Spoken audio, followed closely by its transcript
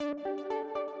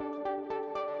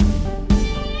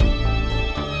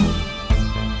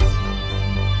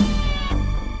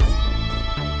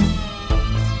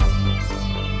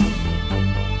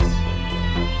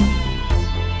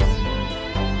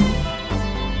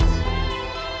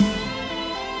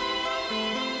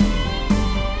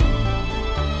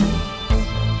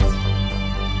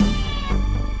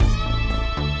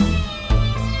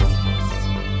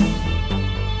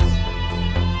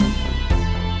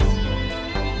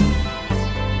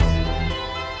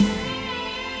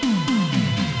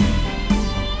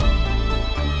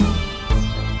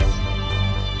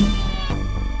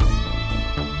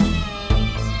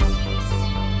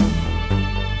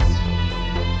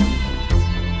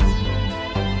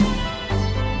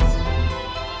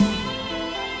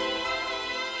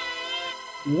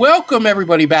Welcome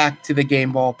everybody back to the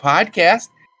Game Ball Podcast.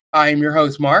 I am your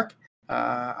host, Mark.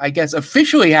 I guess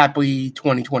officially happy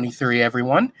 2023,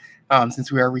 everyone,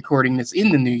 since we are recording this in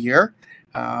the new year.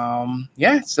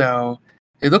 So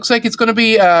it looks like it's going to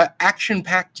be an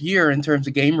action-packed year in terms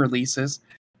of game releases.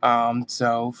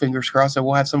 So fingers crossed that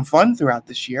we'll have some fun throughout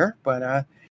this year. But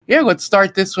let's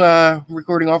start this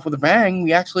recording off with a bang.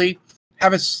 We actually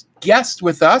have a guest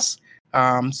with us.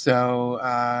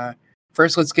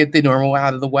 First, let's get the normal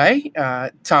out of the way.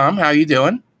 Tom, how you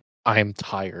doing? I'm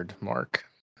tired, Mark.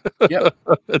 Yep.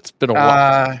 It's been a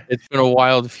while. It's been a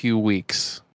wild few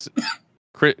weeks.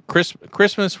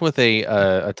 Christmas with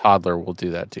a toddler will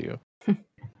do that to you.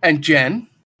 And Jen,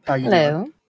 how you doing? Hello.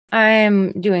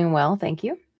 I'm doing well, thank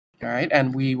you. All right,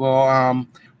 and we will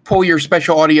pull your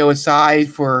special audio aside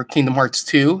for Kingdom Hearts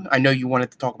 2. I know you wanted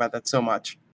to talk about that so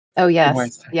much. Oh,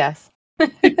 yes. Yes.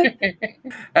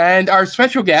 And our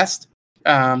special guest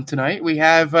tonight, we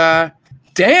have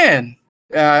Dan,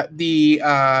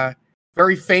 the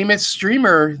very famous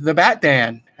streamer, the Bat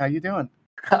Dan. How you doing?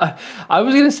 I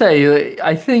was going to say,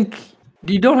 I think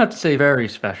you don't have to say very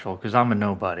special because I'm a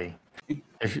nobody.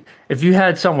 If you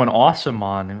had someone awesome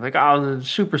on, like, oh,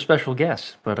 super special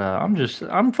guest, but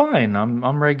I'm fine.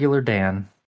 I'm regular Dan.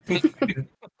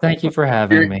 Thank you for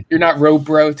having me. You're not Robe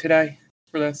Bro today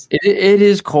for this? It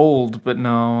is cold, but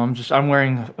no, I'm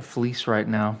wearing a fleece right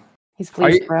now. He's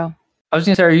fleece bro. I was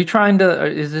gonna say, are you trying to?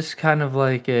 Is this kind of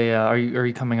like a? Are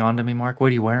you coming on to me, Mark? What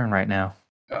are you wearing right now?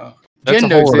 Oh, Jen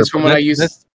knows this from when I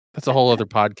used. That's a whole other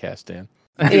podcast, Dan.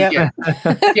 Yeah.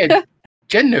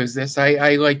 Jen knows this.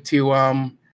 I like to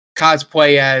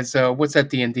cosplay as what's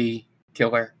that D&D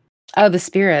killer? Oh, the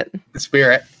Spirit. The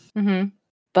Spirit. Mm-hmm.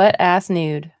 Butt ass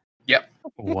nude. Yep.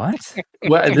 What?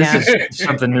 Well, this is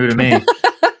something new to me.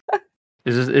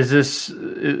 Is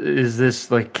this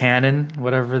like canon?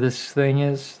 Whatever this thing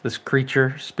is, this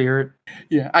creature spirit.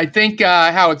 Yeah, I think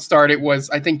how it started was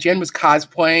Jen was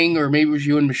cosplaying, or maybe it was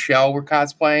you and Michelle were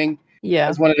cosplaying. Yeah,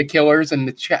 as one of the killers,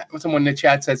 and someone in the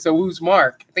chat said, "So who's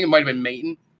Mark?" I think it might have been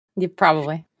Mayton. Yeah,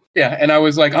 probably. Yeah, and I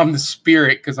was like, "I'm the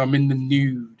Spirit because I'm in the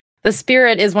nude." The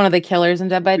Spirit is one of the killers in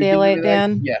Dead by Daylight,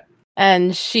 Dan. Yeah,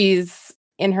 and she's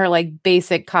in her like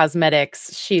basic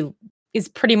cosmetics. She is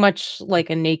pretty much like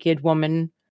a naked woman.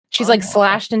 She's like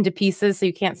slashed into pieces so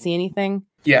you can't see anything.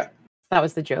 Yeah. That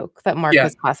was the joke, that Mark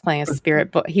was cosplaying as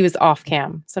Spirit, but he was off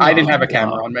cam. So I didn't have a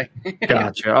camera on me.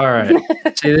 Gotcha. All right.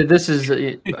 See, this is.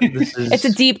 It's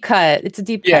a deep cut. It's a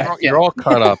deep cut. You're all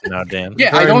cut up now, Dan.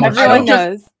 Yeah, Everyone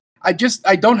knows. I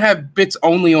don't have bits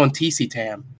only on TC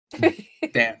Tam.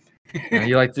 Damn. Yeah,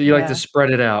 you like to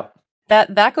spread it out.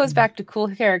 That goes back to Cool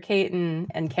Hair Kate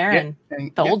and Karen,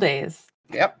 the old days.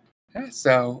 Yep.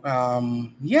 So,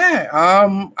 I'm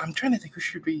trying to think who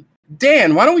should be.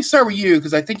 Dan, why don't we start with you?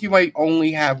 Because I think you might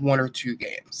only have one or two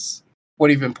games. What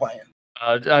have you been playing?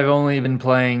 I've only been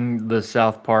playing the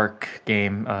South Park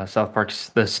game, South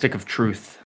Park's The Stick of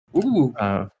Truth. Ooh.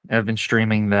 I've been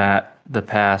streaming that the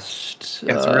past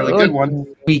it's a really good one.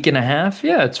 Week and a half.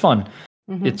 Yeah, it's fun.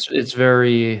 Mm-hmm. It's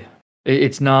very.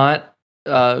 It's not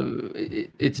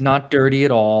dirty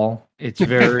at all. It's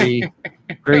very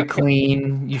very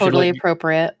clean. You totally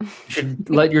appropriate. You should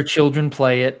let your children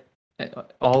play it.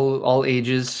 All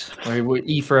ages.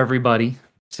 E for everybody.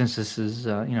 Since this is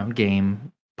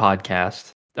game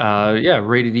podcast.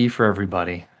 Rated E for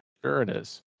everybody. Sure it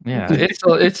is. Yeah,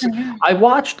 it's. I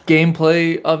watched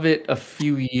gameplay of it a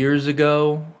few years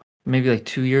ago, maybe like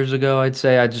 2 years ago. I'd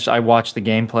say I watched the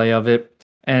gameplay of it,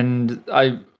 and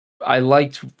I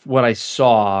liked what I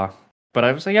saw, but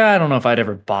I was like, I don't know if I'd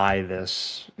ever buy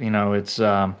this. It's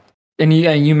and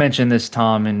you mentioned this,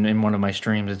 Tom, in one of my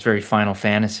streams. It's very Final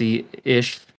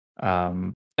Fantasy-ish,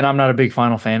 and I'm not a big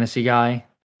Final Fantasy guy.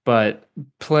 But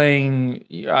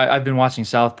I've been watching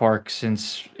South Park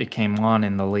since it came on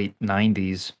in the late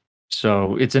 90s.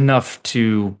 So it's enough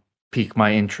to pique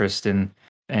my interest and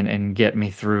get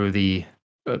me through the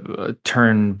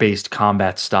turn-based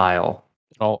combat style.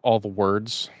 All the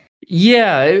words.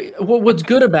 Yeah. What's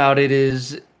good about it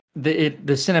is the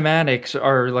cinematics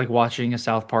are like watching a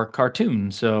South Park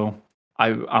cartoon. So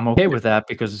I'm okay with that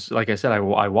because, like I said, I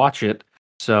watch it.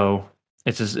 So...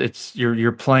 It's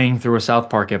you're playing through a South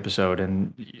Park episode,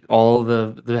 and all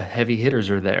the heavy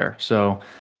hitters are there. So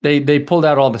they pulled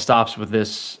out all the stops with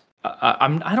this.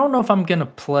 I don't know if I'm gonna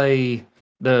play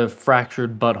the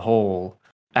Fractured Butthole.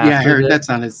 Yeah, I heard that's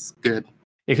not as good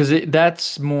because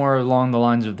that's more along the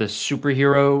lines of the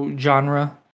superhero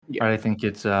genre. Yeah. Right? I think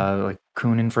it's like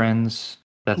Coon and Friends.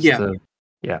 That's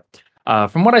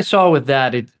From what I saw with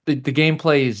that, the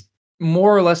gameplay is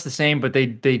more or less the same, but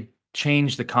they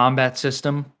changed the combat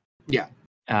system. Yeah.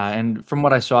 And from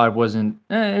what I saw, it wasn't.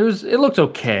 It looked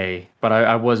okay, but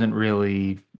I wasn't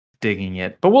really digging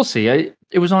it. But we'll see.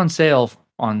 It was on sale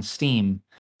on Steam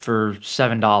for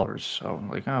 $7. So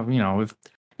like, oh,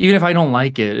 even if I don't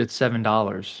like it, it's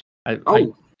 $7.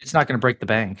 It's not going to break the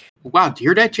bank. Wow, do you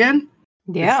hear that, Jen?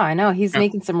 Yeah, I know. He's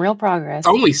making some real progress. It's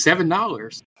only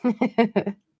 $7.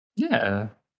 Yeah.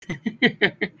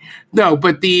 No,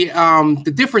 but the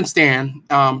difference, Dan,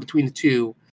 between the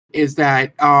two is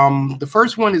that the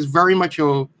first one is very much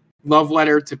a love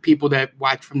letter to people that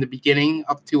watch from the beginning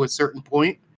up to a certain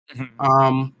point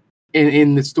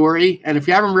in the story. And if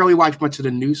you haven't really watched much of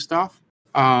the new stuff,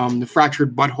 the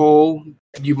Fractured Butthole,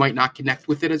 you might not connect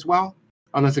with it as well,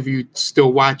 unless if you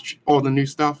still watch all the new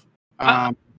stuff.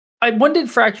 When did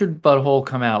Fractured Butthole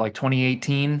come out? Like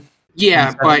 2018?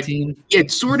 Yeah, but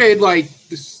it's sort of like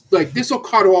this will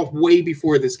cut off way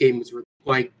before this game was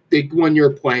like the one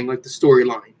you're playing, like the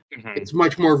storyline. Mm-hmm. It's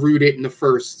much more rooted in the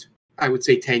first, I would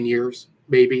say, 10 years,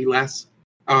 maybe less,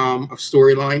 of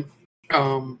storyline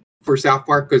for South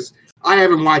Park, because I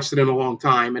haven't watched it in a long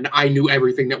time, and I knew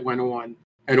everything that went on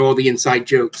and all the inside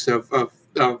jokes of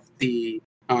the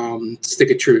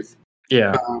Stick of Truth.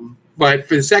 Yeah. But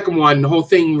for the second one, the whole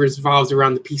thing revolves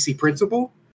around the PC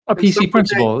Principal. A PC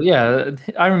Principal, yeah.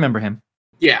 I remember him.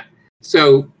 Yeah.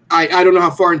 So I don't know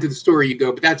how far into the story you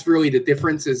go, but that's really the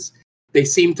difference is they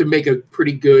seem to make a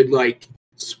pretty good like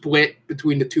split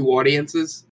between the two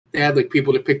audiences. They had like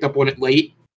people that picked up on it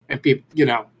late and people,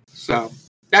 so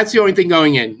that's the only thing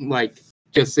going in. Like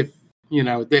just if,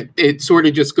 that it sort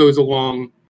of just goes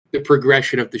along the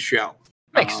progression of the show.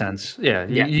 Makes sense. Yeah.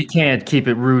 You can't keep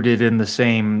it rooted in the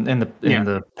same, in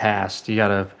the past. You got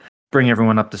to bring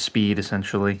everyone up to speed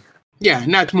essentially. Yeah.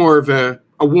 And that's more of a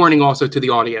warning also to the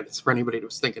audience for anybody who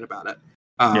was thinking about it.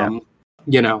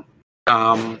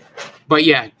 But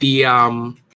yeah,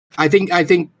 I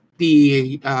think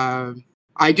the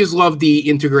I just love the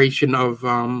integration of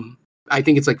I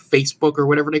think it's like Facebook or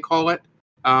whatever they call it.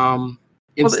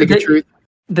 In Stick of Truth.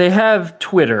 They have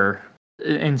Twitter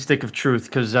in Stick of Truth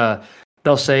because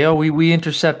they'll say, "Oh, we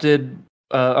intercepted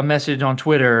a message on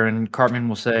Twitter," and Cartman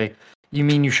will say, "You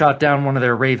mean you shot down one of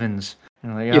their ravens?"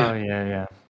 And I'm like, "Oh yeah."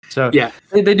 So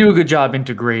they do a good job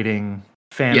integrating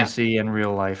fantasy and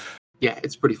real life. Yeah,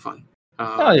 it's pretty fun.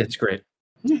 It's great.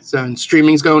 Yeah, so and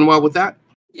streaming's going well with that?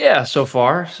 Yeah, so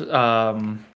far.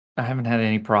 I haven't had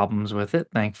any problems with it,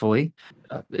 thankfully.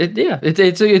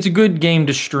 It's a good game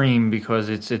to stream because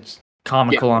it's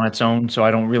comical on its own, so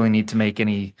I don't really need to make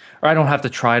any, or I don't have to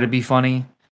try to be funny.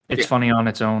 It's funny on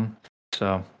its own,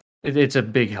 so it's a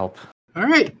big help. All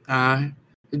right,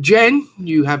 Jen,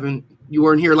 you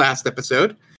weren't here last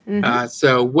episode. Mm-hmm.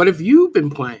 So what have you been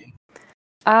playing?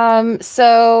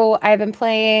 So I've been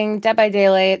playing Dead by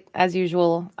Daylight as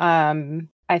usual.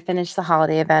 I finished the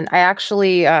holiday event. I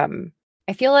actually, I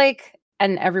feel like,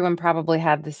 and everyone probably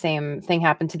had the same thing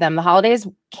happen to them. The holidays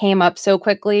came up so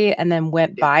quickly and then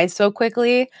went by so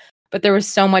quickly, but there was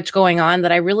so much going on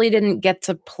that I really didn't get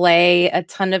to play a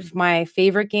ton of my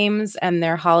favorite games and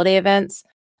their holiday events.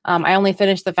 I only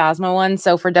finished the Phasma one.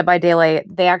 So for Dead by Daylight,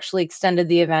 they actually extended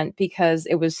the event because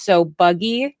it was so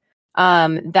buggy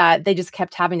that they just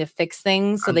kept having to fix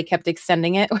things. So they kept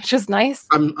extending it, which was nice.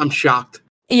 I'm shocked.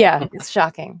 Yeah, it's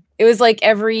shocking. It was like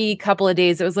every couple of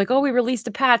days, it was like, oh, we released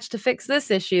a patch to fix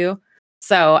this issue.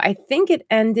 So I think it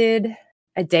ended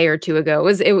a day or two ago.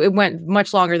 It went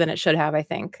much longer than it should have, I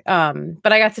think.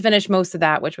 But I got to finish most of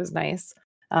that, which was nice.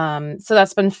 So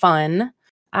that's been fun.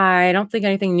 I don't think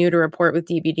anything new to report with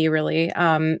DBD, really.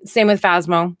 Same with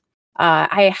Phasmo.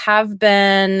 I have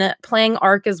been playing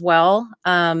Ark as well.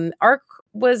 Ark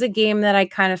was a game that I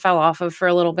kind of fell off of for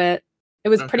a little bit. It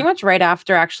was pretty much right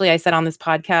after, actually, I said on this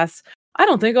podcast, I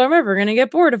don't think I'm ever going to get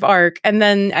bored of Ark. And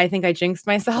then I think I jinxed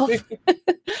myself.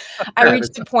 I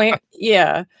reached a point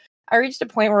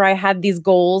where I had these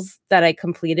goals that I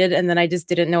completed, and then I just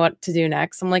didn't know what to do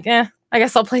next. I'm like, I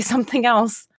guess I'll play something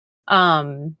else.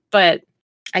 But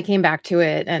I came back to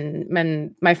it,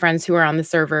 and my friends who were on the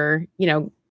server,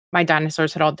 my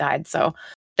dinosaurs had all died. So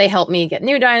they helped me get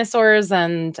new dinosaurs,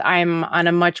 and I'm on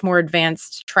a much more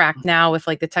advanced track now with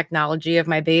like the technology of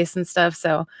my base and stuff.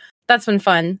 So that's been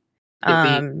fun.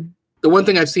 The one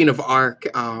thing I've seen of Ark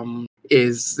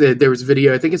is that there was a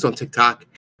video, I think it's on TikTok,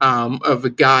 of a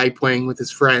guy playing with his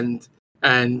friend,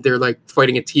 and they're like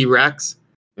fighting a T-Rex,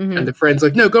 and the friend's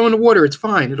like, "No, go in the water. It's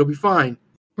fine. It'll be fine."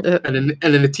 And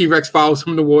then the T-Rex follows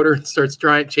him in the water and starts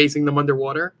chasing them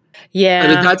underwater. Yeah.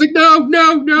 And the guy's like, no,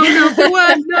 go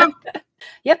away, no.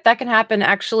 Yep, that can happen.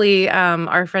 Actually,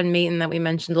 our friend Maiten that we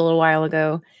mentioned a little while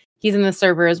ago, he's in the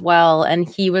server as well, and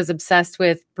he was obsessed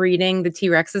with breeding the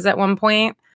T-Rexes at one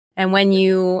point. And when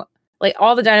you like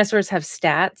all the dinosaurs have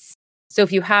stats. So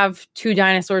if you have two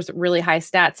dinosaurs with really high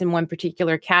stats in one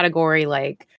particular category,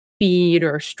 like speed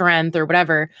or strength or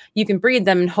whatever, you can breed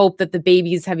them and hope that the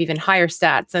babies have even higher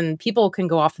stats. And people can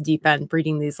go off the deep end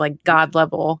breeding these like god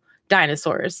level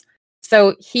dinosaurs.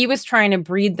 So he was trying to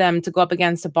breed them to go up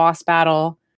against a boss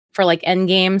battle for like end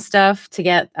game stuff to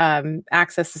get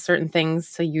access to certain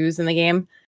things to use in the game.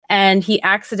 And he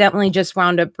accidentally just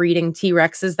wound up breeding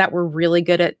T-Rexes that were really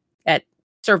good at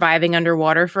surviving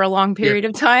underwater for a long period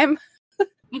of time.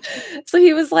 So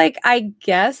he was like, I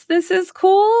guess this is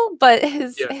cool, but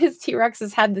his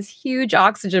T-Rexes had this huge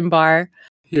oxygen bar.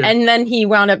 Yeah. And then he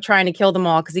wound up trying to kill them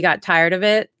all because he got tired of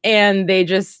it. And they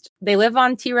live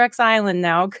on T-Rex Island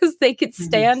now because they could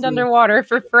stand underwater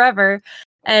for forever.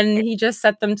 And he just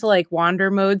set them to like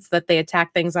wander modes that they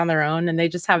attack things on their own, and they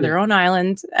just have their own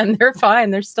island and they're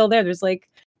fine. They're still there. There's like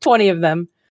 20 of them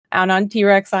out on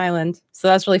T-Rex Island. So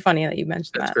that's really funny that you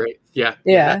mentioned that. That's great. Yeah.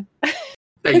 Yeah.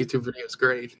 That YouTube video is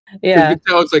great. Yeah. You can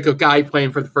tell it's like a guy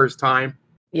playing for the first time.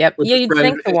 Yep. Yeah, you'd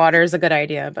think the water is a good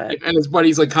idea, but and his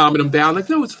buddy's like calming him down, like,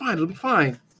 no, it's fine, it'll be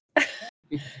fine.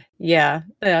 Yeah,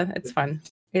 it's fun.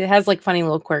 It has like funny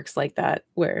little quirks like that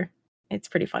where it's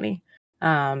pretty funny.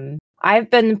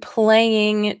 I've been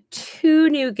playing 2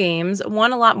 new games,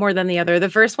 one a lot more than the other. The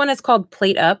first one is called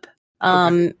Plate Up.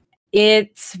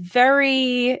 It's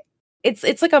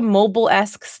like a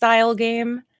mobile-esque style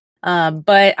game,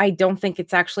 but I don't think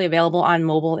it's actually available on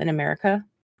mobile in America,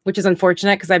 which is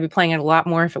unfortunate because I'd be playing it a lot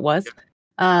more if it was.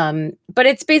 But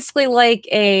it's basically like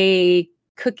a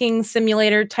cooking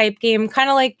simulator type game, kind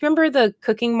of like, remember the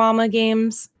Cooking Mama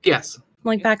games? Yes.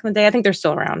 Like back in the day. I think they're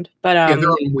still around. But yeah, they're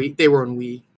on Wii. They were on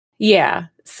Wii. Yeah.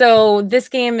 So this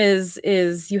game is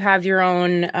you have your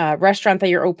own restaurant that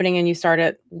you're opening, and you start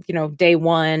at, day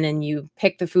 1, and you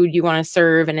pick the food you want to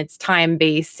serve, and it's time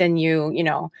based, and you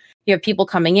have people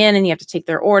coming in and you have to take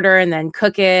their order and then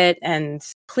cook it and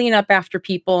clean up after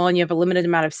people, and you have a limited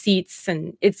amount of seats,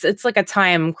 and it's like a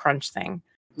time crunch thing.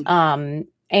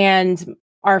 And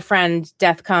our friend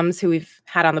Death Comes, who we've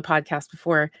had on the podcast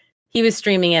before, he was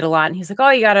streaming it a lot, and he's like, oh,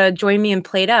 you got to join me and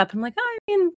Plate Up. I'm like, oh,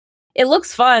 I mean, it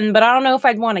looks fun, but I don't know if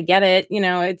I'd want to get it.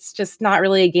 It's just not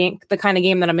really a game, the kind of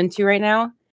game that I'm into right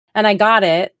now. And I got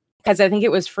it because I think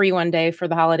it was free one day for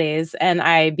the holidays, and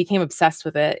I became obsessed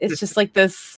with it. It's just like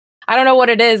this, I don't know what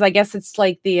it is. I guess it's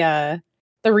like the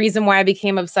reason why I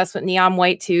became obsessed with Neon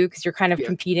White too, because you're kind of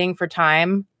competing for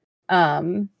time.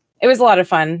 It was a lot of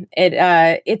fun.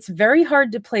 It's very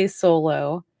hard to play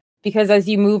solo because as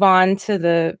you move on to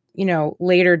the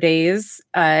later days,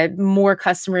 more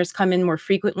customers come in more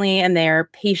frequently, and their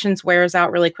patience wears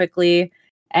out really quickly,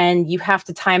 and you have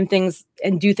to time things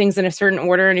and do things in a certain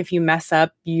order. And if you mess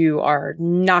up, you are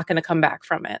not going to come back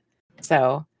from it.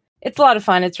 So it's a lot of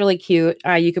fun. It's really cute.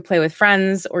 You could play with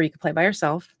friends or you could play by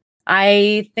yourself.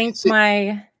 I think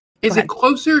Is it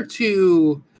closer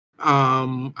to,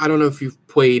 I don't know if you've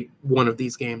played one of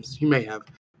these games. You may have.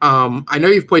 I know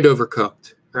you've played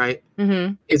Overcooked, right?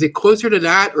 Mm-hmm. Is it closer to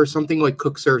that or something like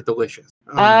Cook Serve Delicious?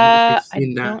 I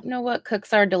don't know what Cook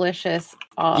Serve Delicious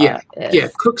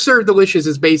is. Cook Serve Delicious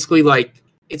is basically like,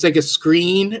 it's like a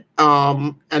screen,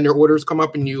 and their orders come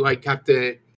up, and you like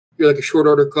you're like a short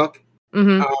order cook.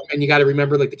 Mm-hmm. And you got to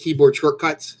remember like the keyboard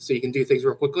shortcuts so you can do things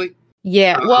real quickly.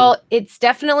 Yeah, well, it's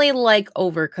definitely like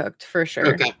Overcooked for sure.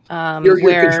 Okay. You're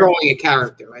controlling a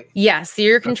character, right? Yes, so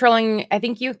you're controlling, I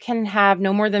think you can have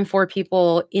no more than 4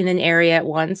 people in an area at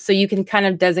once. So you can kind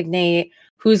of designate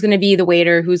who's going to be the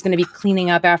waiter, who's going to be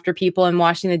cleaning up after people and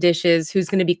washing the dishes, who's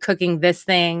going to be cooking this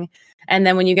thing. And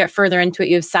then when you get further into it,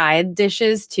 you have side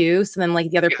dishes too. So then like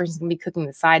the other person's going to be cooking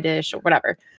the side dish or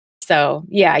whatever. So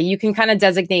yeah, you can kind of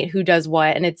designate who does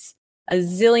what. And it's a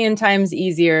zillion times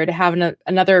easier to have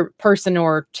another person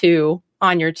or 2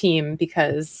 on your team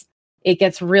because it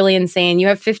gets really insane. You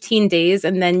have 15 days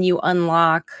and then you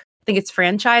unlock, I think it's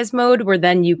franchise mode, where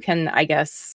then you can, I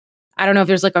guess, I don't know if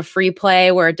there's like a free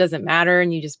play where it doesn't matter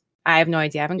and I have no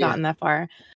idea. I haven't gotten that far.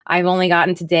 I've only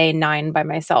gotten to day 9 by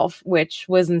myself, which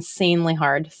was insanely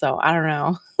hard. So I don't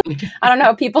know. I don't know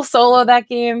how people solo that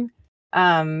game.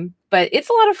 But it's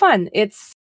a lot of fun.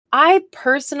 I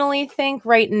personally think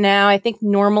right now, I think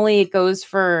normally it goes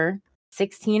for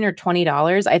 $16 or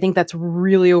 $20. I think that's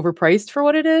really overpriced for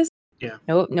what it is. Yeah.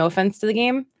 No offense to the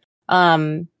game.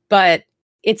 But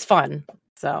it's fun.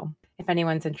 So if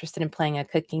anyone's interested in playing a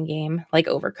cooking game like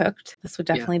Overcooked, this would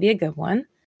definitely be a good one.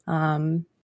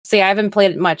 So yeah, I haven't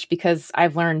played it much because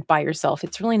I've learned by yourself.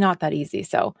 It's really not that easy.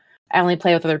 So I only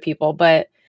play with other people. But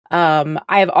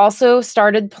I've also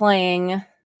started playing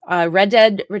Red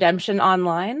Dead Redemption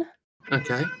Online.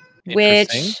 Okay.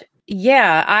 Which,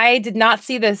 I did not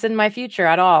see this in my future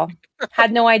at all.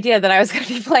 had no idea that I was going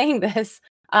to be playing this.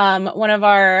 One of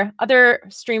our other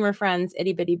streamer friends,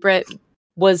 Itty Bitty Brit,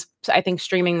 was, I think,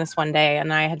 streaming this one day,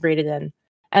 and I had raided in.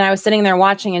 And I was sitting there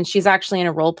watching, and she's actually in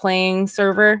a role-playing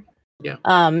server. Yeah.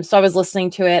 So I was listening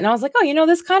to it, and I was like, oh,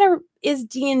 this kind of is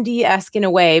D&D-esque in a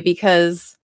way,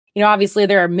 because, obviously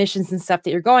there are missions and stuff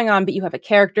that you're going on, but you have a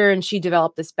character, and she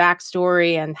developed this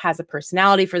backstory and has a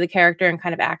personality for the character and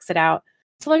kind of acts it out.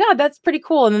 So like, oh, that's pretty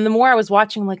cool. And then the more I was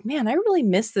watching, I'm like, man, I really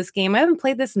miss this game. I haven't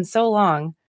played this in so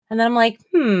long. And then I'm like,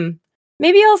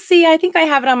 maybe I'll see. I think I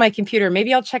have it on my computer.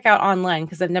 Maybe I'll check out online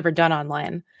because I've never done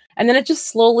online. And then it just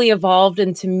slowly evolved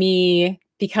into me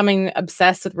becoming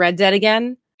obsessed with Red Dead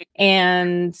again.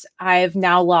 And I've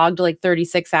now logged like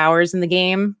 36 hours in the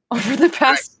game over the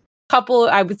past couple,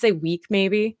 I would say week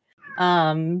maybe.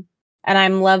 And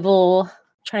I'm level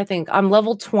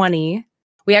 20.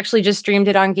 We actually just streamed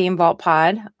it on Game Vault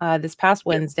Pod this past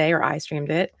Wednesday, or I streamed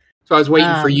it. So I was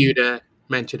waiting for you to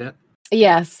mention it.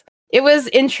 Yes. It was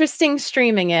interesting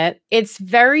streaming it. It's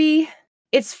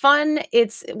fun.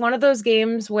 It's one of those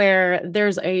games where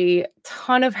there's a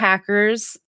ton of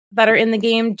hackers that are in the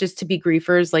game just to be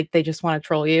griefers. Like they just want to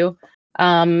troll you.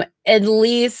 At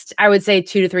least I would say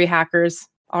 2 to 3 hackers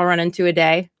I'll run into a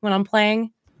day when I'm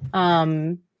playing.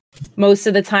 Most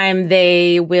of the time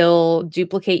they will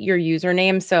duplicate your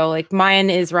username. So like mine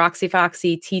is Roxy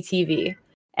Foxy TTV.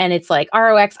 And it's like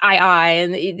ROXII,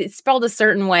 and it's spelled a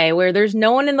certain way where there's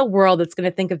no one in the world that's going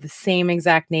to think of the same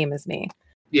exact name as me.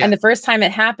 Yeah. And the first time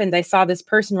it happened, I saw this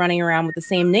person running around with the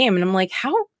same name. And I'm like,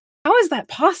 how is that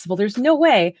possible? There's no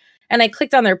way. And I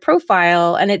clicked on their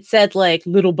profile and it said like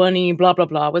Little Bunny, blah, blah,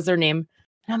 blah was their name.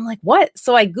 And I'm like, what?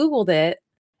 So I Googled it.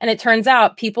 And it turns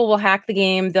out people will hack the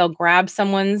game. They'll grab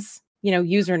someone's,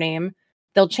 username.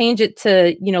 They'll change it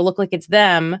to, look like it's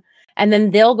them. And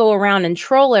then they'll go around and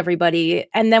troll everybody.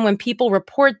 And then when people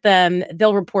report them,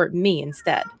 they'll report me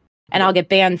instead. And I'll get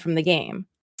banned from the game.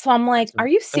 So I'm like, are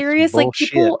you serious? Like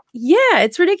people, yeah,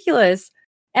 it's ridiculous.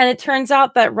 And it turns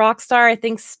out that Rockstar, I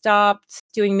think, stopped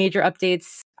doing major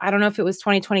updates. I don't know if it was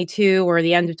 2022 or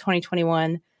the end of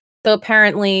 2021. So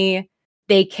apparently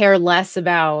they care less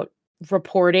about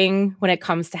reporting when it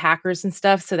comes to hackers and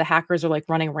stuff. So the hackers are like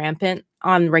running rampant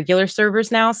on regular servers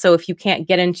now. So if you can't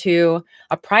get into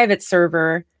a private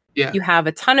server, you have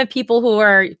a ton of people who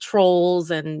are trolls,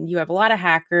 and you have a lot of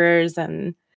hackers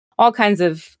and all kinds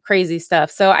of crazy stuff.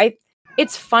 So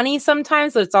it's funny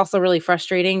sometimes, but it's also really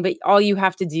frustrating. But all you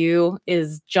have to do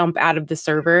is jump out of the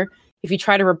server. If you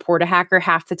try to report a hacker,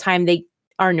 half the time they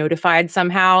are notified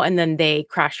somehow, and then they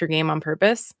crash your game on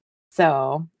purpose.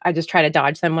 So I just try to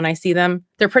dodge them when I see them.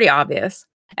 They're pretty obvious.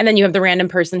 And then you have the random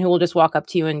person who will just walk up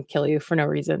to you and kill you for no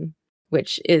reason,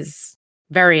 which is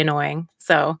very annoying.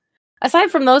 So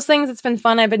aside from those things, it's been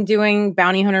fun. I've been doing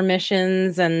bounty hunter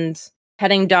missions and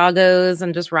petting doggos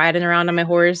and just riding around on my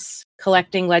horse,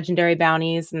 collecting legendary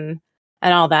bounties and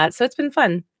all that. So it's been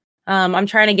fun. I'm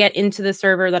trying to get into the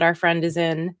server that our friend is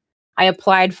in. I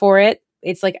applied for it.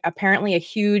 It's like apparently a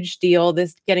huge deal,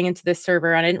 this getting into this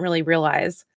server. And I didn't really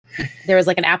realize there was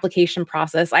like an application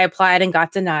process. I applied and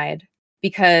got denied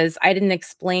because I didn't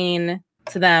explain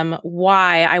to them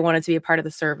why I wanted to be a part of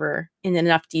the server in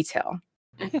enough detail.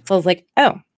 So I was like,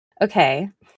 oh, okay.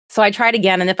 So I tried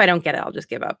again, and if I don't get it, I'll just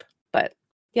give up. But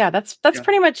yeah, that's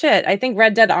pretty much it. I think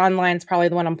Red Dead Online is probably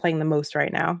the one I'm playing the most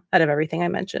right now out of everything I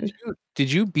mentioned.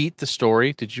 Did you beat the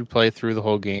story? Did you play through the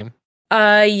whole game?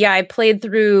 Yeah, I played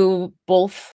through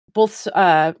both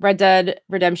Red Dead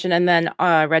Redemption and then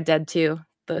Red Dead 2.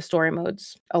 The story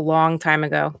modes a long time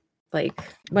ago, like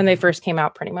when they first came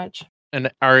out, pretty much.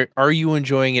 And are you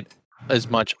enjoying it as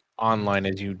much online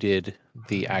as you did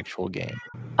the actual game?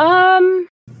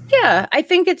 Yeah, I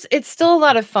think it's still a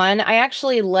lot of fun. I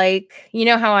actually like,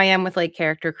 how I am with like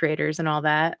character creators and all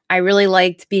that. I really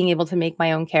liked being able to make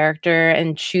my own character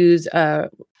and choose.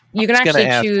 You can actually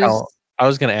choose. I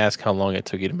was going to ask how long it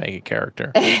took you to make a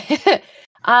character.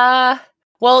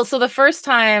 Well, so the first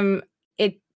time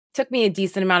it took me a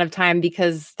decent amount of time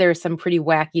because there's some pretty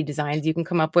wacky designs you can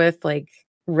come up with, like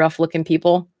rough looking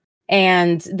people.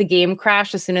 And the game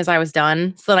crashed as soon as I was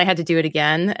done. So then I had to do it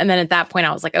again. And then at that point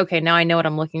I was like, okay, now I know what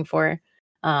I'm looking for.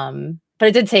 But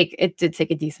it did take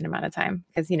a decent amount of time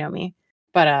because you know me.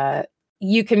 But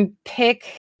you can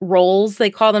pick roles, they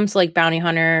call them, so like bounty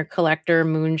hunter, collector,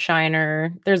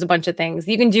 moonshiner. There's a bunch of things.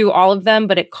 You can do all of them,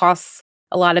 but it costs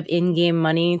a lot of in-game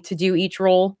money to do each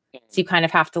role. So you kind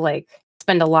of have to like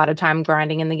spend a lot of time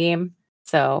grinding in the game.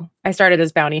 So I started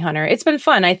as bounty hunter. It's been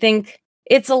fun. I think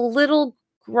it's a little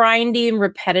grindy and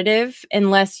repetitive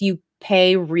unless you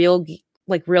pay real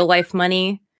life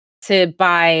money to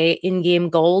buy in-game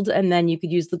gold, and then you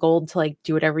could use the gold to like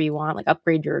do whatever you want, like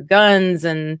upgrade your guns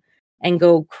and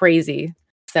go crazy.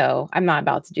 So I'm not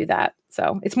about to do that.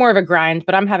 So it's more of a grind,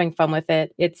 but I'm having fun with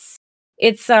it. It's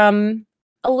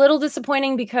a little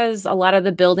disappointing because a lot of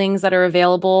the buildings that are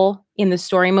available in the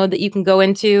story mode that you can go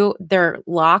into, they're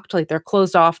locked, like they're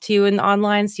closed off to you in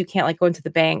online, so you can't like go into the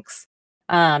banks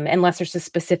unless there's a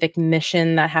specific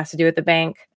mission that has to do with the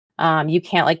bank. You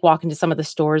can't like walk into some of the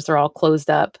stores; they're all closed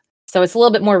up. So it's a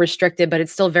little bit more restricted, but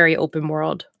it's still very open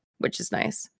world, which is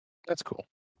nice. That's cool.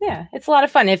 Yeah, it's a lot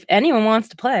of fun. If anyone wants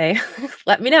to play,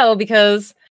 let me know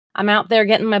because I'm out there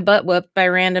getting my butt whooped by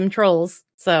random trolls.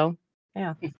 So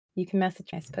yeah, you can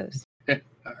message, I suppose.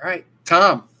 All right.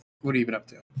 Tom, what have you been up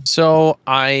to? So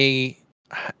I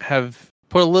have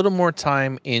put a little more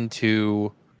time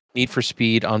into Need for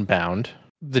Speed Unbound.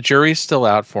 The jury's still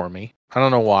out for me. I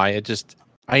don't know why.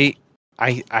 I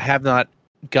have not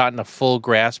gotten a full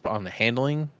grasp on the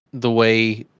handling the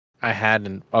way I had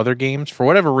in other games. For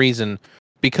whatever reason,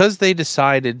 because they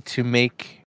decided to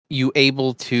make you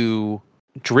able to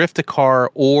drift a car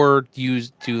or do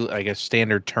like a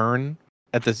standard turn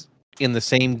in the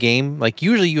same game. Like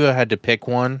usually you had to pick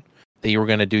one that you were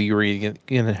going to do. You were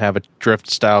going to have a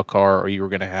drift style car or you were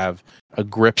going to have a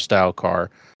grip style car.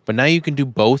 But now you can do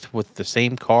both with the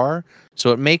same car.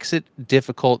 So it makes it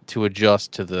difficult to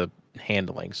adjust to the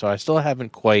handling. So I still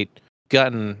haven't quite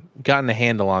gotten a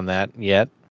handle on that yet.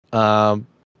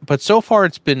 But so far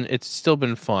it's still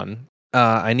been fun.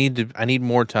 I need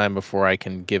more time before I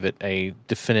can give it a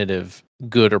definitive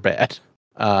good or bad.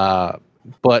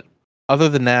 But other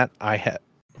than that,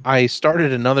 I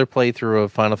started another playthrough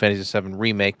of Final Fantasy VII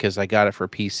Remake because I got it for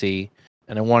PC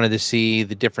and I wanted to see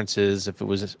the differences, if it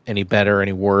was any better,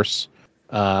 any worse.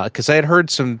 Because I had heard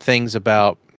some things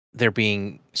about there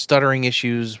being stuttering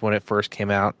issues when it first came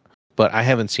out, but I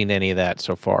haven't seen any of that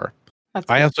so far.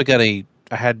 I also got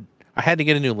I had to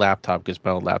get a new laptop because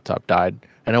my old laptop died,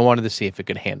 and I wanted to see if it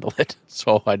could handle it.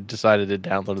 So I decided to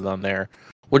download it on there,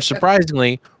 which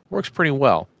surprisingly works pretty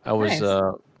well. I was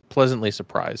pleasantly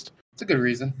surprised. It's a good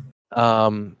reason.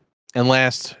 And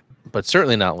last, but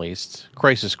certainly not least,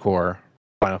 Crisis Core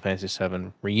Final Fantasy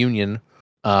VII Reunion.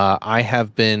 I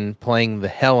have been playing the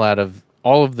hell out of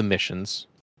all of the missions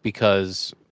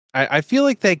because I feel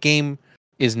like that game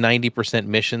is 90%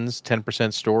 missions,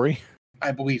 10% story.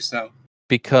 I believe so.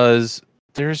 Because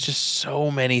there's just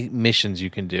so many missions you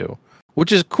can do,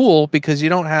 which is cool because you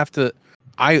don't have to.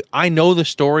 I know the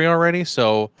story already,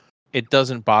 so it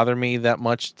doesn't bother me that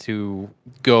much to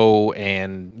go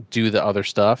and do the other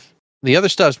stuff. The other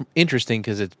stuff's interesting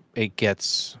because it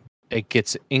gets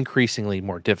increasingly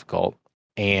more difficult,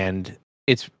 and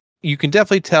you can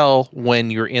definitely tell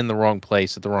when you're in the wrong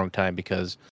place at the wrong time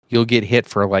because you'll get hit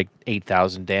for like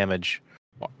 8,000 damage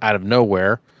out of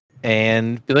nowhere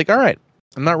and be like, all right,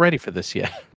 I'm not ready for this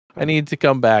yet. I need to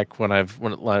come back when I've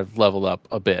leveled up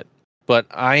a bit. But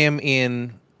I am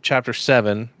in chapter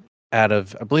 7 out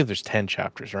of, I believe there's 10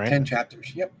 chapters, right? 10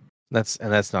 chapters, yep. That's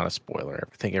not a spoiler.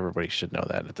 I think everybody should know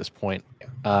that at this point.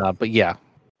 But yeah,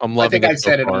 I'm loving it. I think it I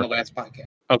said so it far. on the last podcast.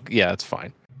 Oh yeah, it's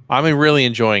fine. I'm really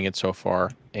enjoying it so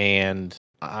far, and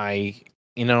if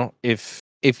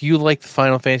you like the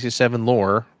Final Fantasy VII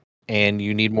lore and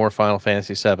you need more Final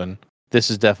Fantasy VII,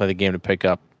 this is definitely the game to pick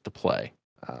up to play.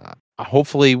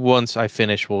 Hopefully, once I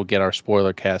finish, we'll get our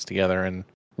spoiler cast together and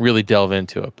really delve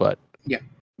into it. But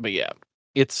yeah,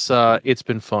 it's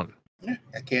been fun. Yeah,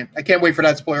 I can't wait for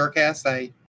that spoiler cast.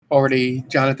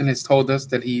 Jonathan has told us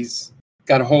that he's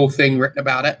got a whole thing written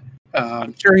about it.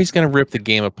 I'm sure he's going to rip the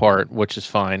game apart, which is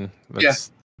fine.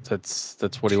 That's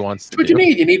what he wants to do. That's what you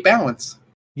need. You need balance.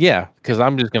 Yeah, because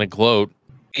I'm just going to gloat,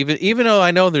 even though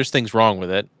I know there's things wrong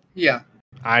with it. Yeah,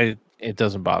 it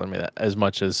doesn't bother me that as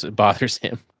much as it bothers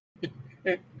him.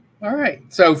 All right.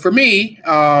 So for me,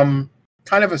 kind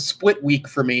of a split week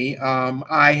for me.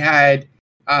 I had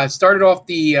started off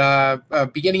the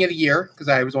beginning of the year because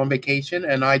I was on vacation,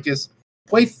 and I just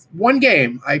played one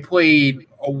game. I played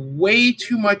way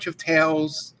too much of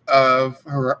Tales of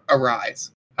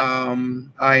Arise.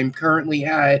 I'm currently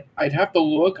at, I'd have to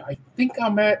look, I think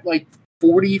I'm at like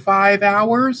 45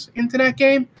 hours into that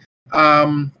game.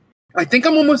 I think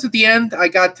I'm almost at the end. I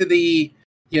got to the,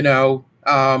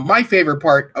 my favorite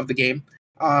part of the game.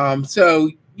 So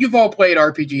you've all played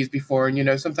RPGs before,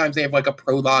 and sometimes they have like a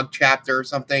prologue chapter or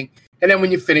something. And then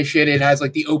when you finish it, it has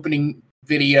like the opening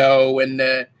video and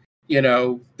the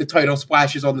title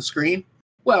splashes on the screen.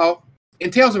 Well, in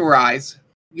Tales of Arise,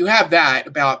 you have that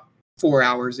about 4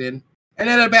 hours in. And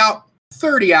then about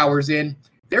 30 hours in,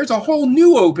 there's a whole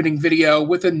new opening video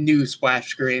with a new splash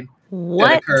screen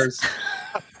that occurs.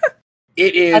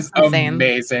 It is That's insane.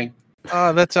 amazing.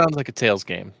 That sounds like a Tales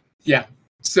game. Yeah.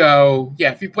 So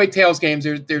yeah, if you play Tales games,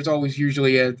 there's always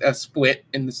usually a split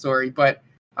in the story. But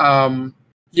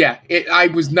yeah, I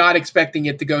was not expecting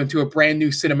it to go into a brand new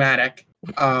cinematic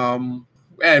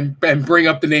and bring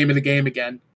up the name of the game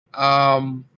again.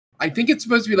 I think it's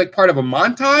supposed to be like part of a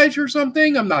montage or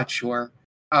something. I'm not sure.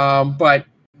 But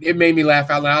it made me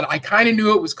laugh out loud. I kind of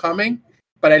knew it was coming,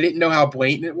 but I didn't know how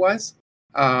blatant it was.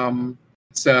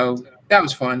 So that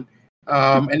was fun.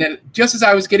 And then just as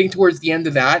I was getting towards the end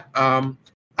of that,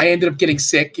 I ended up getting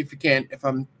sick. If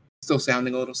I'm still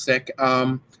sounding a little sick,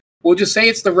 we'll just say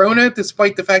it's the Rona,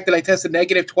 despite the fact that I tested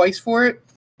negative twice for it.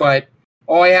 But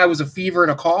all I had was a fever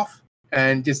and a cough,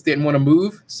 and just didn't want to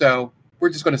move. So we're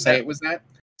just going to say it was that.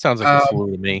 Sounds like the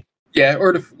flu to me. Yeah,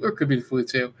 or it could be the flu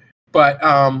too. But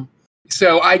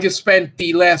so I just spent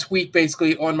the last week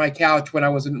basically on my couch when I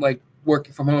wasn't like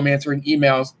working from home answering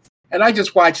emails, and I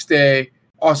just watched the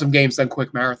Awesome Games Done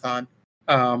Quick marathon.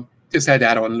 Just had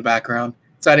that on in the background,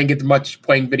 so I didn't get to much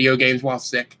playing video games while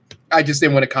sick. I just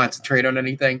didn't want to concentrate on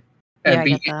anything and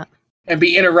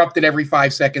be interrupted every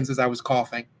 5 seconds as I was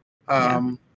coughing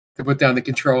to put down the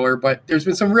controller. But there's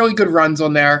been some really good runs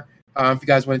on there. If you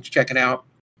guys want to check it out,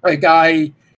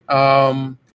 the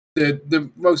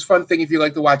most fun thing if you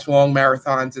like to watch long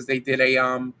marathons is they did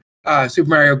a Super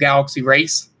Mario Galaxy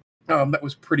race. That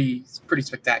was pretty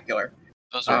spectacular.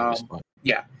 Those are always fun.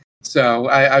 Yeah. So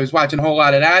I was watching a whole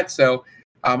lot of that. So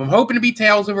I'm hoping to beat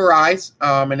Tales of Arise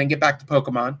and then get back to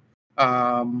Pokemon.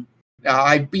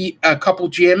 I beat a couple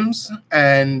gyms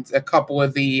and a couple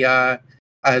of the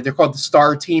they're called the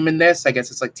Star Team in this. I guess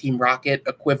it's like Team Rocket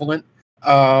equivalent.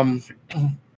 This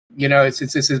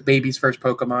is baby's first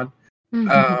Pokemon.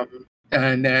 Mm-hmm.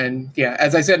 And then, yeah,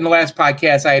 as I said in the last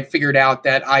podcast, I had figured out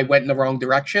that I went in the wrong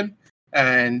direction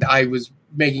and I was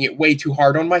making it way too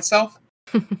hard on myself.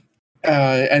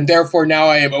 And therefore now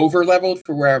I am over leveled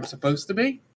for where I'm supposed to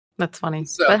be. That's funny.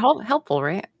 So, but helpful,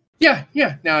 right? Yeah.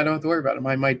 Now I don't have to worry about it.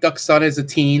 My duck son is a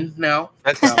teen now.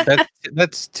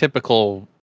 That's typical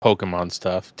Pokemon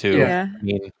stuff too. Yeah. I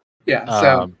mean,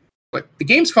 so but the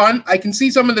game's fun. I can see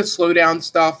some of the slowdown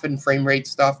stuff and frame rate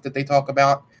stuff that they talk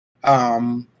about.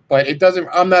 But it doesn't.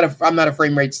 I'm not a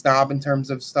frame rate snob in terms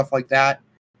of stuff like that.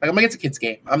 Like, I'm like, it's a kid's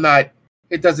game. I'm not.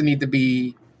 It doesn't need to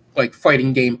be like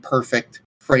fighting game perfect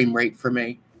frame rate for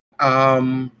me.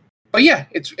 But yeah,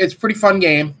 it's pretty fun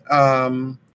game.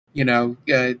 I'm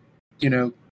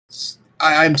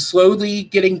slowly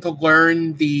getting to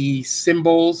learn the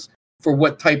symbols for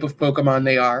what type of Pokemon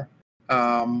they are.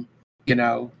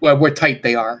 What type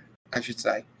they are, I should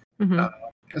say. Mm-hmm.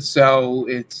 So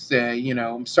it's,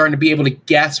 I'm starting to be able to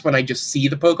guess when I just see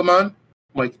the Pokemon. I'm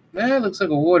like, it looks like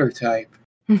a water type.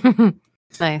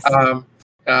 Nice.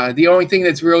 The only thing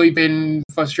that's really been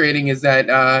frustrating is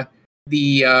that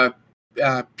the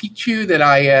Pichu that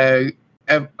I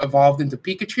have evolved into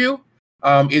Pikachu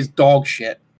is dog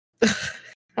shit.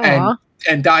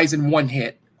 and dies in one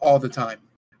hit all the time.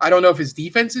 I don't know if his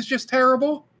defense is just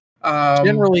terrible.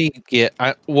 Generally,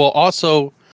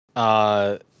 also,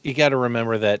 you got to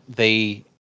remember that they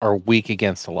are weak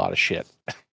against a lot of shit.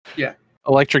 Yeah.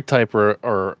 Electric type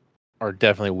are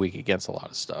definitely weak against a lot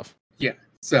of stuff. Yeah.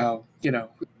 So,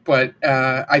 but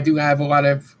I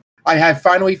have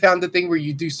finally found the thing where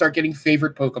you do start getting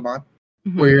favorite Pokemon,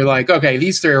 where you're like, okay,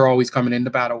 these three are always coming into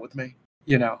battle with me,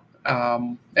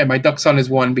 and my Duck Son is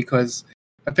one because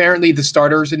apparently the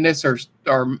starters in this are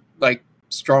like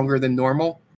stronger than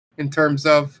normal in terms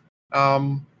of,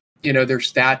 their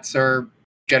stats are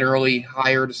generally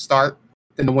higher to start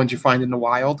than the ones you find in the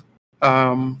wild.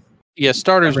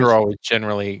 Starters are always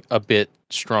generally a bit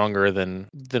stronger than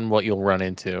what you'll run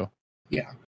into. Yeah.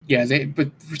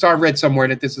 But so I read somewhere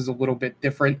that this is a little bit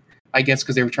different, I guess,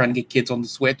 because they were trying to get kids on the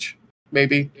Switch,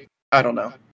 maybe. I don't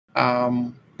know.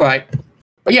 But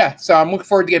yeah, so I'm looking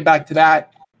forward to get back to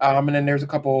that. And then there's a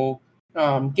couple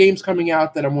games coming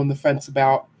out that I'm on the fence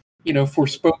about.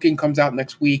 Forspoken comes out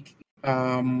next week.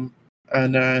 And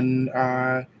then,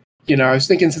 I was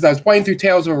thinking, since I was playing through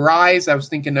Tales of Arise, I was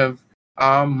thinking of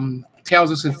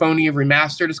Tales of Symphonia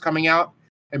Remastered is coming out,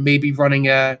 and maybe running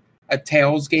a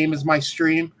Tales game as my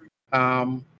stream,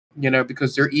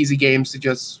 because they're easy games to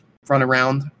just run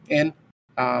around in,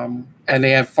 and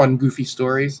they have fun, goofy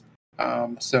stories.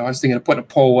 So I was thinking of putting a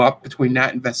poll up between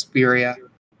that and Vesperia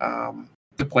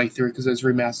to play through, because that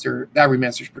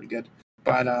remaster's pretty good.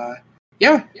 But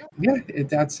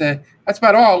that's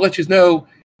about all. I'll let you know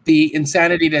the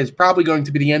insanity that is probably going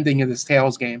to be the ending of this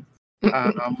Tales game,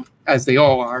 as they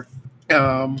all are.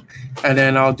 And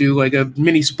then I'll do like a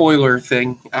mini spoiler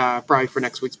thing, probably for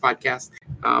next week's podcast,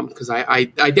 because I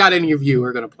doubt any of you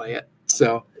are going to play it.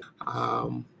 So,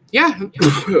 yeah.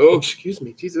 Oh, excuse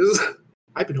me, Jesus.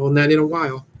 I've been holding that in a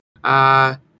while.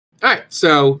 All right,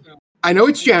 so I know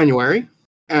it's January,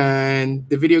 and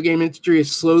the video game industry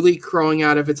is slowly crawling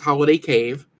out of its holiday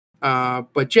cave.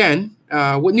 But Jen,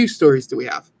 what news stories do we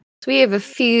have? So we have a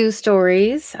few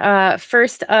stories.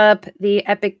 First up, the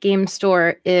Epic Game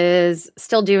Store is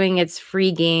still doing its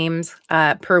free games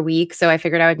per week. So I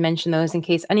figured I would mention those in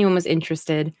case anyone was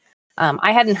interested.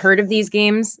 I hadn't heard of these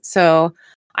games, so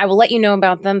I will let you know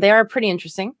about them. They are pretty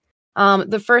interesting.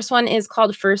 The first one is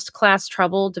called First Class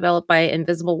Trouble, developed by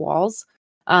Invisible Walls.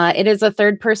 It is a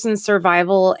third-person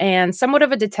survival and somewhat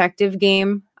of a detective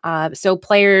game. So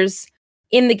players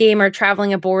in the game are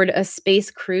traveling aboard a space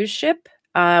cruise ship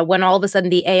when all of a sudden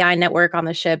the AI network on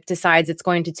the ship decides it's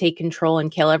going to take control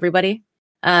and kill everybody.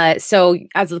 So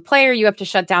as the player, you have to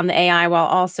shut down the AI while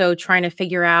also trying to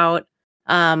figure out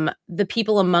the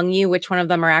people among you, which one of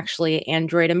them are actually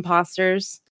android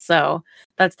imposters. So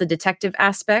that's the detective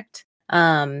aspect.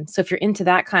 So if you're into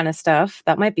that kind of stuff,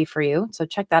 that might be for you. So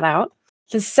check that out.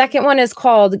 The second one is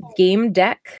called Game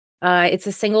Deck. It's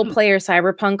a single-player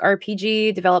cyberpunk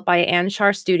RPG developed by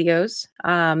Anshar Studios.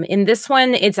 In this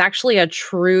one, it's actually a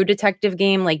true detective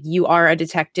game. Like, you are a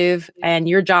detective, and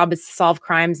your job is to solve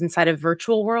crimes inside of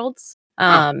virtual worlds.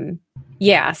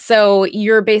 Yeah, so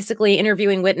you're basically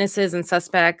interviewing witnesses and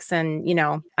suspects, and, you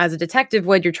know, as a detective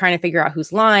would, you're trying to figure out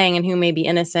who's lying and who may be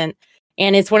innocent.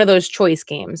 And it's one of those choice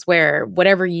games where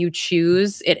whatever you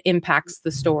choose, it impacts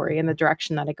the story and the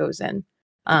direction that it goes in.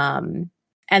 And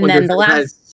then the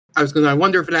last... I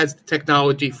wonder if it has the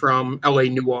technology from LA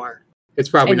Noire. It's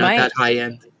probably not that high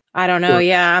end. I don't know.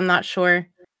 Yeah, I'm not sure.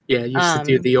 Yeah, used to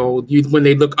do the old, when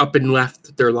they look up and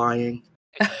left, they're lying.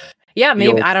 Yeah,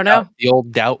 maybe. I don't know. The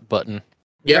old doubt button.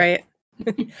 Yeah. Right.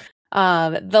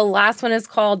 The last one is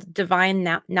called Divine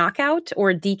Knockout,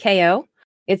 or DKO.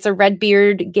 It's a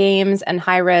Redbeard Games and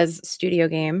Hi-Res studio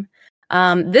game.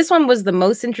 This one was the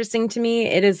most interesting to me.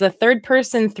 It is a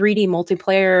third-person 3D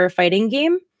multiplayer fighting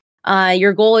game.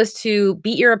 Your goal is to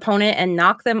beat your opponent and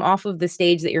knock them off of the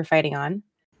stage that you're fighting on.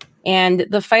 And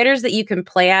the fighters that you can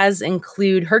play as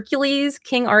include Hercules,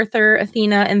 King Arthur,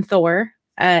 Athena, and Thor,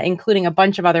 including a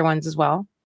bunch of other ones as well.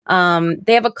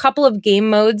 They have a couple of game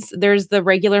modes. There's the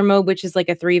regular mode, which is like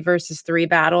a 3 versus 3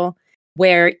 battle,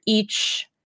 where each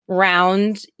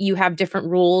round you have different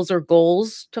rules or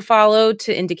goals to follow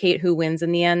to indicate who wins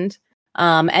in the end.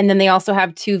 And then they also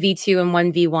have 2v2 and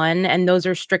 1v1, and those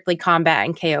are strictly combat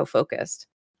and KO focused.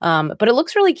 But it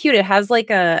looks really cute. It has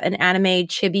like an anime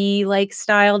chibi-like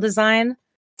style design.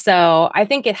 So I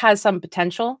think it has some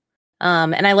potential.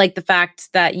 And I like the fact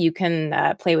that you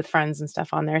can play with friends and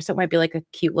stuff on there. So it might be like a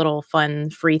cute little fun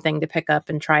free thing to pick up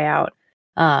and try out.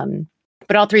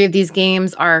 But all three of these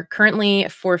games are currently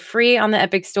for free on the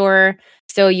Epic Store.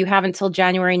 So you have until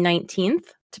January 19th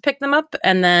to pick them up.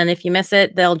 And then if you miss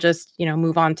it, they'll just,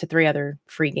 move on to 3 other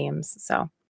free games. So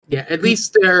yeah, at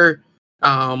least they're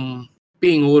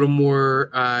being a little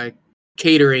more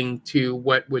catering to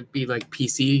what would be like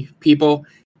PC people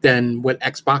than what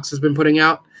Xbox has been putting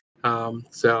out.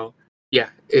 So yeah,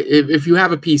 if you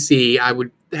have a PC, I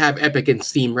would have Epic and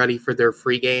Steam ready for their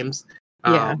free games.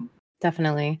 Yeah,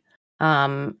 definitely. I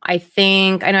know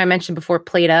I mentioned before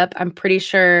Played Up. I'm pretty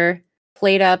sure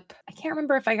Played Up, I can't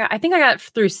remember if I think I got it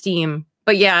through Steam.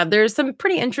 But yeah, there's some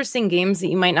pretty interesting games that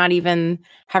you might not even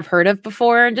have heard of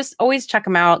before. Just always check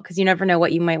them out because you never know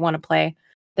what you might want to play.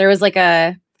 There was like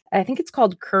I think it's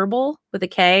called Kerbal with a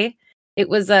K. It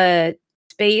was a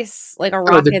space, like a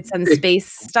rockets and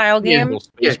space style game.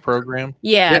 Space program.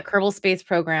 Yeah, Kerbal Space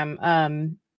Program.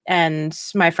 And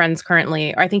my friend's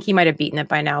currently, I think he might have beaten it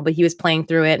by now, but he was playing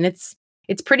through it, and it's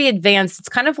pretty advanced. It's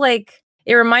kind of like,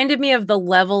 it reminded me of the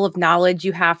level of knowledge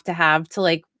you have to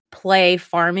like play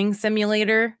Farming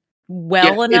Simulator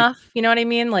enough. You know what I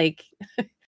mean? Like,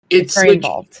 it's very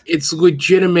involved. It's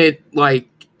legitimate, like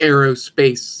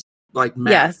aerospace, like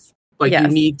math. Yes. Like you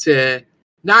need to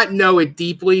not know it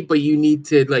deeply, but you need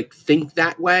to like think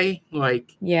that way.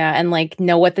 Like, yeah, and like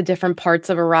know what the different parts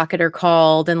of a rocket are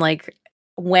called, and like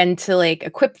when to like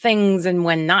equip things and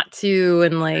when not to,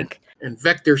 and like and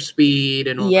vector speed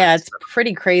and all that. Yeah, it's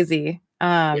pretty crazy.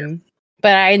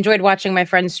 But I enjoyed watching my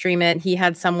friend stream it. He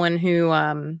had someone who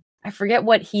I forget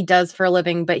what he does for a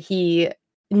living, but he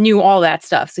knew all that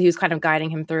stuff. So he was kind of guiding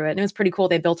him through it. And it was pretty cool.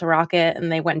 They built a rocket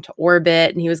and they went into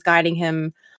orbit, and he was guiding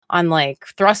him on like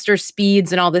thruster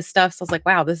speeds and all this stuff. So I was like,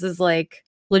 wow, this is like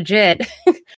legit.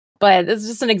 But it's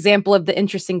just an example of the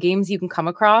interesting games you can come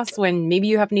across when maybe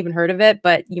you haven't even heard of it,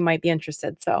 but you might be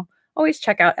interested. So always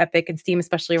check out Epic and Steam,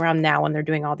 especially around now when they're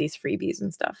doing all these freebies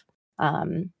and stuff.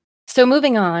 So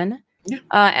moving on,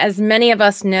 As many of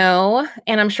us know,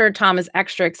 and I'm sure Tom is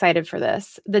extra excited for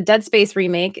this, the Dead Space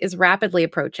remake is rapidly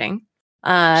approaching.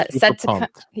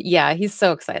 Yeah, he's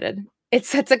so excited. It's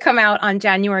set to come out on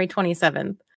January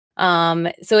 27th.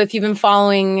 So if you've been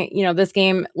following, this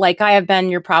game like I have been,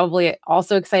 you're probably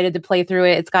also excited to play through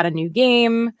it. It's got a new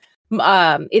game.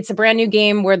 It's a brand new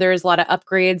game where there's a lot of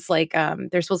upgrades. Like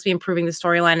they're supposed to be improving the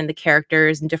storyline and the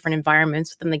characters and different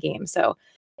environments within the game. So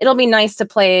it'll be nice to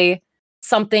play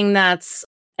something that's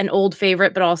an old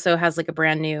favorite, but also has like a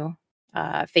brand new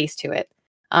face to it.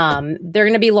 They're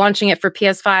going to be launching it for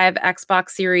PS5, Xbox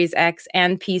Series X,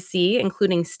 and PC,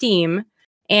 including Steam.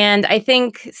 And I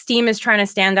think Steam is trying to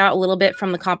stand out a little bit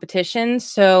from the competition.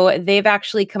 So they've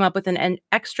actually come up with an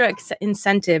extra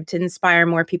incentive to inspire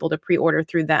more people to pre-order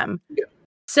through them. Yeah.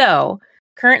 So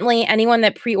currently, anyone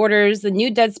that pre-orders the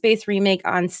new Dead Space remake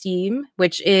on Steam,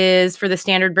 which is for the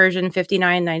standard version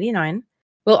 $59.99,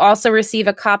 will also receive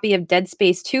a copy of Dead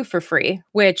Space 2 for free,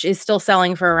 which is still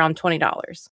selling for around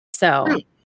 $20. So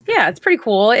yeah, it's pretty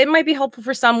cool. It might be helpful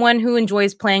for someone who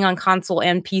enjoys playing on console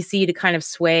and PC to kind of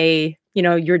sway,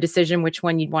 your decision which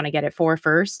one you'd want to get it for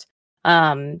first.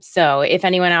 So if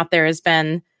anyone out there has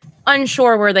been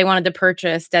unsure where they wanted to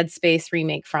purchase Dead Space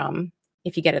remake from,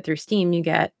 if you get it through Steam, you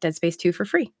get Dead Space 2 for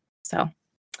free. So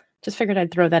just figured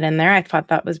I'd throw that in there. I thought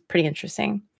that was pretty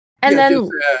interesting. And then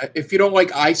if you don't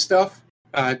like eye stuff,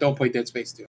 don't play Dead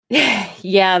Space 2.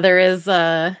 Yeah, there is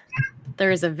a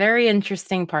very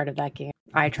interesting part of that game.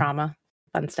 Eye trauma,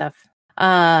 fun stuff.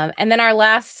 And then our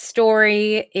last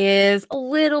story is a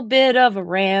little bit of a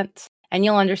rant, and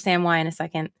you'll understand why in a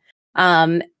second.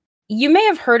 You may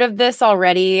have heard of this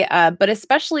already, but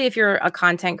especially if you're a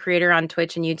content creator on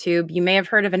Twitch and YouTube, you may have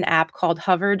heard of an app called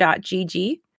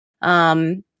hover.gg.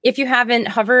 If you haven't,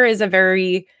 Hover is a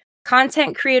very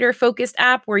content creator focused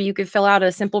app where you could fill out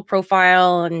a simple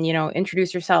profile and,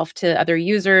 introduce yourself to other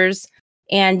users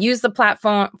and use the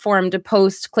platform to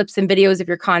post clips and videos of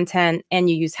your content, and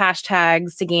you use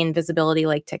hashtags to gain visibility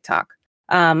like TikTok.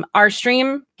 Our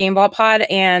stream, Game Vault Pod,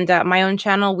 and my own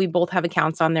channel, we both have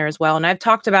accounts on there as well, and I've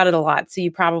talked about it a lot, so you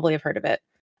probably have heard of it.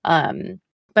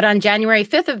 But on January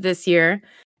 5th of this year,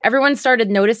 everyone started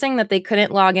noticing that they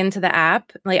couldn't log into the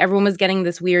app. Like everyone was getting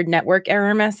this weird network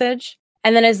error message.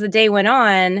 And then as the day went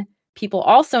on, people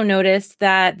also noticed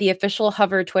that the official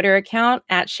Hover Twitter account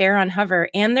 @ShareOnHover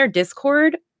and their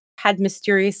Discord had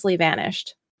mysteriously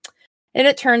vanished. And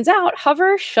it turns out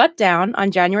Hover shut down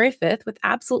on January 5th with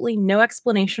absolutely no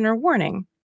explanation or warning.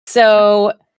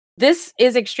 So this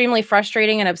is extremely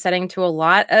frustrating and upsetting to a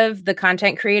lot of the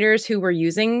content creators who were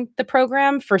using the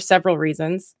program for several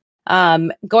reasons.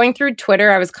 Going through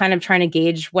Twitter, I was kind of trying to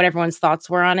gauge what everyone's thoughts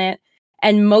were on it.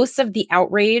 And most of the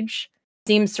outrage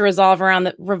seems to revolve around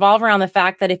the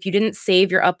fact that if you didn't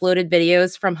save your uploaded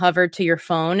videos from Hover to your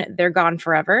phone, they're gone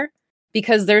forever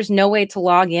because there's no way to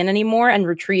log in anymore and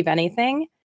retrieve anything.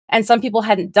 And some people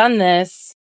hadn't done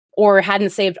this or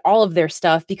hadn't saved all of their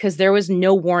stuff because there was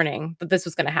no warning that this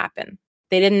was going to happen.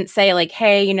 They didn't say like,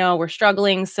 hey, we're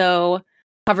struggling, so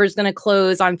Hover's going to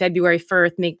close on February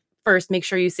 1st. Make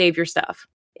sure you save your stuff.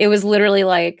 It was literally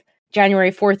like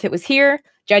January 4th, it was here.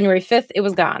 January 5th, it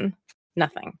was gone.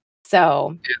 Nothing.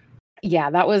 So, yeah,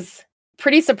 that was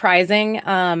pretty surprising.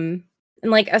 And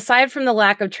like, aside from the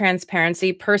lack of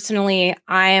transparency, personally,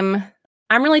 I'm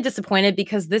really disappointed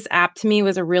because this app to me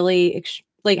was a really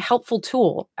helpful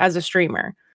tool as a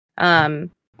streamer. I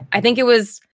think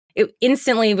it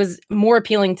instantly was more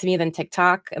appealing to me than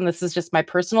TikTok. And this is just my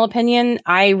personal opinion.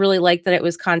 I really liked that it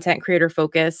was content creator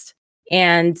focused,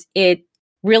 and it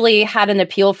really had an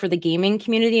appeal for the gaming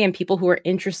community and people who are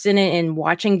interested in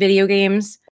watching video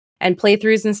games and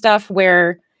playthroughs and stuff,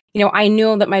 where, I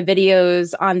knew that my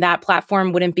videos on that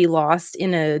platform wouldn't be lost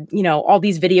in all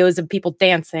these videos of people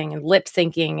dancing and lip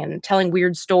syncing and telling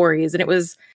weird stories. And it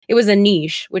was a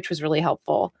niche, which was really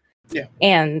helpful. Yeah.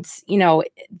 And,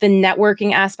 the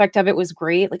networking aspect of it was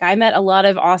great. Like I met a lot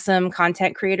of awesome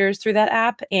content creators through that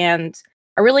app, and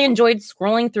I really enjoyed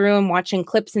scrolling through and watching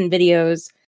clips and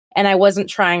videos. And I wasn't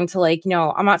trying to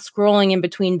I'm not scrolling in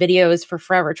between videos for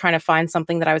forever trying to find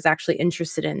something that I was actually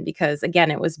interested in, because again,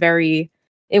 it was very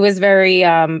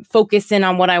focused in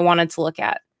on what I wanted to look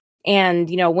at. And,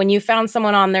 when you found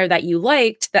someone on there that you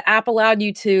liked, the app allowed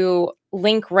you to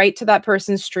link right to that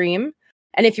person's stream.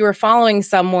 And if you were following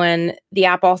someone, the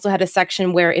app also had a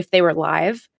section where if they were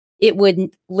live, it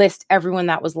would list everyone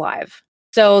that was live.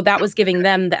 So that was giving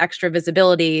them the extra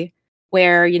visibility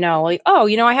where,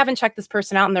 I haven't checked this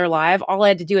person out and they're live. All I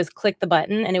had to do is click the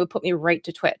button and it would put me right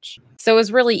to Twitch. So it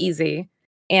was really easy.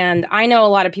 And I know a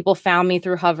lot of people found me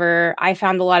through Hover. I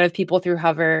found a lot of people through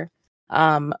Hover.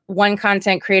 One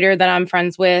content creator that I'm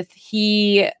friends with,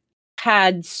 he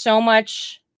put so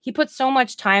much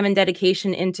time and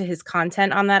dedication into his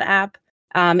content on that app.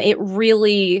 It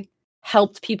really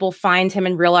helped people find him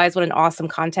and realize what an awesome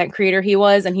content creator he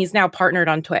was. And he's now partnered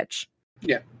on Twitch.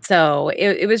 Yeah. So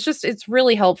it's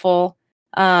really helpful.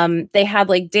 They had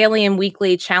like daily and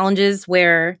weekly challenges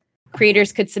where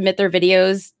creators could submit their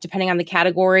videos depending on the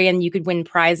category, and you could win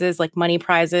prizes like money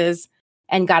prizes,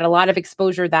 and got a lot of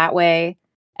exposure that way.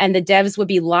 And the devs would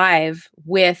be live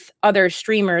with other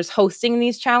streamers hosting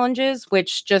these challenges,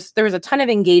 which there was a ton of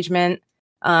engagement.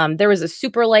 There was a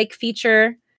super like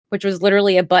feature, which was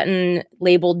literally a button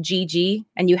labeled GG,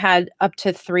 and you had up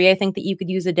to 3, I think, that you could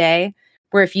use a day,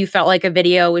 where if you felt like a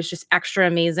video was just extra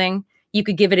amazing, you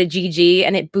could give it a GG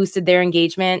and it boosted their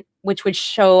engagement, which would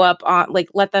show up on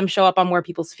let them show up on more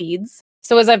people's feeds.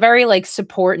 So it was a very like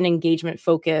support and engagement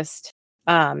focused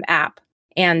app.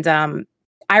 And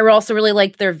I also really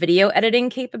liked their video editing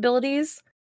capabilities.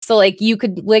 So like you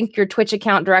could link your Twitch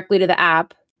account directly to the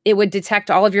app. It would detect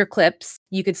all of your clips.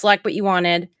 You could select what you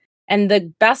wanted. And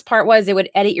the best part was it would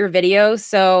edit your video.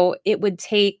 So it would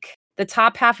take the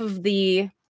top half of the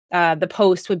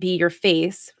post would be your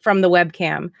face from the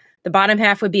webcam. The bottom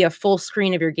half would be a full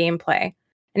screen of your gameplay.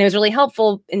 And it was really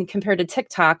helpful compared to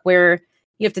TikTok, where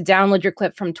you have to download your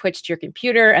clip from Twitch to your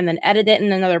computer and then edit it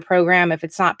in another program if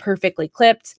it's not perfectly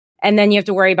clipped. And then you have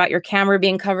to worry about your camera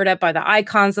being covered up by the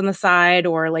icons on the side,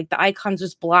 or like the icons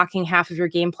just blocking half of your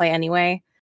gameplay anyway.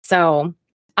 So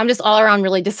I'm just all around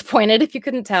really disappointed, if you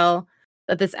couldn't tell,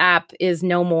 that this app is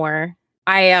no more.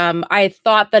 I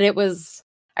thought that it was,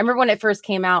 I remember when it first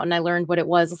came out and I learned what it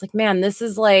was. I was like, man, this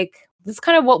is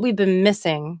kind of what we've been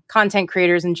missing, content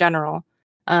creators in general.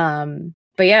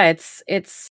 But yeah,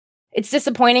 it's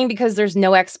disappointing because there's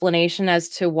no explanation as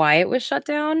to why it was shut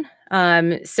down.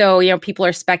 So, people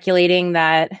are speculating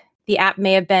that the app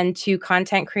may have been too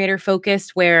content creator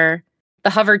focused, where the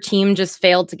Hover team just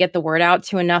failed to get the word out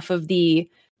to enough of the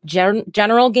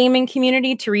general gaming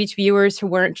community to reach viewers who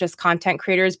weren't just content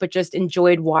creators, but just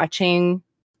enjoyed watching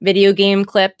video game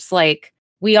clips. Like,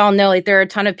 we all know, like, there are a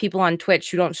ton of people on Twitch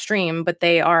who don't stream, but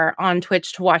they are on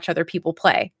Twitch to watch other people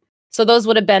play. So those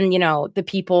would have been, the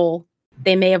people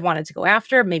they may have wanted to go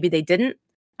after. Maybe they didn't.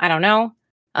 I don't know.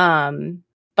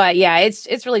 But yeah,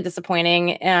 it's really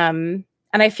disappointing. And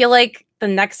I feel like the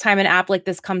next time an app like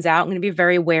this comes out, I'm going to be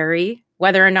very wary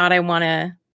whether or not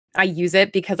I use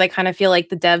it, because I kind of feel like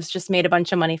the devs just made a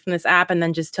bunch of money from this app and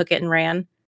then just took it and ran.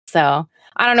 So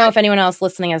I don't know if anyone else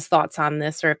listening has thoughts on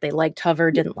this, or if they liked Hover,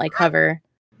 didn't like Hover.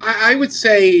 I would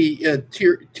say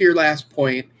to your last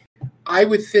point, I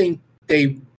would think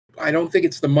I don't think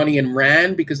it's the money in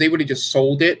ran, because they would have just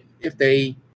sold it if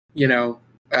they,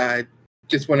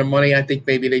 just wanted money. I think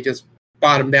maybe they just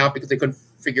bottomed out because they couldn't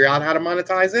figure out how to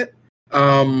monetize it,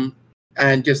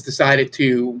 and just decided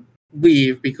to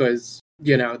leave because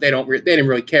they didn't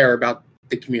really care about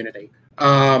the community.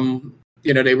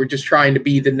 They were just trying to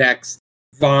be the next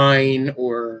Vine,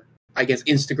 or I guess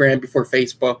Instagram before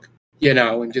Facebook,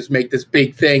 and just make this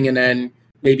big thing, and then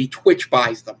maybe Twitch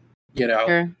buys them,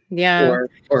 Sure. Yeah,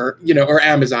 or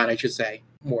Amazon, I should say,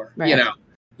 more, right.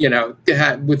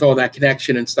 With all that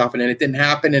connection and stuff, and then it didn't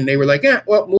happen, and they were like,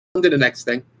 well, move on to the next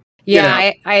thing.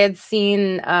 Yeah, I had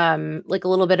seen like a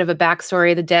little bit of a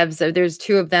backstory. The devs, there's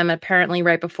 2 of them, apparently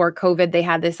right before COVID, they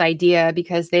had this idea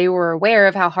because they were aware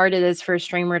of how hard it is for a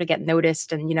streamer to get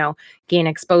noticed and, gain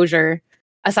exposure,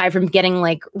 aside from getting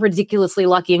like ridiculously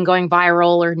lucky and going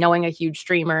viral or knowing a huge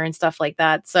streamer and stuff like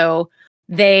that. So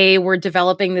they were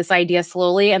developing this idea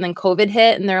slowly, and then COVID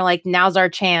hit, and they're like, now's our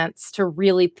chance to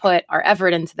really put our effort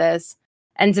into this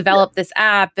and develop this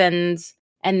app. And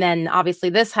then obviously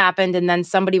this happened, and then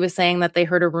somebody was saying that they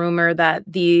heard a rumor that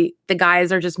the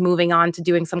guys are just moving on to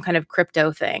doing some kind of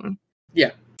crypto thing.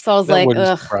 Yeah. So I was That like, wouldn't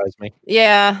ugh. surprise me.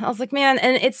 Yeah. I was like, man,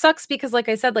 and it sucks because, like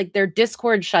I said, like their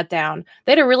Discord shut down.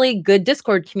 They had a really good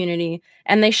Discord community,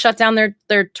 and they shut down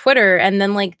their Twitter, and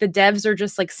then like the devs are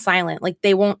just like silent. Like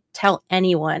they won't tell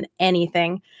anyone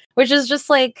anything, which is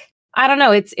just like, I don't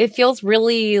know. It feels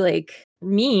really like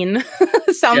mean.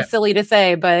 Sounds silly to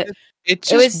say, but it's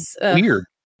just weird.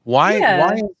 Why?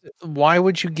 Yeah. Why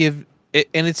would you give it?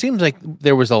 And it seems like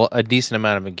there was a decent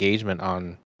amount of engagement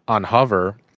on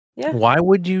Hover. Yeah. Why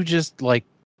would you just like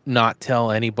not tell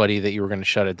anybody that you were going to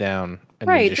shut it down? And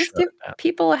Right. Just give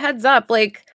people a heads up.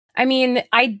 Like, I mean,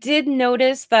 I did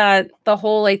notice that the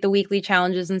whole like the weekly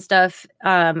challenges and stuff,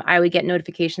 I would get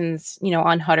notifications,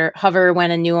 on Hover when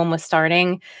a new one was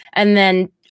starting. And then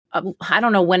I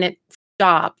don't know when it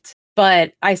stopped,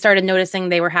 but I started noticing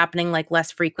they were happening like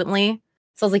less frequently.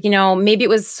 So I was like, maybe it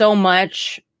was so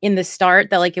much in the start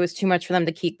that like it was too much for them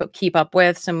to keep up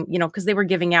with, some, you know, because they were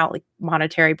giving out like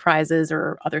monetary prizes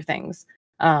or other things.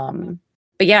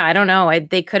 But yeah, I don't know.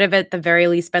 They could have at the very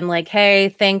least been like, hey,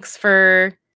 thanks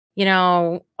for, you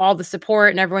know, all the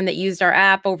support and everyone that used our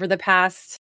app over the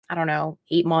past, I don't know,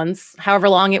 8 months, however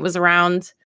long it was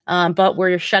around. But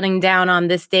we're shutting down on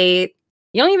this date.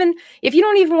 If you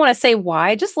don't even want to say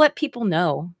why, just let people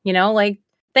know, you know, like,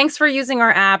 thanks for using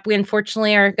our app. We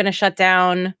unfortunately are going to shut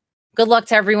down. Good luck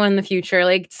to everyone in the future.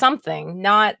 Like something,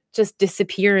 not just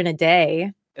disappear in a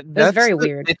day. That's very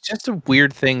weird. It's just a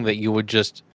weird thing that you would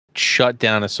just shut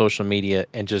down a social media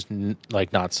and just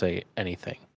like not say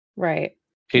anything. Right.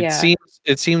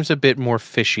 It seems a bit more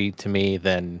fishy to me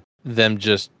than them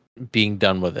just being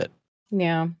done with it.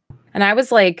 Yeah. And I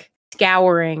was like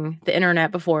scouring the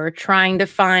internet before, trying to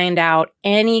find out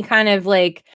any kind of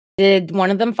like, did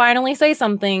one of them finally say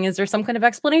something? Is there some kind of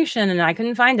explanation? And I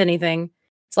couldn't find anything.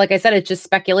 So like I said, it's just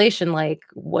speculation. Like,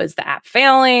 was the app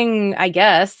failing? I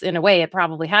guess in a way it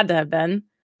probably had to have been,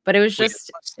 but it was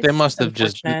just, they must have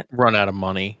just run out of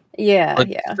money. Yeah. But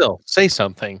yeah. still, say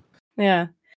something. Yeah.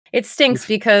 It stinks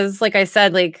because like I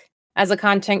said, like as a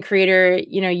content creator,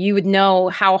 you know, you would know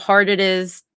how hard it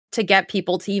is to get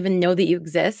people to even know that you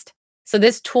exist. So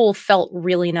this tool felt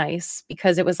really nice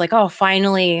because it was like, oh,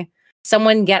 finally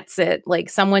someone gets it. Like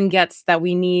someone gets that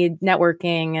we need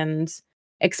networking and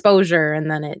exposure, and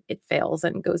then it fails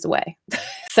and goes away.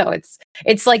 So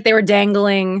it's like they were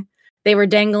dangling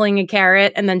a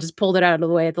carrot and then just pulled it out of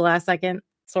the way at the last second,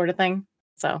 sort of thing.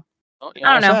 So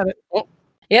I don't know.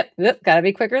 Yep, gotta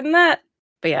be quicker than that.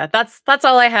 But yeah, that's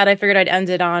all I had. I figured I'd end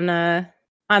it on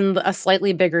a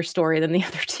slightly bigger story than the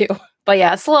other two. But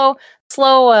yeah, slow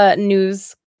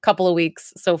news couple of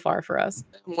weeks so far for us.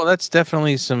 Well, that's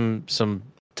definitely some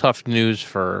tough news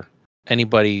for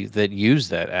anybody that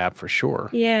used that app for sure.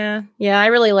 Yeah, I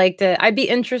really liked it. I'd be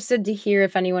interested to hear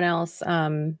if anyone else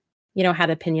had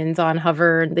opinions on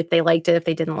Hover, if they liked it, if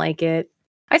they didn't like it.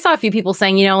 I saw a few people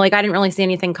saying, like, I didn't really see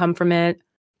anything come from it.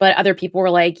 But other people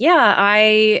were like, yeah,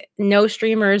 I know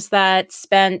streamers that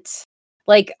spent,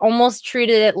 like, almost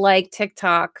treated it like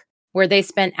TikTok, where they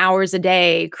spent hours a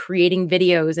day creating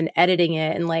videos and editing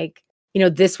it. And, like,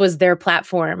 this was their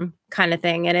platform kind of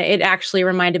thing. And it actually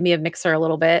reminded me of Mixer a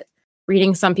little bit,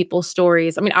 reading some people's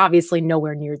stories. I mean, obviously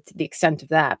nowhere near to the extent of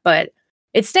that, but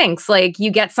it stinks. Like, you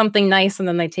get something nice and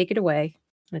then they take it away.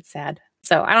 It's sad.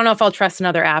 So I don't know if I'll trust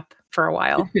another app for a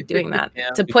while doing that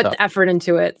to put the effort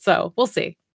into it. So we'll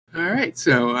see. All right,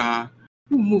 so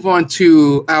we'll move on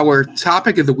to our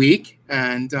topic of the week,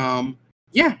 and I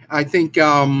think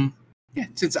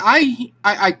since I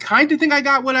kind of think I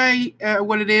got what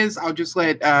it is, I'll just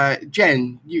let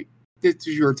Jen. This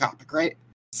is your topic, right?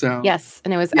 So yes,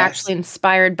 and it was actually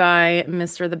inspired by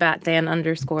Mr. the Bat Dan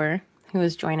 _ who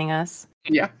is joining us.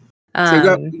 Yeah.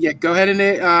 So go ahead and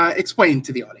explain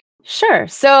to the audience. Sure.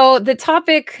 So the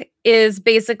topic is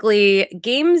basically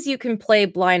games you can play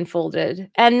blindfolded,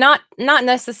 and not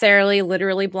necessarily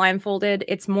literally blindfolded.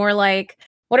 It's more like,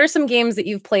 what are some games that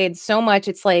you've played so much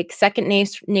it's like second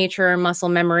nature, muscle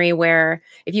memory, where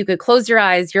if you could close your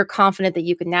eyes, you're confident that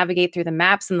you could navigate through the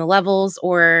maps and the levels,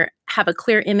 or have a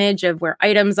clear image of where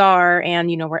items are and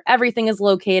where everything is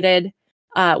located,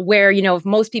 where if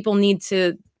most people need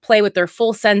to play with their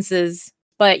full senses,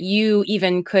 but you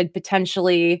even could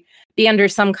potentially be under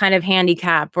some kind of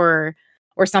handicap or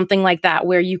something like that,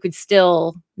 where you could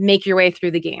still make your way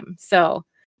through the game. So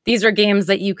these are games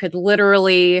that you could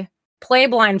literally play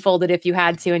blindfolded if you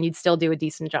had to, and you'd still do a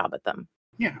decent job at them.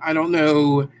 Yeah, I don't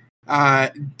know.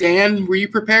 Dan, were you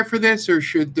prepared for this, or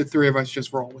should the three of us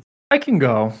just roll with it? I can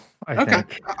go. I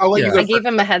think. I'll let you go. I gave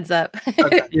him a heads up.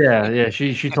 Okay. Yeah.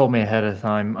 She told me ahead of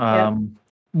time.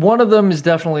 One of them is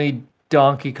definitely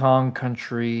Donkey Kong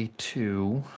Country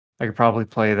 2. I could probably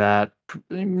play that.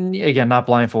 Again, not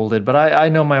blindfolded, but I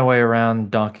know my way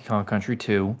around Donkey Kong Country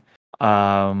 2.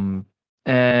 And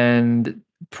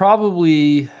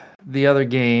probably the other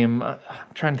game, I'm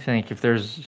trying to think if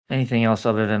there's anything else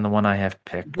other than the one I have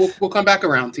picked. We'll come back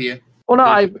around to you. Well, no,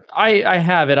 I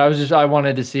have it. I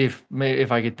wanted to see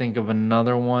if I could think of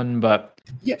another one, but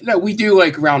yeah, no, we do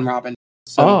like round robin.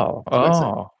 So,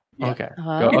 okay.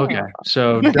 Oh. Okay.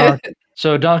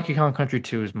 So Donkey Kong Country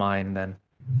 2 is mine then.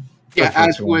 Yeah,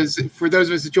 as was for those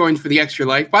of us who joined for the Extra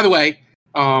Life. By the way,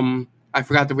 I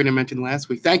forgot that we didn't mention last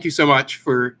week. Thank you so much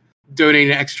for donating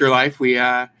to Extra Life. We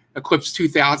eclipsed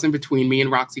 2,000 between me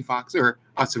and Roxy Fox, or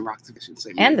us and Roxy, I should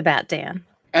say. And the Bat Dan.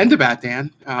 I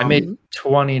made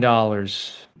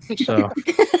 $20. So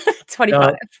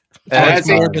 25. That's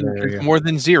more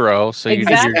than zero. So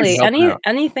exactly.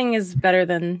 Anything is better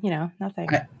than nothing.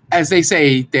 as they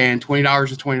say, Dan,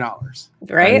 $20 is $20.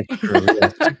 Right? That is true,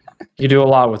 yes. You do a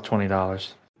lot with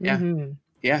 $20. Yeah. Mhm.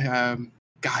 Yeah.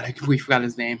 God, we forgot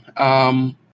his name.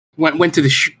 Went to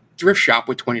the thrift shop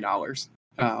with $20.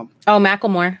 Oh,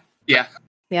 Macklemore. Yeah.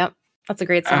 Yep. That's a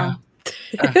great song.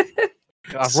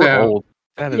 God, So- we're old.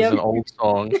 That is Yep. an old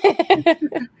song.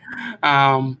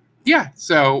 Yeah.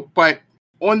 So, but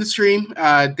on the stream,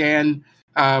 Dan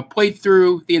played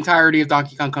through the entirety of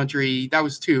Donkey Kong Country. That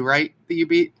was 2, right? That you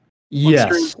beat?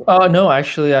 Yes. Oh no,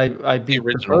 actually, I beat the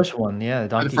original. first one. Yeah,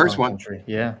 Donkey first Kong one. Country.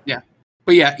 Yeah.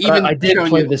 But yeah, even I did showing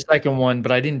play you, the second one,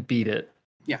 but I didn't beat it.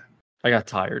 Yeah. I got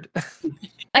tired.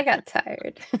 I got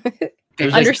tired. It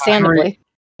was Understandably.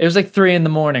 It was like 3 in the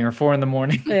morning or 4 in the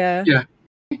morning. Yeah. Yeah.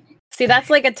 See, that's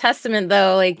like a testament,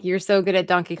 though. Like, you're so good at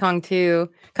Donkey Kong 2,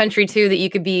 Country 2, that you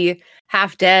could be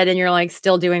half dead and you're like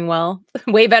still doing well.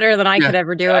 Way better than I Yeah. could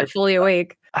ever do it fully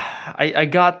awake. I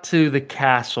got to the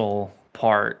castle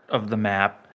part of the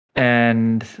map,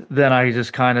 and then I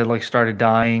just kind of like started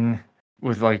dying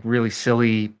with like really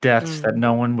silly deaths that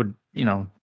no one would,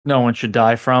 no one should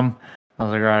die from. I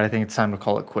was like, all right, I think it's time to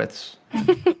call it quits.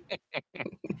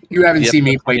 You haven't Yep, seen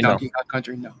me that's play how you know. Donkey Kong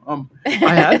Country, no.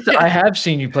 I have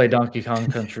seen you play Donkey Kong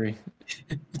Country.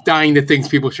 Dying to things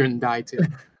people shouldn't die to.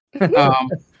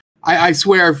 I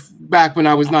swear, back when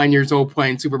I was 9 years old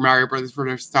playing Super Mario Brothers for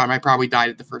the first time, I probably died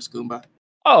at the first Goomba.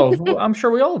 Oh, well, I'm sure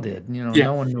we all did. Yeah.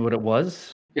 No one knew what it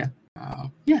was.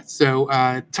 So,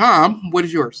 Tom, what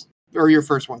is yours? Or your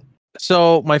first one?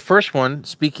 So my first one,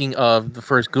 speaking of the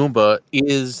first Goomba,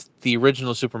 is the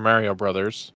original Super Mario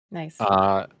Brothers. Nice.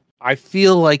 I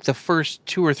feel like the first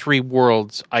 2 or 3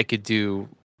 worlds I could do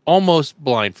almost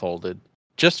blindfolded,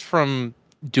 just from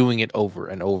doing it over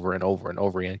and over and over and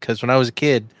over again. Because when I was a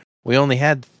kid, we only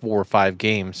had 4 or 5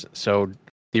 games. So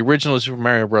the original Super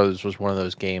Mario Brothers was one of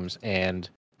those games, and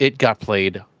it got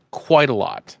played quite a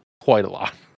lot.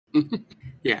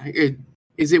 Yeah.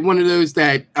 Is it one of those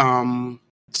that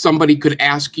somebody could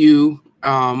ask you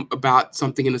about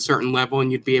something in a certain level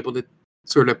and you'd be able to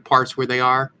sort of parse where they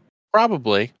are?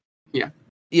 Probably. Yeah.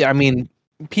 Yeah, I mean,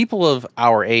 people of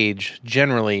our age,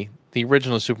 generally, the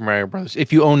original Super Mario Brothers,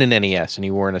 if you own an NES and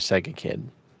you weren't a Sega kid,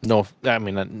 no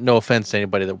offense to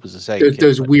anybody that was a Sega kid.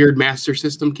 Those weird Master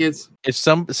System kids? If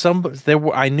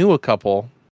I knew a couple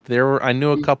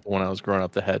when I was growing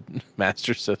up that had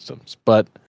Master Systems, but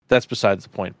that's besides the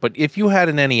point. But if you had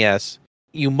an NES,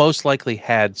 you most likely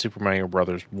had Super Mario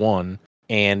Brothers 1,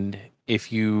 and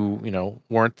if you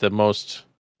weren't the most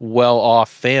well-off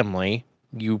family,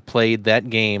 you played that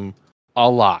game a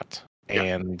lot. Yeah.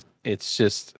 And it's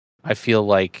just, I feel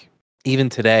like even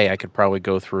today I could probably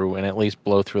go through and at least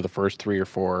blow through the first 3 or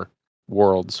 4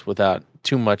 worlds without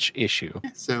too much issue.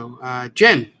 So,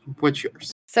 Jen, what's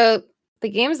yours? So the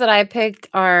games that I picked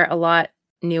are a lot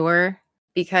newer,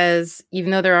 because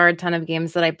even though there are a ton of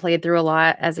games that I played through a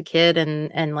lot as a kid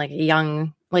and like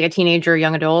a teenager,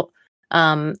 young adult,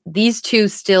 these 2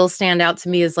 still stand out to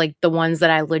me as like the ones that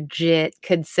I legit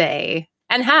could say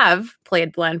and have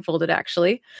played blindfolded,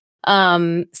 actually.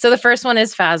 So the first one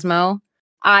is Phasmo.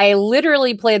 I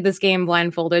literally played this game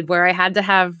blindfolded, where I had to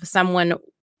have someone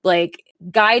like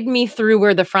guide me through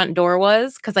where the front door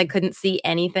was, because I couldn't see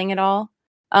anything at all.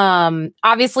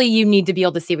 Obviously you need to be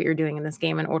able to see what you're doing in this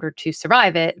game in order to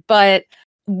survive it. But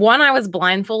when I was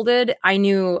blindfolded, I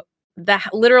knew the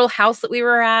literal house that we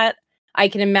were at. I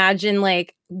can imagine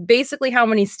like basically how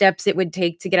many steps it would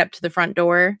take to get up to the front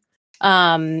door.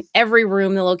 Every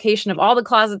room, the location of all the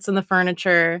closets and the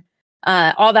furniture,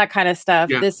 all that kind of stuff.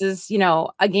 Yeah. This is,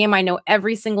 a game I know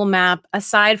every single map,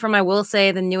 aside from, I will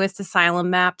say, the newest Asylum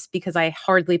maps, because I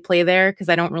hardly play there because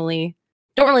I don't really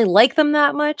like them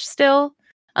that much still.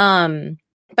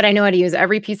 But I know how to use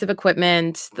every piece of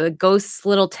equipment, the ghosts'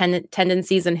 little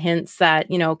tendencies and hints that,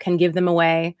 can give them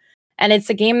away. And it's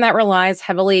a game that relies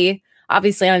heavily,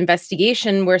 obviously, on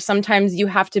investigation, where sometimes you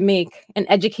have to make an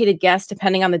educated guess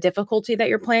depending on the difficulty that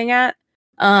you're playing at.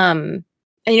 And,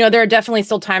 there are definitely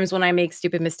still times when I make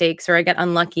stupid mistakes or I get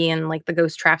unlucky and like the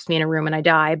ghost traps me in a room and I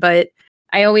die. But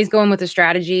I always go in with a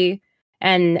strategy.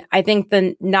 And I think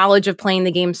the knowledge of playing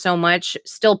the game so much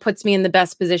still puts me in the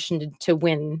best position to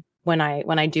win when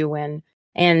I do win.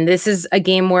 And this is a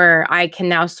game where I can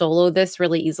now solo this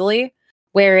really easily,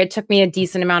 where it took me a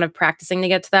decent amount of practicing to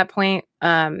get to that point.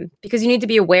 Because you need to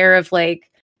be aware of like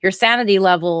your sanity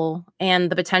level and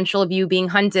the potential of you being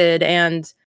hunted.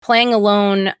 And playing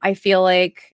alone, I feel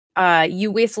like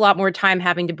you waste a lot more time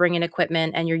having to bring in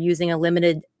equipment, and you're using a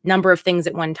limited number of things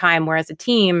at one time. Whereas a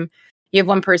team, you have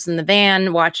one person in the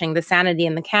van watching the sanity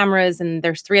and the cameras, and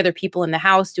there's 3 other people in the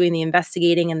house doing the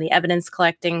investigating and the evidence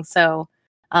collecting. So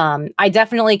I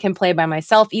definitely can play by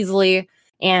myself easily.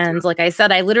 And like I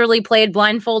said, I literally played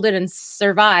blindfolded and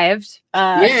survived.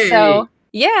 Yay. So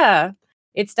yeah,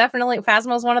 it's definitely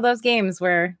Phasmo is one of those games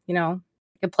where, you know,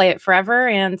 I could play it forever.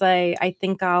 And I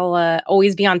think I'll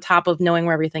always be on top of knowing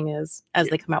where everything is as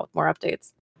they come out with more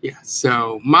updates. Yeah.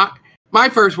 So my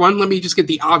first one, let me just get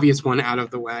the obvious one out of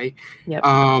the way. Yep.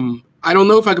 I don't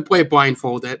know if I could play it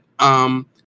blindfolded.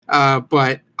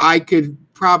 But I could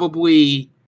probably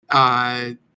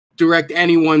direct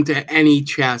anyone to any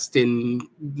chest in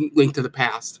Link to the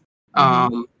Past.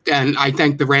 And I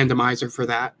thank the randomizer for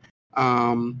that.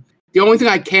 The only thing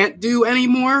I can't do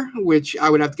anymore, which I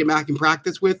would have to get back in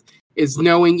practice with, is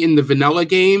knowing in the vanilla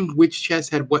game which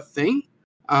chest had what thing.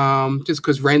 Just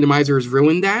because randomizer has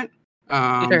ruined that.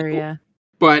 Sure, yeah.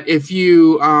 But if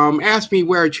you ask me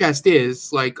where a chest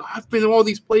is, like, I've been to all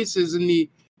these places in the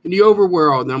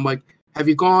overworld, and I'm like, have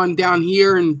you gone down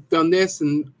here and done this?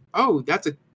 And oh, that's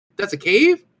a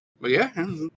cave? Well, yeah,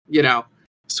 you know,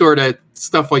 sort of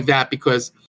stuff like that.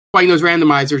 Because playing those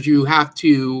randomizers, you have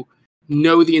to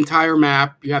know the entire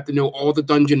map. You have to know all the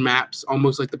dungeon maps,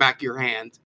 almost like the back of your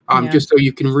hand, just so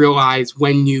you can realize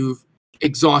when you've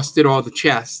exhausted all the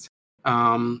chests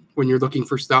when you're looking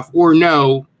for stuff, or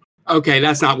know, okay,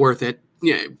 that's not worth it,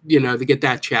 you know, to get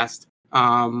that chest.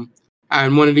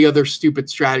 And one of the other stupid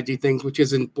strategy things, which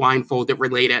isn't blindfolded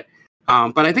related,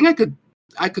 but I think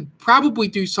I could probably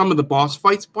do some of the boss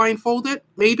fights blindfolded,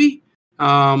 maybe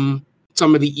some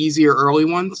of the easier early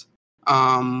ones.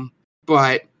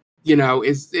 But you know,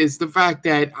 is the fact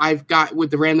that I've got with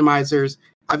the randomizers,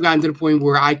 I've gotten to the point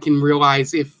where I can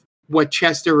realize what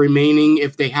chests are remaining,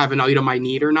 if they have an item I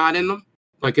need or not in them.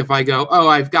 Like if I go,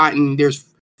 oh, there's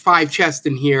 5 chests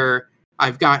in here,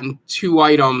 I've gotten 2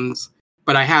 items,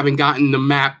 but I haven't gotten the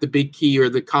map, the big key, or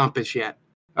the compass yet.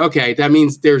 Okay, that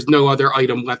means there's no other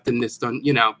item left in this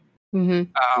you know.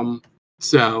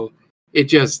 So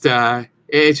it's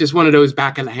just one of those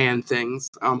back of the hand things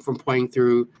from playing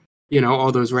through, you know,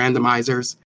 all those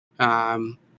randomizers.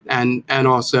 And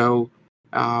also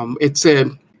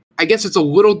I guess it's a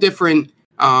little different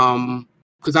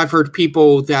because I've heard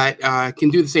people that can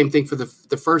do the same thing for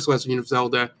the first Legend of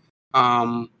Zelda.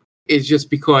 Is just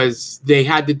because they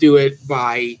had to do it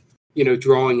by, you know,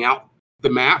 drawing out the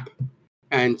map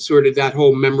and sort of that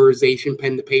whole memorization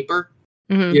pen to paper,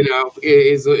 you know,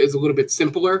 is a little bit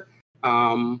simpler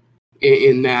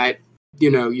in that,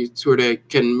 you know, you sort of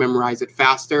can memorize it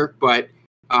faster. But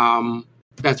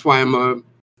that's why I'm a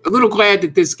little glad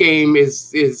that this game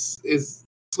is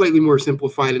slightly more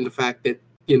simplified in the fact that,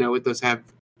 you know, it does have,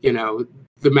 you know,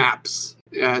 the maps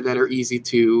that are easy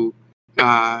to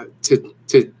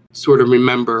sort of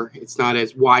remember. It's not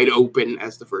as wide open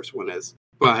as the first one is.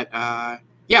 But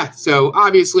yeah, so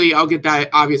obviously I'll get that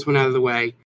obvious one out of the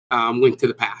way. Link to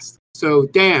the Past. So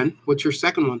Dan, what's your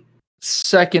second one?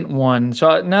 Second one.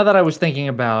 So now that I was thinking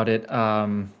about it,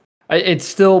 it's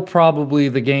still probably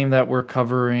the game that we're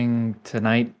covering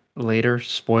tonight later.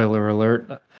 Spoiler alert.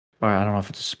 Or I don't know if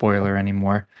it's a spoiler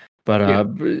anymore. But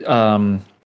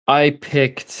I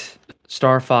picked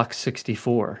Star Fox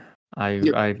 64.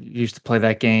 I used to play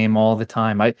that game all the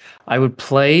time. I would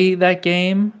play that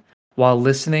game while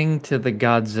listening to the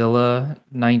Godzilla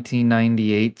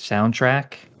 1998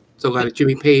 soundtrack. So a lot of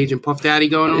Jimmy Page and Puff Daddy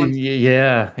going on?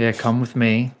 Yeah, Come With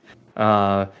Me.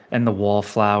 And the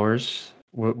Wallflowers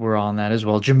were on that as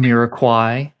well.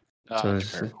 Jamiroquai.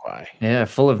 Jamiroquai. Yeah,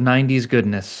 full of 90s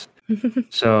goodness.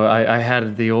 So I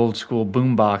had the old school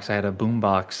boombox. I had a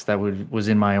boombox that was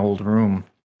in my old room,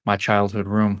 my childhood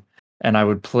room. And I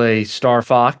would play Star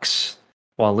Fox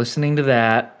while listening to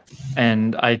that.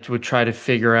 And I would try to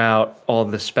figure out all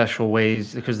the special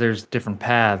ways, because there's different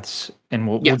paths. And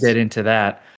we'll get into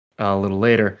that a little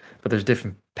later. But there's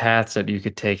different paths that you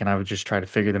could take. And I would just try to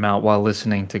figure them out while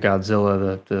listening to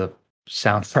Godzilla, the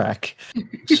soundtrack.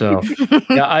 So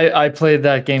yeah, I played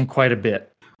that game quite a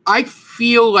bit. I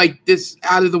feel like this,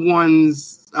 out of the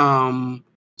ones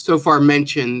so far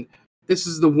mentioned, this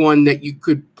is the one that you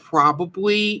could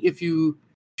probably, if you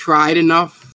tried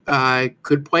enough,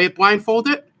 could play it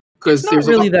blindfolded. Because it's not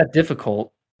really that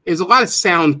difficult. There's a lot of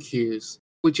sound cues,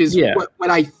 which is what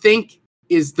I think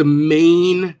is the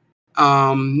main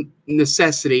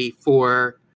necessity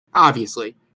for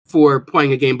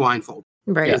playing a game blindfolded.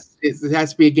 Right. It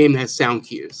has to be a game that has sound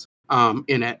cues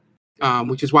in it.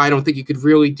 Which is why I don't think you could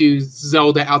really do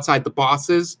Zelda outside the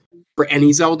bosses for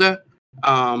any Zelda,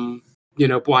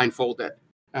 blindfolded.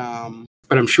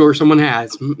 But I'm sure someone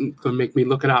has. Gonna make me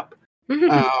look it up.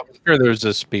 Sure, there's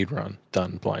a speed run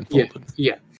done blindfolded.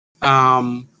 Yeah.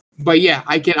 But yeah,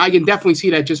 I can definitely see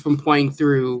that just from playing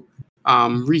through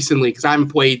recently, because I haven't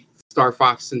played Star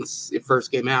Fox since it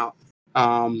first came out.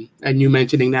 And you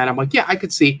mentioning that, I'm like, yeah, I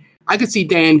could see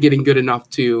Dan getting good enough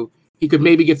he could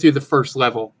maybe get through the first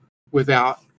level with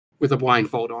a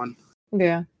blindfold on.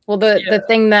 Yeah. Well, the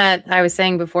thing that I was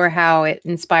saying before, how it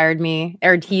inspired me,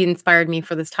 or he inspired me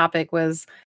for this topic, was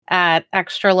at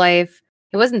Extra Life.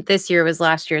 It wasn't this year; it was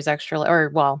last year's Extra Life,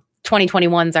 or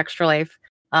 2021's Extra Life.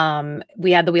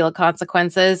 We had the Wheel of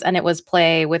Consequences, and it was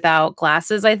play without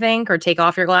glasses, I think, or take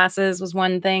off your glasses was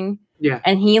one thing. Yeah.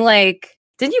 And he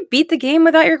did you beat the game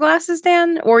without your glasses,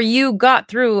 Dan? Or you got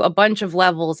through a bunch of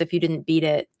levels if you didn't beat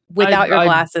it without your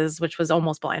glasses, which was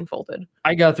almost blindfolded?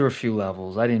 I got through a few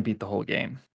levels. I didn't beat the whole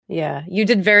game. Yeah, you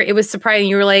did it was surprising.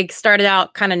 You were started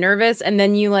out kind of nervous, and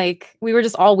then you we were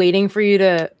just all waiting for you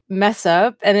to mess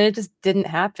up, and then it just didn't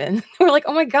happen. We're like,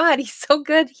 oh my God, he's so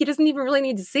good. He doesn't even really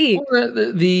need to see. Well,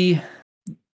 the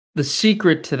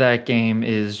secret to that game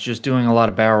is just doing a lot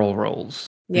of barrel rolls.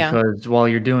 Yeah. Because while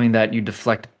you're doing that, you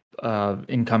deflect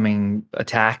incoming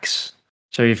attacks.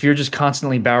 So if you're just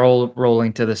constantly barrel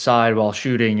rolling to the side while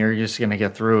shooting, you're just going to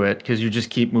get through it because you just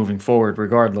keep moving forward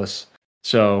regardless.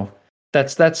 So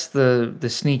that's the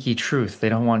sneaky truth they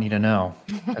don't want you to know.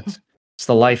 It's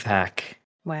the life hack.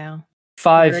 Wow.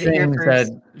 5 things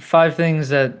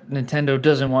that Nintendo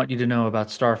doesn't want you to know about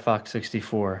Star Fox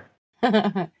 64.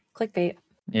 Clickbait.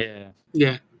 Yeah.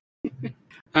 Yeah.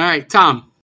 All right, Tom.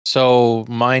 So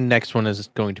my next one is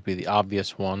going to be the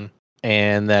obvious one,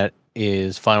 and that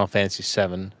is Final Fantasy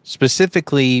VII,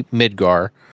 specifically Midgar.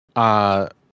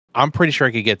 I'm pretty sure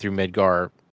I could get through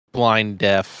Midgar blind,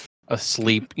 deaf,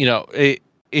 asleep. It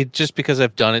just because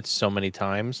I've done it so many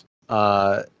times.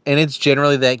 And it's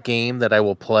generally that game that I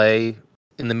will play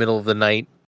in the middle of the night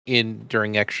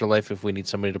during Extra Life if we need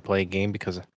somebody to play a game,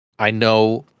 because I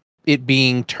know it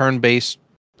being turn-based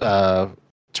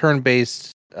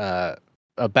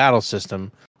a battle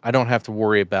system, I don't have to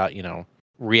worry about,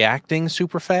 reacting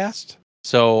super fast.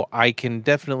 So I can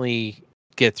definitely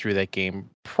get through that game.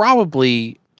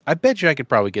 Probably, I bet you I could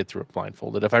probably get through it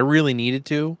blindfolded if I really needed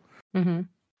to. Mm-hmm.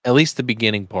 At least the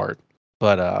beginning part.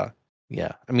 But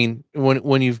yeah, I mean,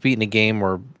 when you've beaten a game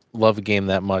or love a game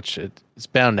that much, it's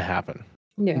bound to happen.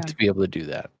 Yeah. To be able to do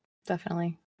that.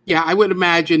 Definitely. Yeah, I would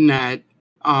imagine that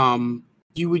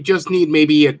you would just need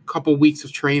maybe a couple weeks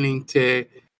of training to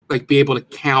be able to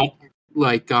count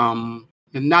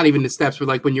and not even the steps,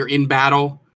 but when you're in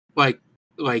battle, like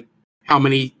how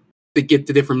many to get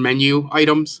the different menu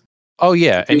items. Oh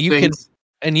yeah, and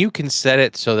you can set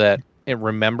it so that it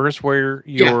remembers where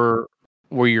your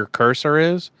cursor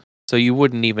is, so you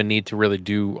wouldn't even need to really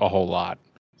do a whole lot.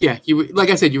 Yeah, like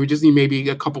I said, you would just need maybe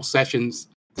a couple sessions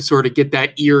to sort of get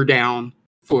that ear down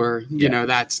for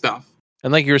that stuff.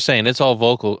 And like you were saying, it's all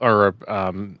vocal, or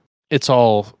it's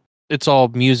all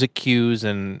music cues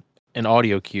and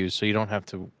audio cues, so you don't have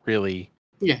to really.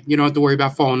 Yeah, you don't have to worry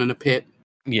about falling in a pit.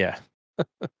 Yeah.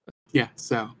 Yeah.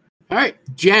 So, all right,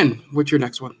 Jen, what's your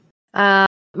next one?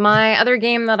 My other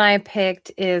game that I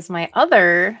picked is my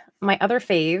other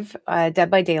fave,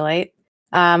 Dead by Daylight,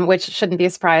 which shouldn't be a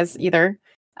surprise either.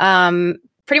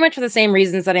 Pretty much for the same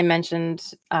reasons that I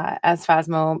mentioned as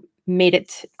Phasmo made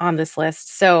it on this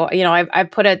list. So,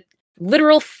 I've put a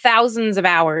literal thousands of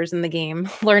hours in the game,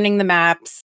 learning the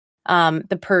maps,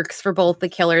 the perks for both the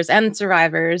killers and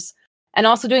survivors, and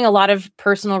also doing a lot of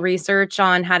personal research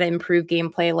on how to improve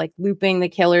gameplay, like looping the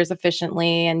killers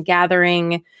efficiently and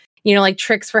gathering,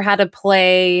 tricks for how to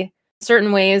play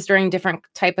certain ways during different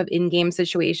type of in-game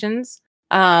situations.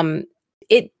 Dead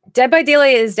by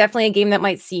Daylight is definitely a game that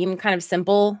might seem kind of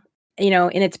simple,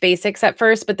 in its basics at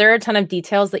first, but there are a ton of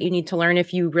details that you need to learn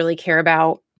if you really care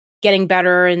about getting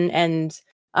better. And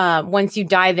once you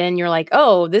dive in, you're like,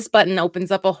 oh, this button opens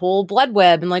up a whole blood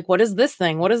web. And what is this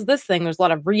thing? What is this thing? There's a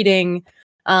lot of reading.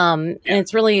 And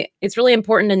it's really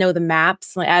important to know the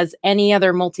maps. As any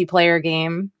other multiplayer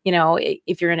game,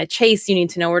 if you're in a chase, you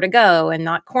need to know where to go and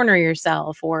not corner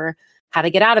yourself, or how to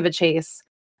get out of a chase.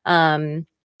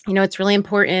 It's really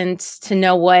important to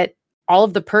know what all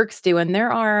of the perks do. And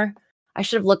I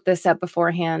should have looked this up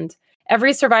beforehand.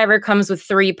 Every survivor comes with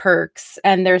 3 perks,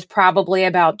 and there's probably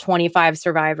about 25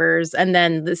 survivors. And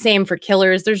then the same for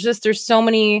killers. There's so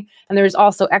many, and there's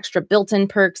also extra built-in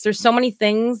perks. There's so many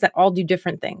things that all do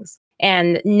different things.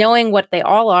 And knowing what they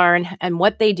all are and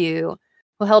what they do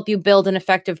will help you build an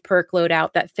effective perk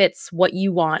loadout that fits what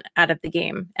you want out of the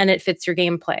game, and it fits your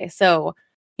gameplay. So,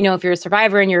 if you're a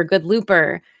survivor and you're a good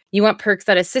looper, you want perks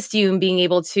that assist you in being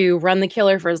able to run the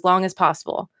killer for as long as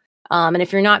possible. And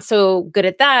if you're not so good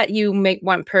at that, you may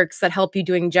want perks that help you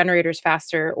doing generators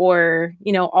faster, or,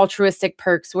 altruistic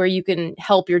perks where you can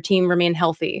help your team remain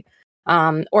healthy.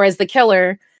 Or as the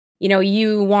killer,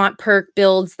 you want perk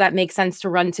builds that make sense to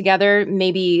run together,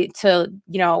 maybe to,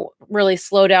 really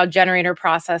slow down generator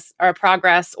process or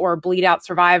progress, or bleed out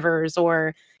survivors,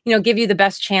 or, give you the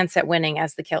best chance at winning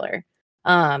as the killer.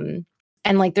 And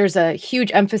like there's a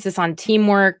huge emphasis on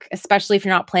teamwork, especially if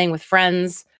you're not playing with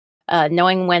friends,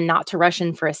 knowing when not to rush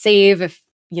in for a save. If,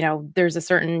 there's a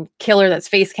certain killer that's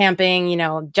face camping,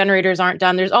 generators aren't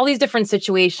done. There's all these different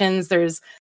situations. There's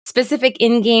specific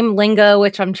in-game lingo,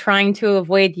 which I'm trying to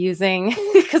avoid using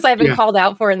because I've been called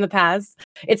out for in the past.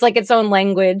 It's like its own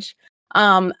language.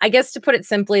 I guess to put it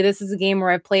simply, this is a game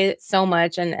where I've played it so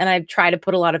much and I've tried to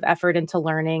put a lot of effort into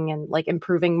learning and like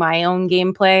improving my own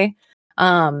gameplay.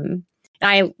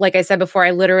 Like I said before,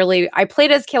 I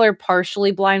played as killer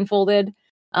partially blindfolded.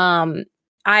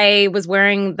 I was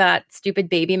wearing that stupid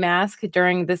baby mask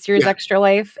during this year's Extra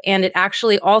Life, and it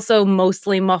actually also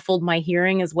mostly muffled my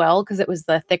hearing as well because it was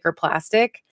the thicker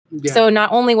plastic. Yeah. So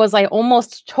not only was I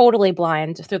almost totally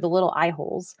blind through the little eye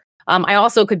holes, I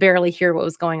also could barely hear what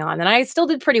was going on, and I still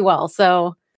did pretty well.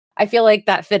 So I feel like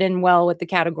that fit in well with the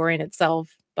category in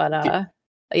itself. But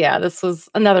yeah, this was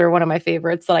another one of my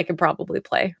favorites that I could probably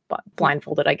play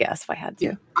blindfolded, I guess, if I had to.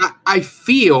 Yeah. I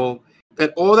feel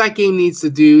that all that game needs to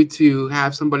do to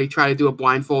have somebody try to do a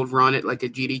blindfold run at like a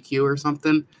GDQ or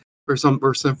something, or some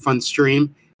fun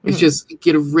stream, is just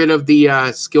get rid of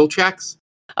the skill checks.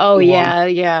 Oh,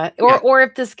 yeah. Or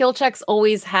if the skill checks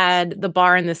always had the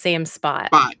bar in the same spot.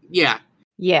 Yeah,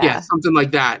 something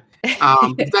like that.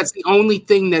 That's the only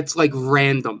thing that's like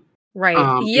random. Right.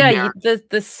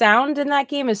 The sound in that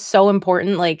game is so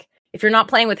important. Like if you're not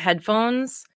playing with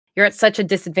headphones, you're at such a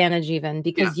disadvantage even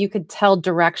because you could tell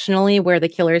directionally where the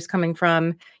killer is coming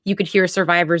from. You could hear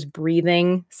survivors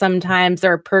breathing. Sometimes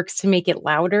there are perks to make it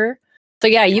louder. So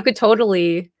you could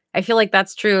totally, I feel like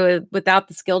that's true without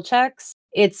the skill checks.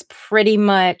 It's pretty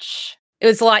much, it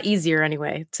was a lot easier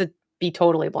anyway to be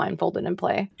totally blindfolded and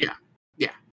play. Yeah.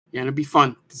 And it'd be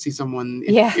fun to see someone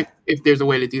if there's a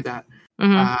way to do that.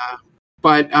 Mm-hmm.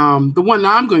 But the one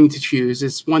I'm going to choose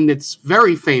is one that's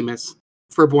very famous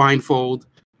for blindfold.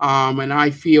 And I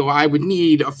feel I would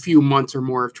need a few months or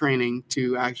more of training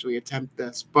to actually attempt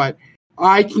this. But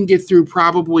I can get through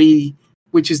probably,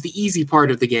 which is the easy part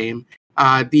of the game,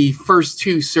 the first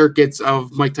 2 circuits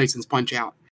of Mike Tyson's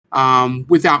Punch-Out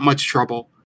without much trouble.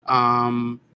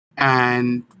 And,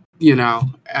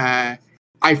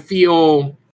 I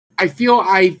feel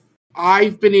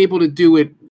I've been able to do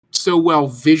it so well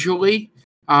visually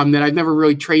that I've never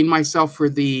really trained myself for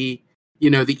the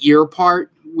ear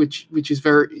part, which is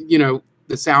very,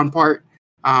 the sound part,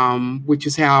 which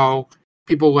is how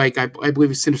people like, I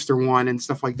believe it's Sinister One and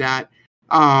stuff like that,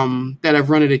 that I've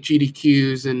run it at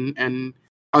GDQs and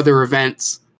other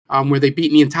events where they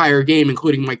beat the entire game,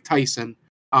 including Mike Tyson,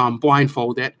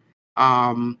 blindfolded.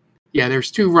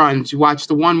 There's 2 runs. You watch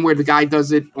the one where the guy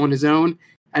does it on his own,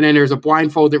 and then there's a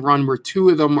blindfolded run where 2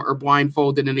 of them are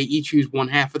blindfolded and they each use one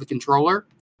half of the controller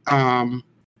to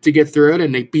get through it,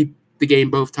 and they beat the game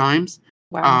both times.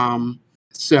 Wow.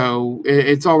 So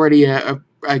it's already a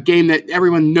game that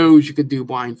everyone knows you could do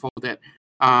blindfolded.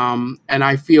 And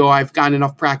I feel I've gotten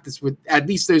enough practice with at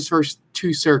least those first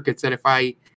 2 circuits that if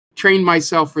I train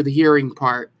myself for the hearing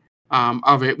part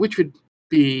of it, which would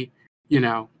be,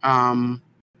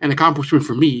 an accomplishment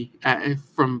for me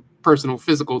from personal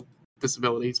physical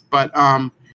disabilities. But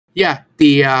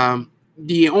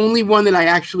the only one that I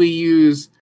actually use,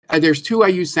 there's 2 I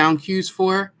use sound cues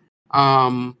for.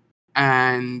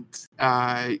 And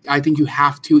I think you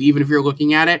have to, even if you're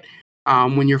looking at it,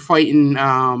 when you're fighting,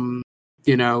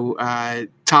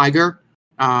 Tiger,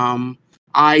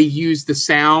 I use the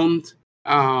sound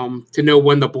to know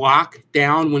when to block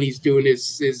down when he's doing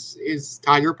his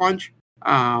Tiger Punch.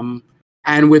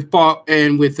 And with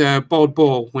Bald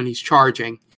Bull when he's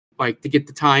charging, like to get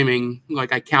the timing,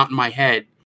 like I count in my head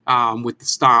with the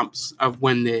stomps of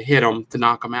when to hit him to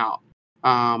knock him out.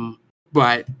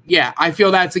 But I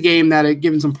feel that's a game that,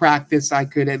 given some practice, I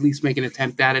could at least make an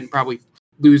attempt at it and probably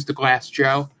lose to Glass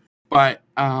Joe. But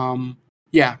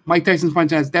Mike Tyson's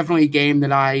Punch-Out is definitely a game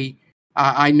that I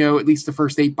know at least the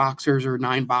first 8 boxers or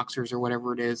 9 boxers or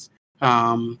whatever it is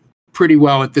pretty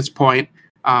well at this point.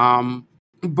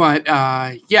 But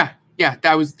that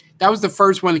was the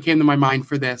first one that came to my mind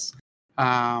for this.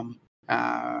 But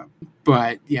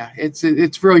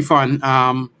it's really fun.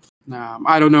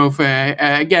 I don't know if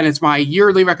again, it's my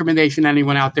yearly recommendation.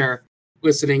 Anyone out there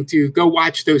listening to go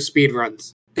watch those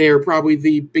speedruns. They are probably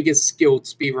the biggest skilled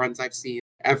speedruns I've seen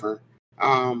ever.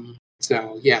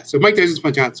 So Mike Tyson's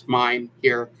Punch-Out's mine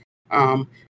here.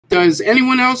 Does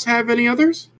anyone else have any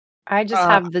others? I just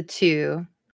have the 2.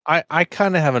 I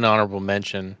kind of have an honorable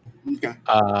mention. Okay.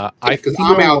 I Because feel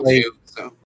I'm out like, too.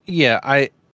 So yeah,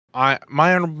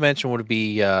 my honorable mention would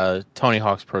be Tony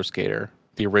Hawk's Pro Skater,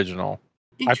 the original.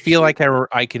 I feel like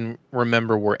I can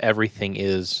remember where everything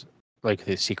is, like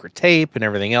the secret tape and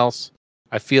everything else.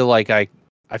 I feel like I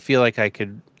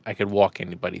could walk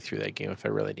anybody through that game if I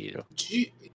really need to.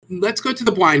 Let's go to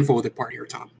the blindfolded part here,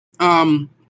 Tom.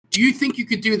 Do you think you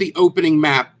could do the opening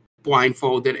map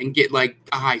blindfolded and get like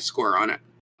a high score on it?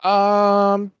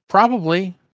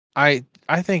 Probably. I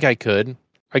think I could.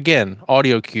 Again,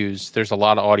 audio cues. There's a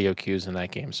lot of audio cues in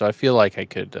that game, so I feel like I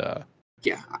could.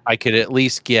 Yeah, I could at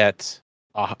least get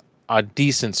a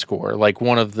decent score, like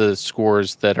one of the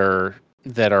scores that are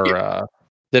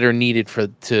needed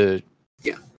to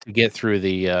get through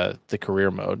the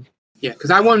career mode. Yeah,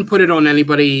 because I wouldn't put it on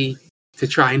anybody to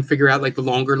try and figure out like the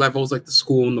longer levels, like the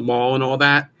school and the mall and all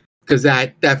that, because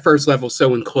that first level is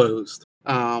so enclosed.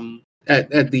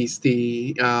 At least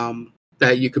the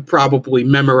that you could probably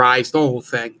memorize the whole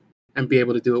thing and be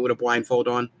able to do it with a blindfold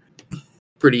on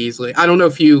pretty easily. I don't know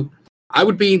if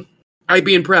I'd be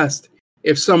impressed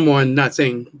if someone, not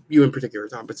saying you in particular,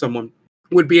 Tom, but someone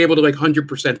would be able to like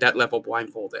 100% that level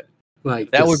blindfolded.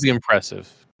 Like that would be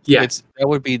impressive. Yeah, that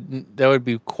would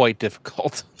be quite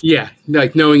difficult. Yeah,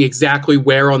 like knowing exactly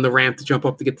where on the ramp to jump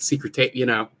up to get the secret tape,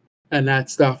 and that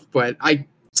stuff. But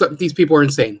these people are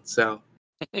insane. So,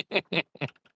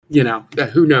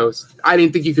 who knows? I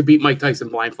didn't think you could beat Mike Tyson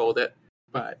blindfolded,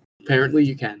 but apparently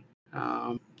you can.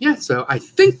 So I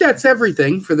think that's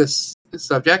everything for this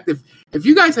subject. If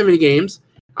you guys have any games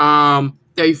that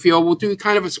you feel, we'll do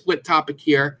kind of a split topic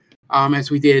here,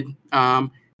 as we did.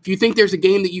 If you think there's a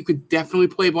game that you could definitely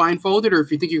play blindfolded, or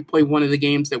if you think you could play one of the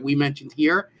games that we mentioned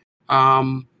here,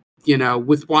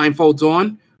 with blindfolds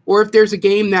on, or if there's a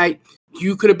game that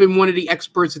you could have been one of the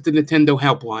experts at the Nintendo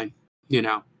helpline,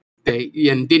 they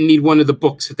didn't need one of the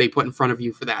books that they put in front of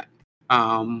you for that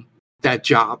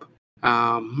job,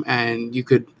 and you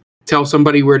could tell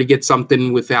somebody where to get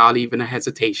something without even a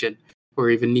hesitation or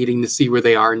even needing to see where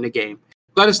they are in the game.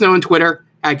 Let us know on Twitter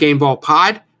at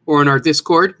GameBallPod or on our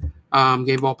Discord.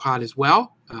 GameBall Pod as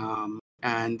well. We'll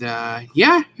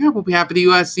be happy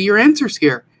to see your answers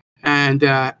here. And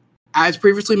as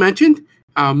previously mentioned,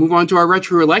 move on to our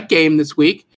Retro Roulette game this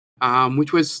week,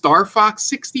 which was Star Fox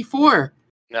 64.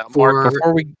 Now, Mark,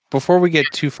 before we get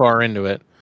too far into it,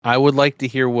 I would like to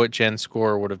hear what Jen's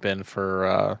score would have been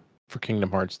for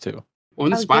Kingdom Hearts 2.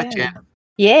 On the spot, yeah. Jen.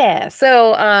 Yeah.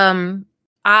 So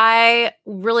I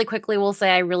really quickly will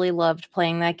say I really loved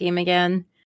playing that game again.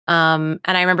 And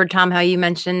I remember, Tom, how you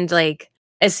mentioned, like,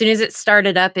 as soon as it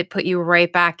started up, it put you right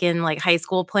back in, like, high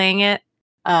school playing it.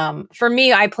 For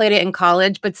me, I played it in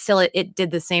college, but still it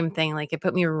did the same thing. Like, it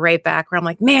put me right back where I'm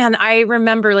like, man, I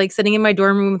remember, like, sitting in my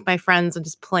dorm room with my friends and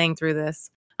just playing through this.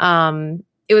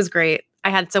 It was great. I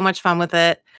had so much fun with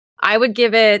it. I would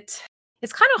give it...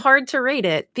 It's kind of hard to rate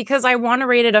it because I want to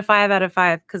rate it a 5 out of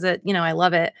 5 because I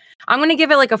love it. I'm going to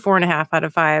give it like a 4.5 out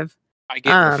of 5. I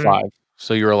gave it a 5,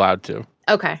 so you're allowed to.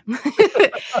 Okay.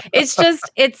 It's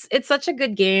just, it's such a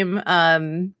good game.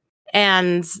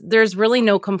 And there's really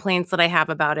no complaints that I have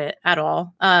about it at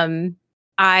all.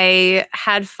 I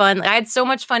had fun. I had so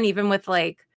much fun, even with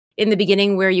like in the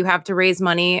beginning where you have to raise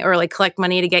money or like collect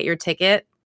money to get your ticket.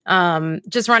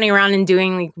 Just running around and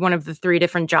doing like one of the 3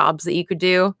 different jobs that you could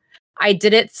do. I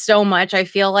did it so much. I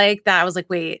feel like that I was like,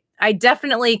 wait, I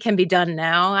definitely can be done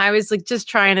now. I was like just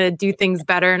trying to do things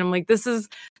better. And I'm like, this is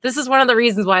one of the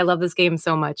reasons why I love this game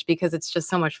so much, because it's just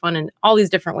so much fun in all these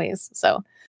different ways. So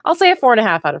I'll say a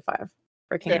 4.5 out of 5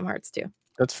 for Kingdom Hearts 2.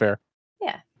 That's fair.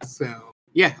 Yeah. So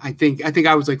yeah, I think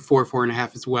I was like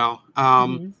 4.5 as well.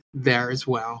 There as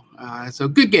well. So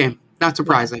good game. Not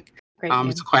surprising. Great game.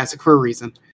 It's a classic for a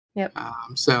reason. Yep.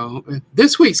 So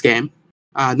this week's game,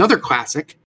 another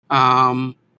classic.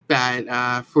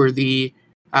 That for the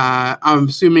I'm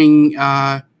assuming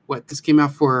this came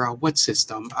out for what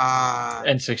system?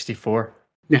 N64.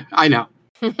 Yeah, I know.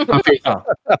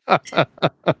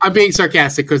 I'm being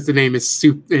sarcastic because the name is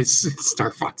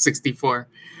Star Fox 64.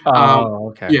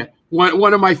 Okay. Yeah,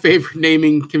 one of my favorite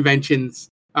naming conventions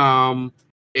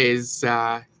is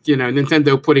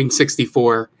Nintendo putting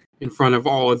 64 in front of a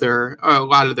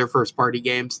lot of their first party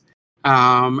games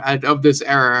of this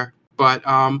era. But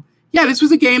this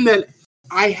was a game that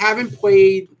I haven't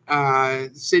played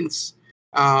since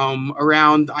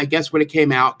around, I guess, when it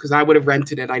came out, because I would have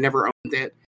rented it. I never owned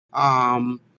it.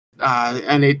 And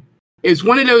it is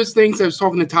one of those things. I was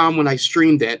talking to Tom when I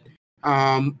streamed it.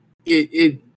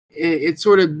 It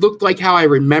sort of looked like how I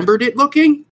remembered it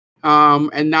looking,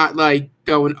 and not like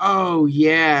going, oh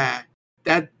yeah,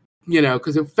 that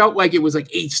because it felt like it was like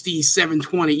HD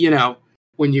 720,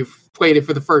 when you played it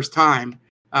for the first time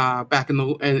back in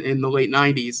the late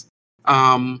 90s.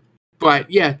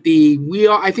 But yeah,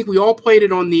 I think we all played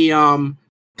it on the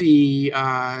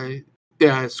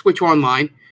Switch Online.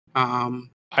 I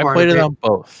played it on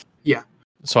both. Yeah.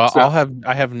 So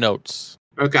I have notes.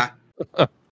 Okay.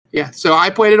 Yeah, so I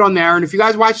played it on there, and if you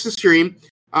guys watched the stream,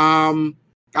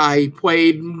 I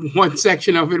played one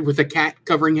section of it with a cat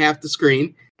covering half the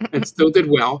screen, and still did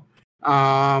well.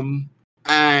 And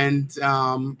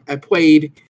I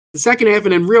played the second half,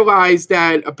 and then realized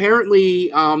that apparently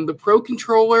the Pro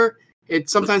controller, it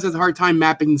sometimes has a hard time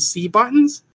mapping the C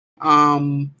buttons,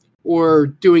 or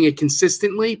doing it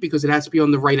consistently because it has to be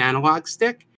on the right analog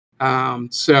stick.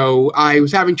 So I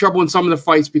was having trouble in some of the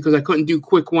fights because I couldn't do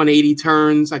quick 180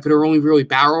 turns. I could only really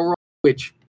barrel roll,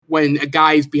 which when a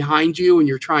guy's behind you and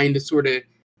you're trying to sort of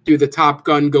do the Top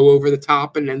Gun, go over the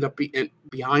top and end up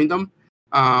behind them,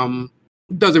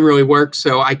 doesn't really work.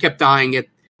 So I kept dying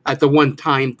at the one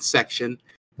timed section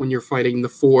when you're fighting the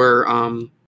 4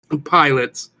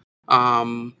 pilots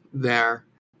there.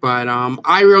 But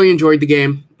I really enjoyed the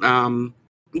game.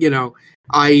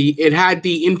 It had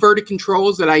the inverted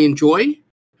controls that I enjoy,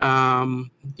 and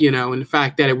the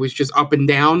fact that it was just up and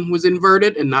down was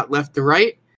inverted and not left to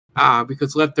right,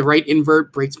 because left to right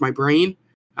invert breaks my brain,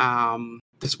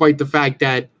 despite the fact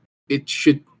that it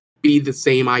should be the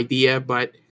same idea,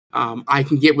 but I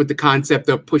can get with the concept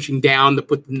of pushing down to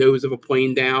put the nose of a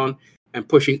plane down and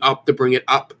pushing up to bring it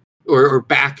up, or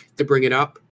back to bring it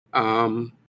up,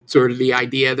 sort of the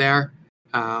idea there.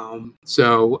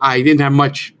 So I didn't have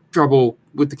much trouble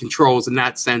with the controls in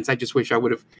that sense. I just wish I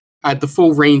would have had the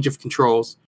full range of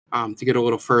controls to get a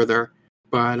little further.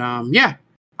 But yeah,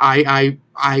 I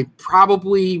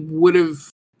probably would have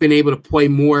been able to play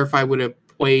more if I would have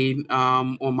played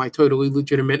on my totally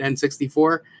legitimate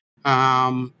N64.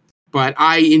 But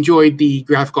I enjoyed the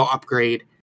graphical upgrade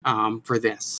for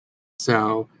this.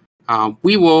 So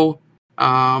we will.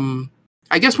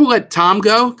 I guess we'll let Tom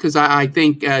go because I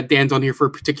think Dan's on here for a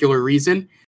particular reason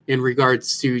in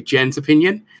regards to Jen's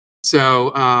opinion.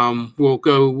 So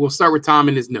we'll start with Tom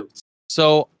and his notes.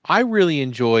 So I really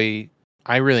enjoyed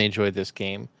this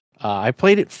game. I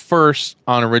played it first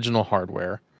on original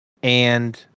hardware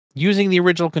and using the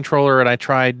original controller, and I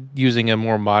tried using a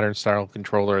more modern style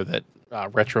controller that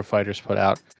Retro Fighters put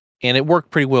out, and it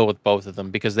worked pretty well with both of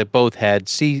them because they both had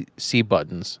C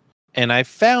buttons. And I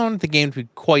found the game to be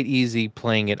quite easy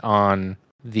playing it on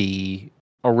the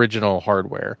original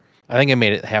hardware. I think I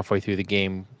made it halfway through the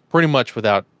game pretty much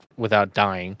without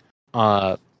dying.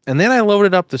 And then I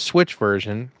loaded up the Switch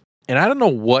version, and I don't know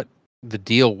what the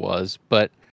deal was, but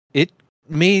it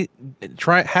made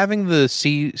having the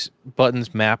C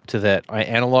buttons mapped to that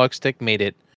analog stick made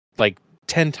it like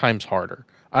 10 times harder.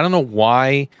 I don't know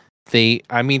why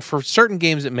for certain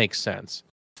games it makes sense.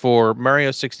 For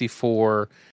Mario 64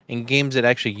 and games that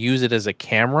actually use it as a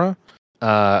camera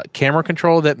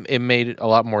control, that it made it a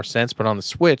lot more sense. But on the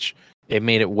Switch, it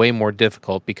made it way more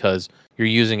difficult because you're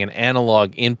using an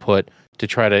analog input to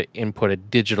try to input a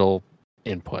digital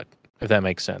input, if that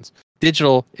makes sense.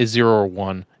 Digital is 0 or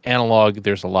 1. Analog,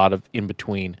 there's a lot of in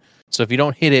between. So if you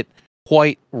don't hit it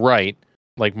quite right,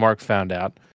 like Mark found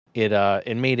out,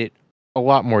 it made it a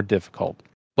lot more difficult.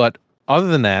 But other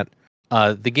than that,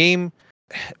 the game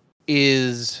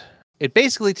it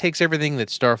basically takes everything that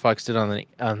Star Fox did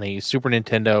on the Super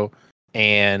Nintendo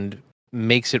and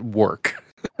makes it work.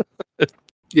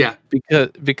 Yeah,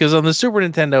 because on the Super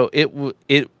Nintendo,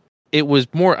 it was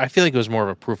more. I feel like it was more of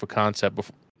a proof of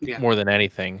concept more than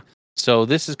anything. So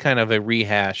this is kind of a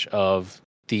rehash of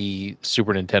the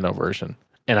Super Nintendo version,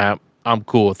 and I'm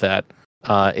cool with that.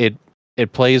 It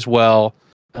plays well.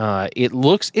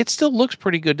 It still looks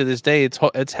pretty good to this day.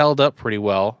 It's held up pretty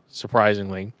well,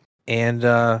 surprisingly, and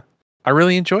I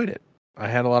really enjoyed it. I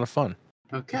had a lot of fun.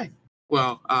 Okay.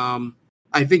 Well,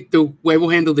 I think the way we'll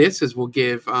handle this is we'll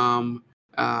give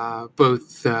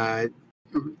both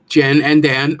Jen and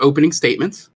Dan opening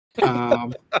statements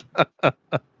on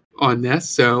this.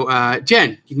 So,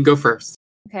 Jen, you can go first.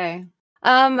 Okay.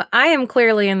 I am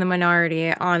clearly in the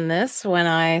minority on this when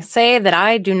I say that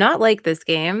I do not like this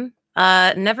game.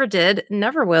 Never did,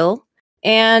 never will.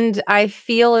 And I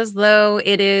feel as though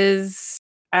it is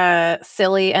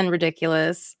silly and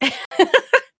ridiculous.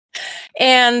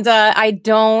 And I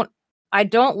don't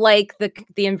like the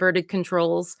inverted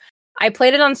controls. I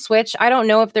played it on Switch. I don't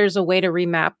know if there's a way to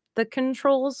remap the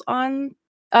controls on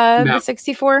the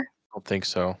 64. I don't think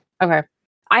so. Okay.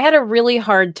 I had a really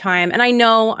hard time, and I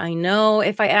know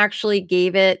if I actually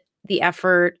gave it the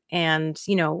effort and,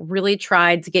 really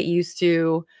tried to get used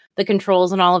to the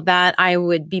controls and all of that, I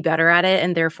would be better at it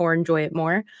and therefore enjoy it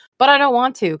more. But I don't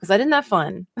want to because I didn't have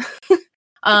fun.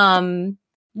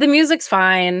 The music's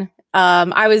fine.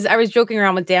 I was joking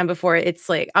around with Dan before. It's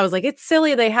like I was like, it's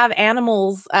silly they have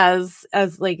animals as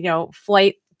like, you know,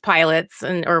 flight pilots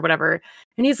and or whatever.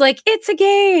 And he's like, it's a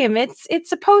game. It's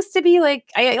supposed to be like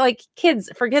I like kids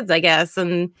for kids, I guess.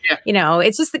 And you know,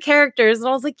 it's just the characters. And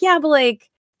I was like, yeah, but like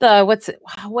the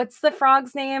what's the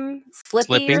frog's name?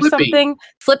 Slippy or something.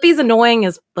 Slippy's annoying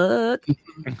as fuck.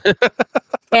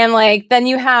 And like then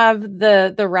you have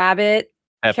the rabbit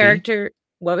Peppy. character.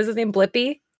 What was his name?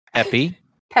 Blippy? Peppy.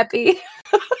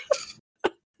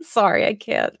 Sorry, I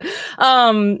can't.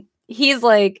 He's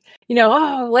like, you know,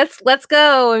 oh, let's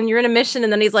go. And you're in a mission.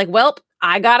 And then he's like, well,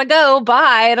 I gotta go.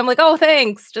 Bye. And I'm like, oh,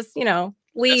 thanks. Just, you know,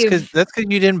 leave. That's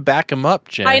because you didn't back him up,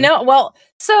 Jen. I know. Well,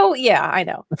 so yeah, I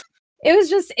know.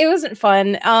 It wasn't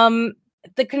fun.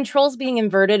 The controls being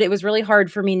inverted, it was really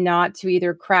hard for me not to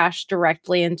either crash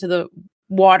directly into the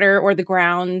water or the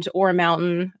ground or a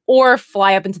mountain or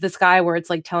fly up into the sky where it's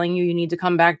like telling you need to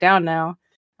come back down now.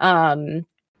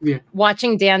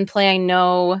 Watching Dan play, I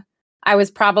know I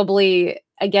was probably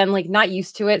again like not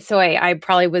used to it, so I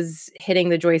probably was hitting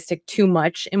the joystick too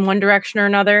much in one direction or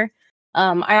another.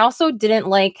 I also didn't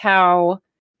like how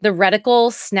the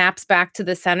reticle snaps back to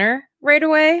the center right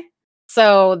away.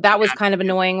 So that was kind of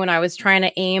annoying when I was trying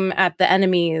to aim at the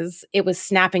enemies. It was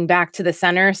snapping back to the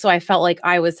center. So I felt like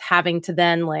I was having to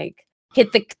then like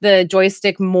hit the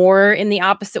joystick more in the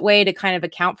opposite way to kind of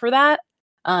account for that.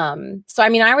 So I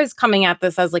mean, I was coming at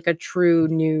this as like a true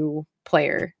new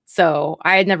player. So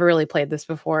I had never really played this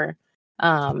before.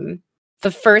 The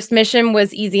first mission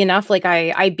was easy enough. Like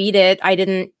I beat it. I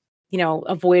didn't, you know,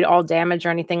 avoid all damage or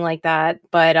anything like that.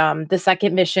 But the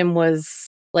second mission was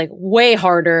like way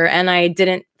harder and I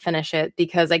didn't finish it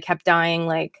because I kept dying.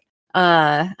 Like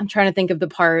I'm trying to think of the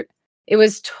part. It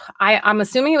was I'm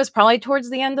assuming it was probably towards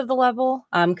the end of the level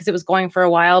because it was going for a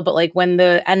while, but like when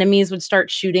the enemies would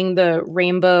start shooting the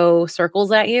rainbow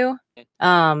circles at you,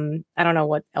 I don't know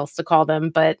what else to call them,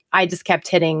 but I just kept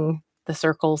hitting the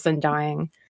circles and dying.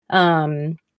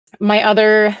 My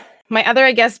other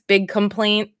I guess big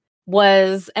complaint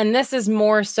was, and this is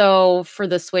more so for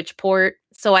the Switch port,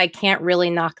 so I can't really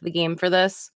knock the game for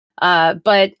this.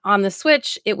 But on the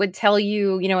Switch, it would tell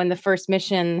you, you know, in the first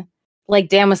mission, like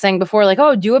Dan was saying before, like,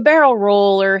 oh, do a barrel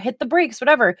roll or hit the brakes,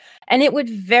 whatever. And it would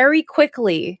very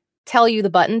quickly tell you the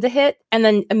button to hit and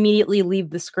then immediately leave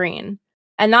the screen.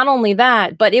 And not only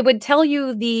that, but it would tell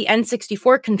you the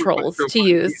N64 controls to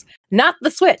use, not the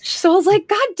Switch. So I was like,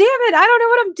 God damn it, I don't know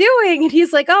what I'm doing. And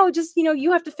he's like, oh, just, you know,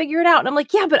 you have to figure it out. And I'm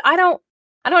like, yeah, but I don't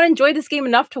enjoy this game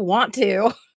enough to want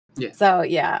to. Yeah. So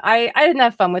yeah, I didn't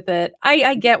have fun with it.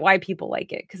 I get why people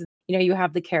like it because, you know, you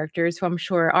have the characters who I'm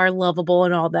sure are lovable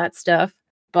and all that stuff.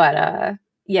 But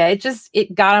yeah,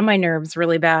 it got on my nerves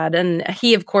really bad. And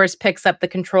he, of course, picks up the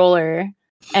controller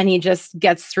and he just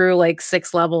gets through like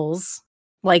 6 levels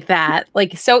like that,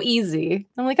 like so easy.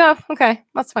 I'm like, oh, okay,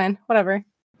 that's fine, whatever.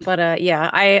 But yeah,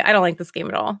 I don't like this game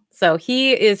at all. So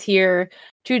he is here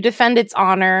to defend its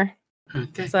honor.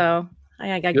 Okay. So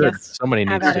I guess somebody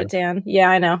have needs at to. it, Dan. Yeah,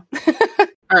 I know.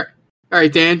 All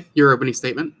right, Dan, your opening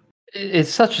statement. It's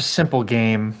such a simple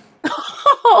game.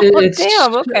 Oh,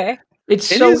 damn. Okay.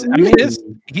 It's It so is, I mean,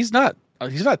 easy. he's not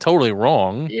totally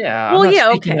wrong. Yeah. Well, I'm not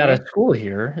yeah, speaking okay. out of school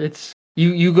here. It's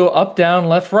you go up, down,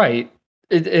 left, right.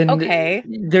 And Okay.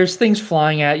 there's things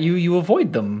flying at you. You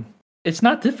avoid them. It's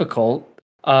not difficult.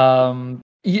 And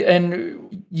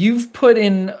you've put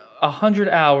in 100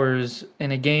 hours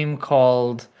in a game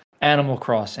called Animal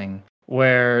Crossing,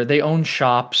 where they own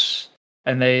shops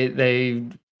and they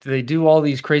do all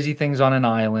these crazy things on an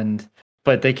island,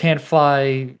 but they can't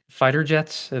fly fighter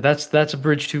jets. That's a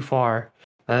bridge too far.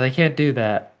 They can't do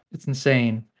that. It's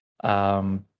insane.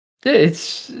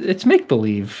 It's make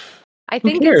believe. I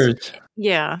think Who cares?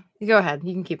 yeah. Go ahead.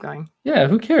 You can keep going. Yeah,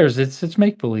 who cares? It's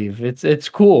make believe. It's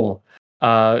cool.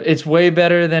 It's way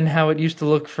better than how it used to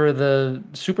look for the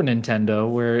Super Nintendo,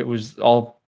 where it was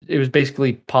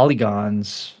basically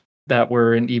polygons that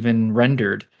weren't even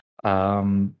rendered.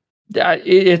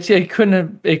 It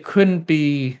couldn't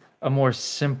be a more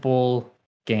simple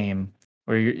game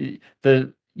where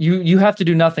you have to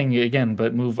do nothing again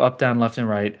but move up, down, left, and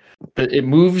right. It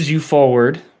moves you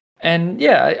forward, and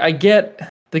yeah, I get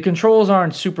the controls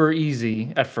aren't super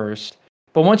easy at first,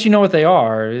 but once you know what they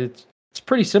are, it's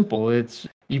pretty simple. It's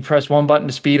you press one button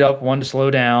to speed up, one to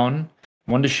slow down,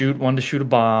 one to shoot a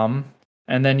bomb,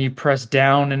 and then you press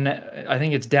down and I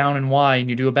think it's down and Y, and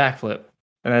you do a backflip,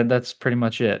 and that's pretty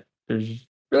much it. There's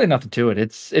really nothing to it.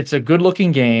 It's a good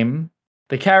looking game.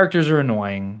 The characters are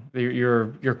annoying.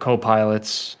 Your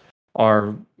co-pilots.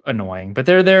 are annoying, but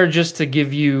they're there just to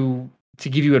give you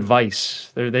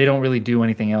advice. They don't really do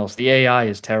anything else. The AI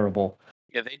is terrible.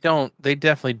 Yeah, they don't. They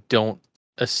definitely don't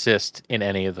assist in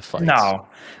any of the fights. No.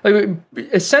 Like,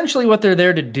 essentially, what they're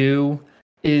there to do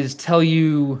is tell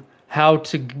you how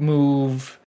to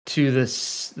move to the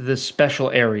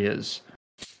special areas.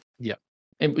 Yeah.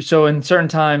 So in certain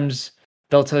times,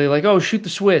 they'll tell you like, "Oh, shoot the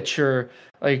switch," or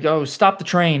like, "Oh, stop the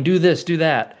train, do this, do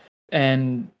that."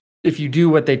 And if you do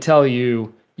what they tell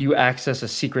you, you access a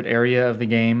secret area of the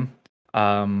game.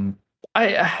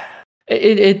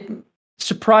 It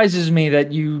surprises me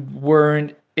that you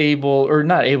weren't able, or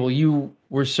not able, you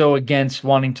were so against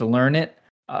wanting to learn it.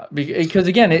 Because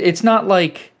again, it's not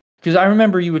like, because I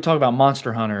remember you would talk about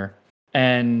Monster Hunter,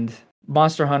 and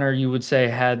Monster Hunter, you would say,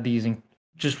 had these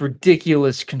just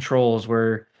ridiculous controls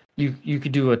where you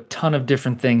could do a ton of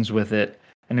different things with it,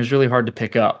 and it was really hard to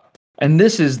pick up. And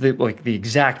this is the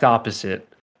exact opposite,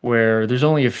 where there's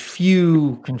only a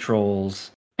few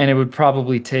controls, and it'd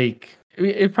probably take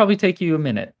you a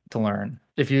minute to learn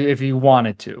if you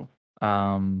wanted to.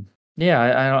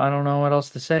 Yeah, I don't know what else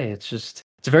to say. It's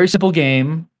a very simple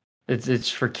game. It's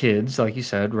for kids, like you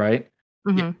said, right?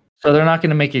 Mm-hmm. So they're not going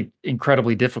to make it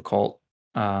incredibly difficult.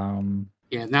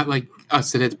 Yeah, not like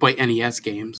us that had to play NES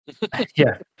games.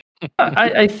 Yeah,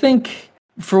 I think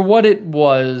for what it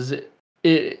was,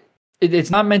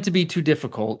 it's not meant to be too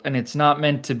difficult, and it's not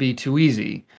meant to be too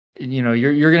easy. You know,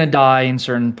 you're going to die in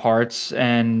certain parts,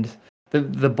 and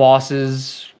the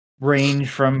bosses range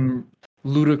from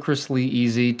ludicrously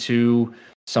easy to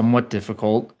somewhat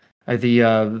difficult.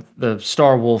 The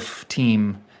Star Wolf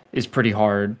team is pretty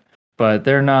hard, but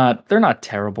they're not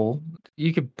terrible.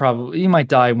 You might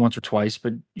die once or twice,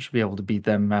 but you should be able to beat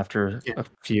them after a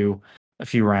few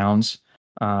rounds.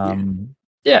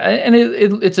 Yeah, and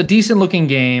it's a decent looking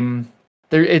game.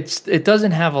 It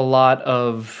doesn't have a lot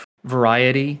of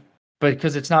variety, but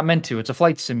because it's not meant to, it's a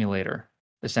flight simulator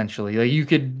essentially. Like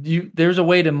there's a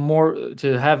way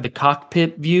to have the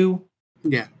cockpit view.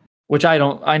 Yeah. Which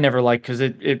I never like, because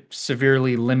it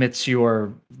severely limits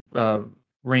your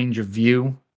range of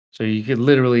view. So you could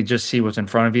literally just see what's in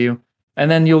front of you.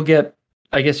 And then you would get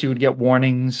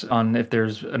warnings on if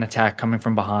there's an attack coming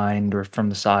from behind or from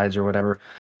the sides or whatever.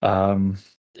 At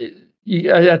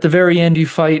the very end, you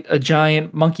fight a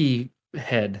giant monkey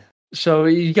head. So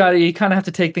you kind of have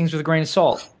to take things with a grain of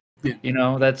salt. Yeah. You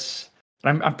know,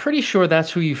 I'm pretty sure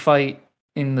that's who you fight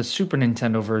in the Super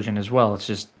Nintendo version as well. It's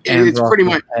just it's pretty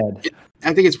much.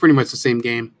 I think it's pretty much the same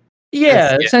game.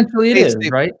 Yeah, essentially it is,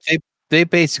 right? They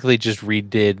basically just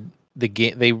redid the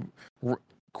game. They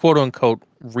quote unquote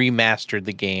remastered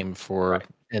the game for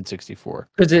N64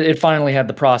 because it finally had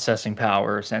the processing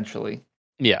power, essentially.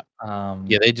 Yeah.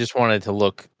 They just wanted to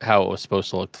look how it was supposed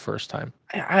to look the first time.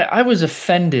 I was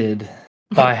offended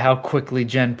by how quickly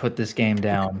Jen put this game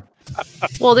down.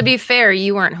 Well, to be fair,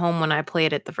 you weren't home when I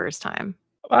played it the first time.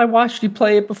 I watched you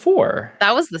play it before.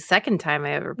 That was the second time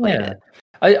I ever played it.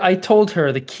 I told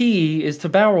her the key is to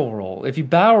barrel roll. If you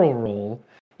barrel roll,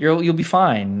 you'll be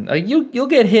fine. Like you'll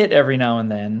get hit every now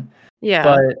and then. Yeah.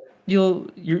 But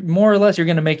you're more or less you're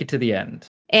gonna make it to the end.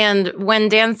 And when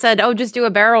Dan said, "Oh, just do a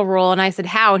barrel roll," and I said,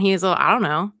 "How?" and he was like, "I don't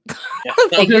know,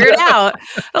 figure it out."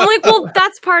 I'm like, "Well,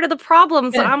 that's part of the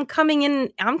problem." So I'm coming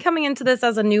into this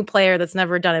as a new player that's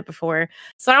never done it before.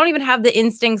 So I don't even have the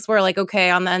instincts where, like, okay,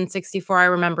 on the N64, I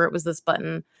remember it was this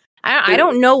button. I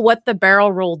don't know what the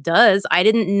barrel roll does. I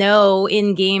didn't know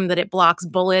in game that it blocks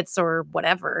bullets or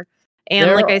whatever. And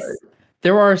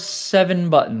there are 7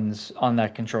 buttons on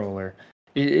that controller.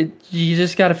 You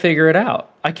just got to figure it out.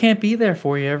 I can't be there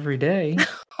for you every day.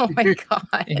 Oh my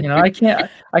god! You know,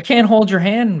 I can't hold your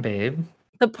hand, babe.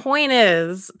 The point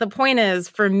is,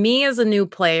 for me as a new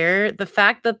player, the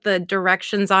fact that the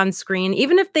directions on screen,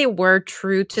 even if they were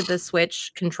true to the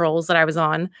Switch controls that I was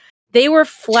on, they were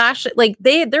like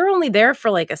they're only there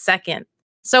for like a second.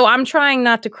 So I'm trying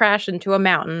not to crash into a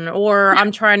mountain, or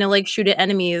I'm trying to like shoot at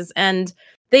enemies, and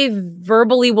they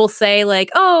verbally will say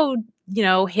like, "Oh, you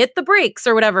know, hit the brakes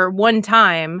or whatever," one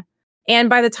time. And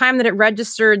by the time that it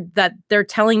registered that they're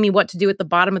telling me what to do at the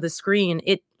bottom of the screen,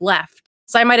 it left.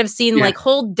 So I might have seen like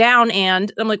hold down,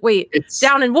 and I'm like, wait, it's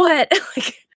down and what?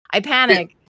 Like, I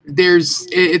panic.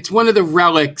 It's one of the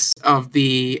relics of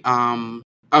the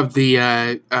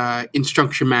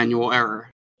instruction manual error.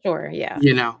 Sure, yeah.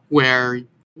 You know, where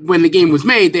when the game was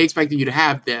made, they expected you to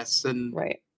have this, and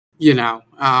right. You know,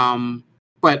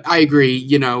 but I agree.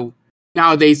 You know,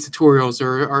 nowadays tutorials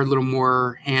are a little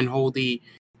more hand-holdy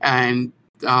and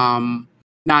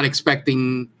not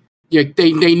expecting.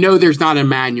 They know there's not a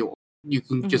manual. You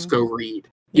can just go read.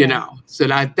 You know, so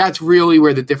that's really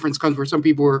where the difference comes. Where some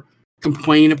people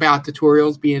complain about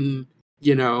tutorials being,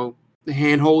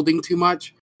 hand-holding too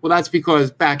much. Well, that's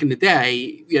because back in the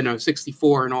day,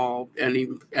 64 and all, and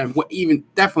even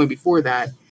definitely before that,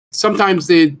 sometimes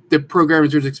the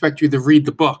programmers would expect you to read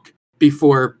the book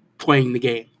before playing the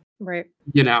game. Right.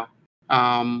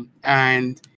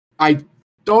 And I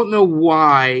don't know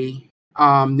why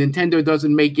Nintendo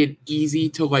doesn't make it easy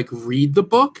to read the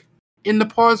book in the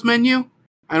pause menu.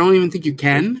 I don't even think you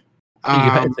can.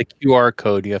 It's a QR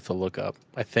code you have to look up,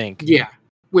 I think. Yeah,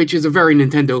 which is a very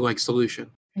Nintendo-like solution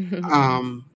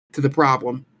to the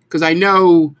problem. Because I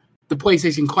know the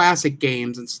PlayStation Classic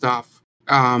games and stuff,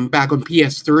 back on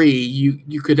PS3,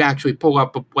 you could actually pull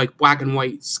up a black and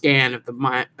white scan of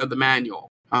the manual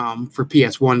for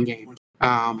PS1 games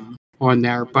on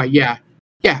there. But yeah,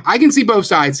 I can see both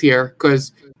sides here,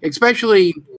 because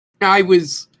especially I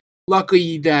was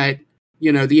lucky that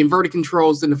the inverted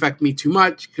controls didn't affect me too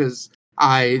much, because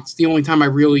it's the only time I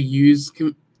really use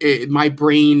my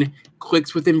brain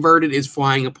clicks with inverted is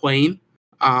flying a plane.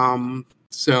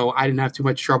 So I didn't have too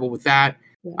much trouble with that.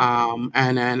 Yeah.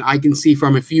 And then I can see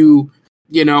from if you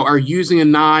are using a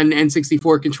non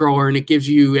N64 controller and it gives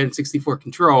you N64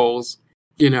 controls,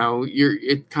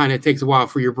 it kind of takes a while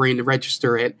for your brain to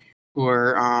register it,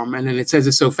 or and then it says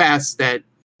it so fast that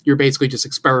you're basically just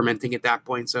experimenting at that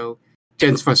point. So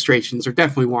Jen's frustrations are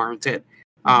definitely warranted.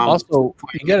 Also,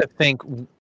 you got to think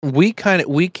we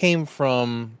came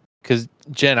from, because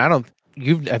Jen, have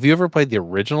you ever played the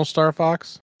original Star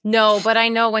Fox? No, but I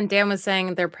know when Dan was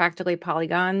saying they're practically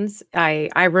polygons,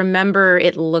 I remember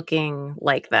it looking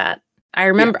like that. I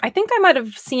remember, I think I might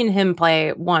have seen him play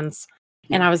it once,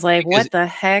 and I was like, because what the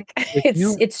heck?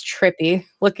 It's trippy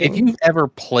looking. If you've ever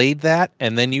played that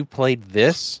and then you played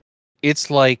this,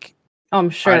 it's like, oh, I'm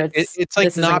sure it's like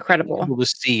this not is incredible. Being able to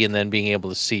see and then being able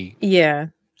to see. Yeah,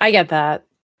 I get that.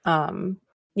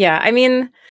 Yeah, I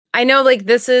mean, I know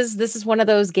this is one of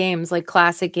those games,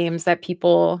 classic games that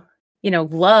people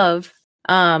love.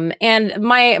 And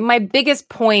my biggest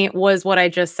point was what I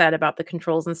just said about the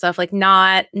controls and stuff,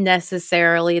 not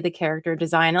necessarily the character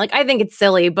design. I think it's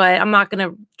silly, but I'm not going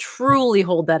to truly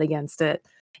hold that against it.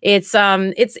 It's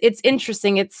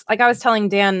interesting. It's like I was telling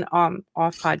Dan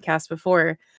off podcast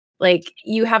before,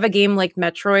 you have a game like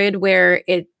Metroid where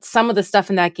some of the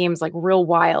stuff in that game is real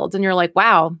wild, and you're like,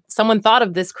 wow, someone thought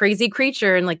of this crazy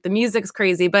creature, and the music's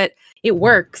crazy, but it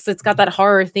works. It's got that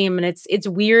horror theme, and it's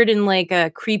weird in a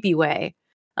creepy way.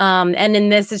 And in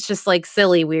this, it's just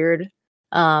silly weird.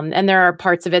 And there are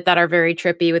parts of it that are very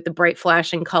trippy with the bright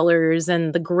flashing colors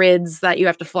and the grids that you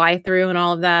have to fly through and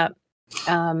all of that.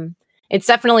 It's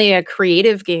definitely a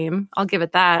creative game. I'll give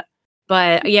it that.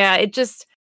 But yeah,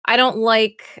 I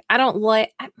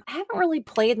haven't really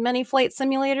played many flight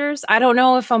simulators. I don't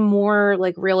know if I'm more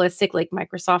realistic,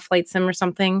 Microsoft Flight Sim or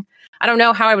something. I don't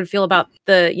know how I would feel about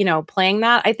the, playing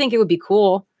that. I think it would be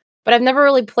cool, but I've never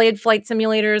really played flight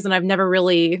simulators, and I've never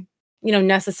really,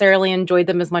 necessarily enjoyed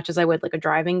them as much as I would a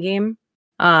driving game,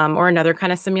 or another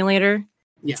kind of simulator.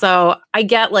 Yeah. So I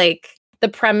get the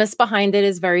premise behind it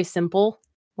is very simple.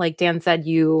 Like Dan said,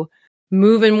 you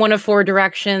move in one of four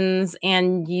directions,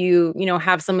 and you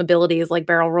have some abilities like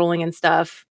barrel rolling and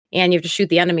stuff, and you have to shoot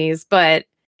the enemies, but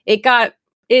it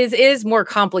is more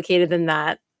complicated than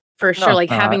that for sure. No,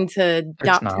 having to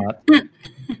it's not.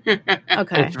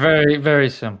 Okay. It's very, very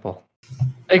simple.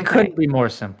 It couldn't be more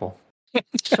simple.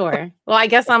 Sure. Well, I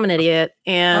guess I'm an idiot,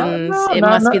 and it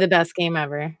must be the best game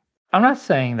ever. I'm not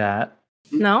saying that.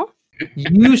 No?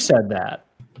 You said that.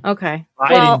 Okay. I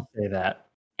didn't say that.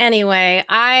 Anyway,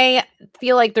 I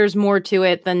feel like there's more to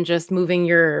it than just moving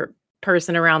your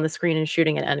person around the screen and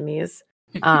shooting at enemies.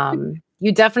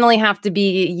 You definitely have to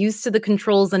be used to the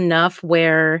controls enough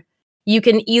where you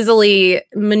can easily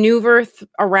maneuver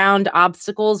around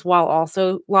obstacles while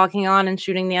also locking on and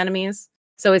shooting the enemies.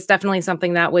 So it's definitely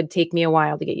something that would take me a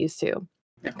while to get used to.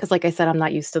 Because like I said, I'm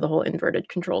not used to the whole inverted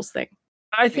controls thing.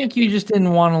 I think you just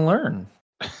didn't want to learn.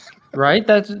 Right?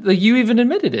 That's you even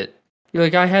admitted it. You're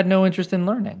like, I had no interest in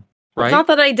learning. Right? It's not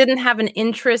that I didn't have an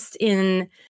interest in...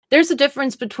 There's a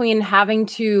difference between having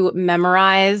to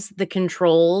memorize the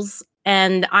controls,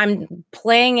 and I'm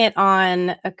playing it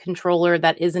on a controller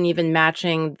that isn't even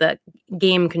matching the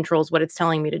game controls, what it's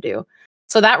telling me to do.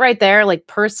 So that right there, like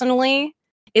personally,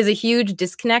 is a huge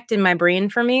disconnect in my brain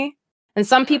for me. And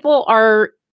some people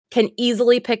can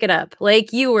easily pick it up.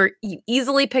 Like you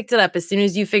easily picked it up as soon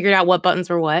as you figured out what buttons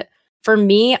were what. For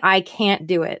me, I can't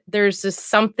do it. There's just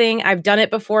something, I've done it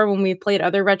before when we played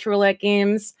other retro roulette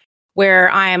games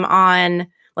where I'm on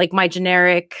like my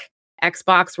generic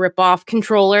Xbox ripoff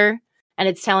controller and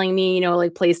it's telling me,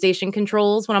 like PlayStation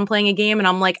controls when I'm playing a game. And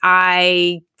I'm like,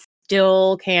 I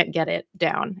still can't get it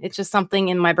down. It's just something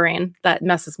in my brain that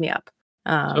messes me up.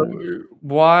 So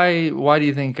why do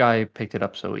you think I picked it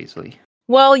up so easily?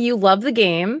 Well, you love the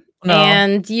game, No.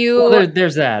 and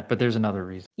there's that, but there's another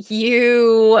reason.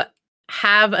 You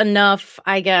have enough,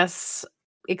 I guess,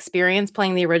 experience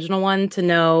playing the original one to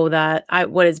know that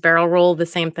what is barrel roll the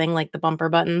same thing like the bumper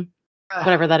button,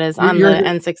 whatever that is on the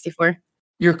N64.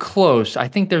 You're close. I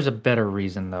think there's a better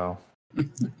reason though.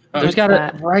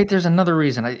 There's another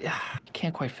reason. I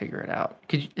can't quite figure it out.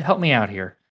 Could you help me out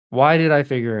here? Why did I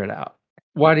figure it out?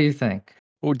 Why do you think?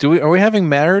 Well, are we having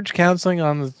marriage counseling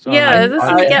on the? Yeah, this is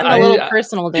getting a little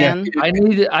personal, Dan. Yeah,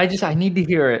 I need to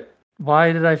hear it.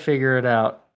 Why did I figure it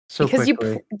out so quickly?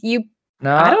 Because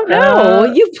I don't know.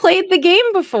 You played the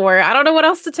game before. I don't know what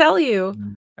else to tell you.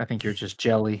 I think you're just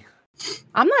jelly.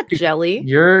 I'm not jelly.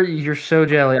 You're so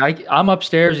jelly. I'm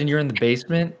upstairs and you're in the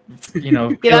basement. Yeah,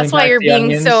 that's why you're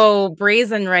being so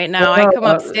brazen right now. I come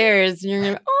upstairs and you're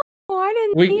gonna, I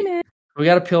didn't mean it. We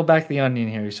got to peel back the onion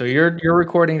here. So you're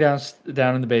recording down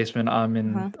in the basement.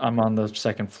 I'm on the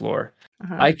second floor.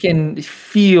 I can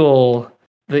feel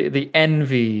the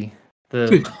envy.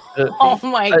 Oh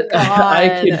my god!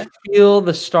 I can feel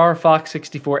the Star Fox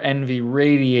 64 envy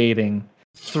radiating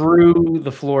through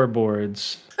the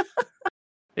floorboards.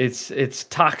 It's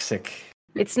toxic.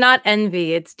 It's not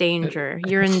envy. It's danger.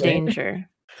 You're in danger.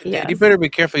 Yeah. You better be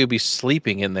careful. You'll be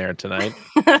sleeping in there tonight.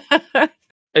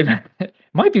 It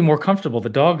might be more comfortable. The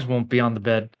dogs won't be on the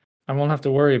bed. I won't have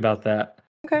to worry about that.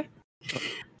 Okay.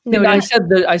 No, I said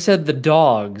the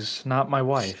dogs, not my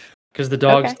wife, because the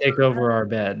dogs take over our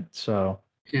bed. So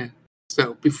yeah.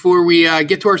 So before we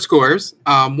get to our scores,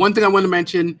 one thing I want to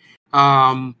mention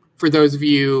for those of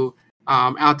you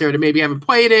out there that maybe haven't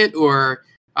played it or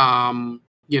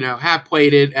have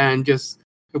played it and just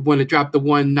want to drop the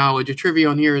one knowledge of trivia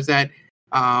on here is that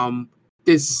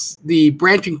the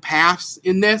branching paths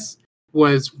in this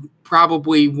was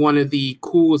probably one of the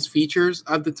coolest features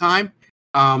of the time.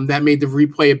 That made the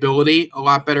replayability a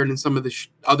lot better than some of the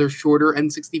other shorter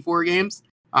N64 games.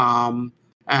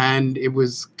 And it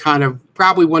was kind of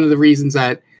probably one of the reasons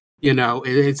that,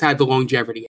 it's had the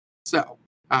longevity. So,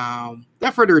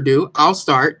 without further ado, I'll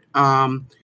start.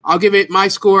 I'll give it my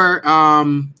score.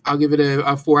 I'll give it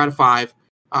a 4 out of 5.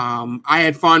 I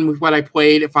had fun with what I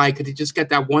played. If I could just get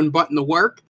that one button to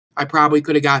work, I probably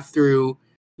could have got through,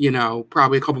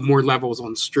 probably a couple more levels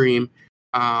on stream.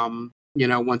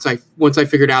 Once I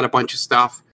figured out a bunch of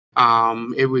stuff,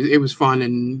 it was fun,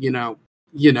 and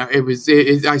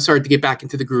I started to get back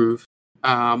into the groove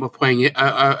of playing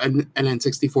an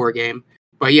N64 game.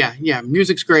 But yeah,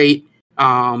 music's great.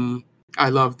 I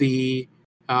love the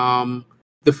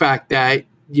fact that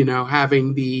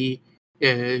having the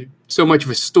so much of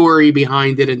a story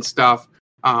behind it and stuff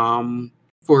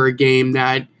for a game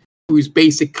whose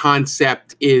basic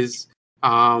concept is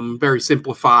very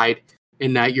simplified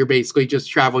in that you're basically just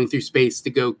traveling through space to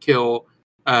go kill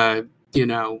a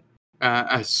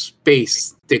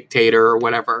space dictator or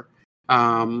whatever.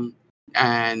 And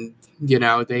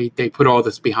they put all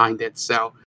this behind it.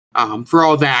 So for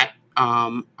all that,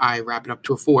 I wrap it up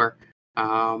to a 4.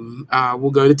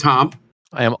 We'll go to Tom.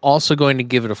 I am also going to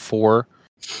give it a 4.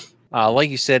 Like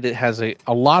you said, it has a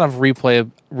lot of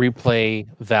replay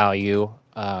value,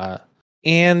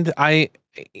 and I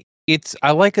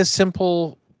like a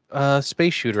simple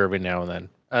space shooter every now and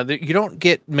then. You don't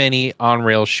get many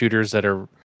on-rail shooters that are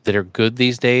good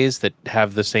these days that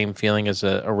have the same feeling as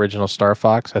the original Star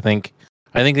Fox. I think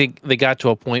they got to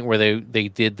a point where they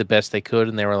did the best they could,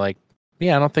 and they were like,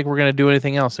 yeah, I don't think we're going to do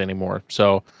anything else anymore.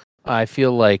 So I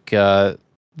feel like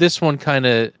this one kind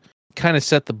of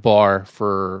set the bar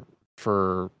for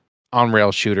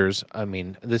on-rail shooters. I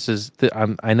mean, this is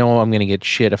I know I'm going to get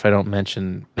shit if I don't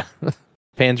mention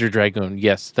Panzer Dragoon.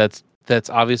 Yes, that's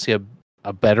obviously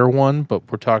a better one, but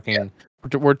we're talking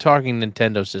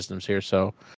Nintendo systems here,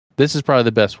 so this is probably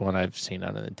the best one I've seen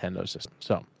on a Nintendo system.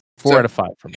 So 4 out of 5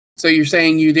 for me. So you're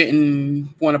saying you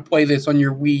didn't want to play this on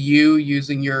your Wii U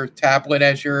using your tablet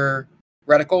as your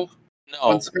reticle?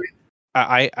 No,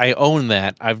 I own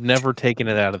that. I've never taken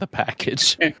it out of the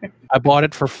package. I bought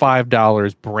it for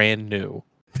 $5 brand new.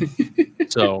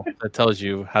 So that tells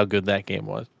you how good that game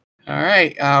was. All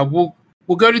right, we'll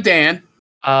go to Dan.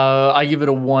 I give it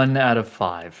a 1 out of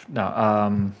 5.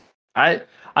 No,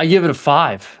 I give it a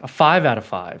 5. A 5 out of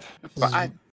 5.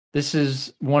 5. This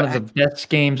is one of the best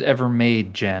games ever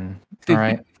made, Jen. All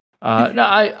right. No,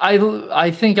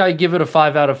 I think I give it a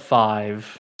 5 out of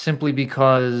 5 simply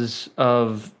because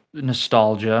of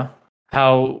nostalgia.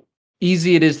 How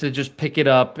easy it is to just pick it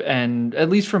up, and at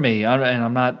least for me, and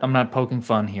I'm not poking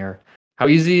fun here. How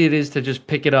easy it is to just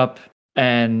pick it up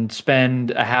and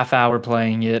spend a half hour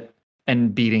playing it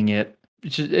and beating it.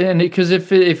 And because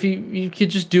if you could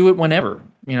just do it whenever,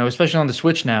 especially on the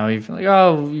Switch now, you feel like,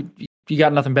 oh, you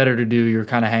got nothing better to do. You're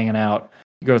kind of hanging out.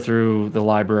 You go through the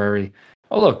library.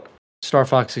 Oh, look, Star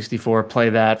Fox 64. Play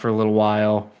that for a little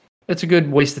while. It's a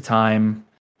good waste of time.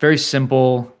 Very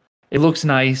simple. It looks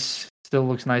nice. Still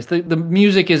looks nice. The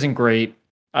music isn't great.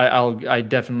 I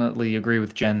definitely agree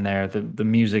with Jen there. The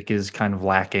music is kind of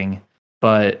lacking,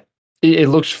 but it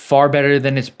looks far better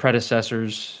than its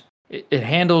predecessors. It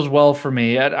handles well for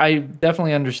me. I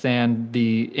definitely understand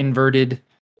the inverted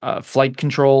flight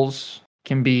controls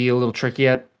can be a little tricky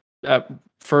at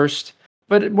first,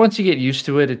 but once you get used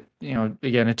to it,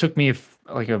 again, it took me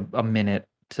like a minute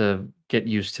to get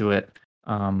used to it.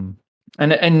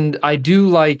 And I do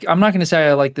like. I'm not going to say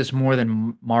I like this more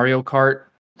than Mario Kart,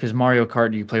 because Mario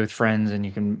Kart you play with friends and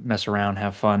you can mess around,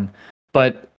 have fun.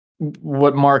 But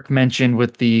what Mark mentioned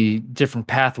with the different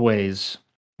pathways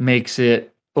makes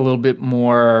it a little bit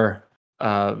more.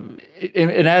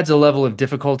 It adds a level of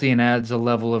difficulty and adds a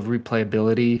level of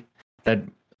replayability that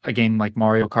a game like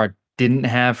Mario Kart didn't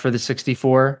have for the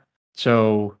 64.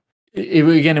 So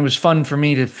it was fun for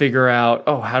me to figure out,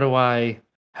 how do I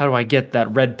get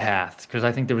that red path? Because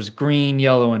I think there was green,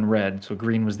 yellow, and red. So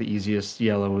green was the easiest,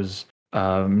 yellow was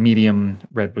medium,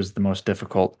 red was the most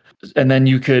difficult. And then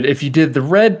you could, if you did the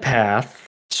red path,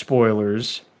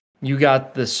 spoilers, you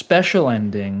got the special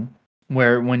ending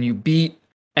where when you beat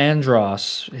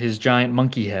Andros, his giant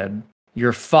monkey head,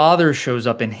 your father shows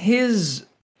up in his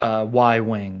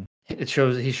Y-wing. He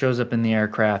shows up in the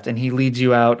aircraft and he leads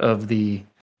you out of the,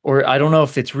 or I don't know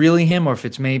if it's really him or if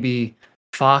it's maybe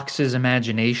Fox's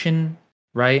imagination,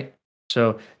 right?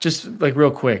 So just like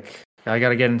real quick, I got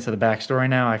to get into the backstory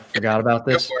now. I forgot about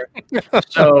this.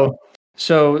 so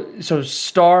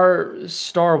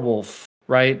Star Wolf,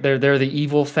 right? They're the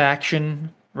evil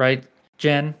faction, right?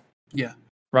 Jen? Yeah.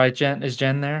 Right, Jen? Is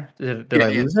Jen there? Did I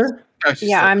lose her?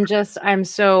 Yeah, I'm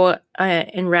so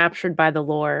enraptured by the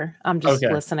lore. I'm just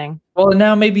listening. Well,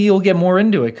 now maybe you'll get more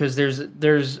into it because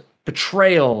there's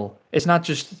betrayal. It's not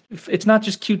just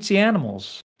cutesy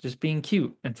animals just being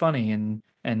cute and funny and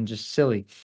just silly.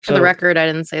 For the record, I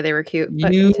didn't say they were cute,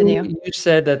 but continue. You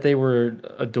said that they were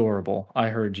adorable. I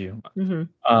heard you.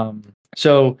 Mm-hmm.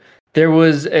 So there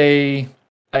was a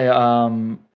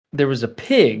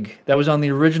pig that was on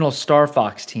the original Star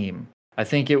Fox team. I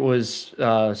think it was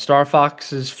Star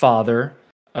Fox's father,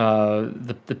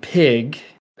 the pig,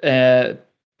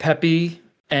 Peppy,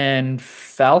 and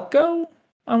Falco.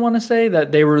 I want to say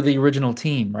that they were the original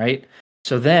team, right?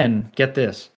 So then, get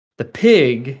this: the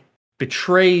pig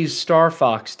betrays Star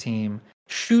Fox team,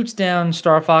 shoots down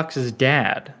Star Fox's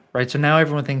dad, right? So now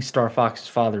everyone thinks Star Fox's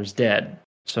father is dead.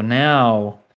 So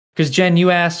now, because Jen, you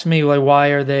asked me like, why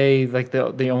are they like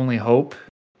the only hope,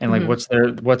 and like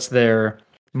what's their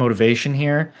motivation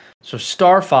here? So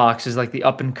Star Fox is like the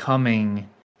up and coming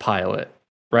pilot,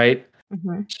 right?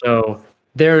 Mm-hmm. So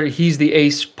he's the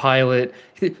ace pilot.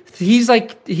 He's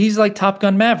like Top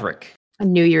Gun Maverick. I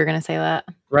knew you were gonna say that.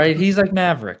 Right? He's like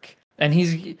Maverick. And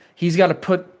he's got to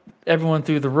put everyone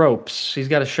through the ropes. He's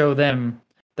got to show them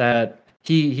that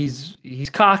he's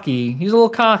cocky. He's a little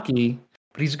cocky,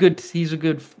 but he's a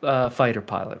good fighter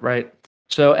pilot, right?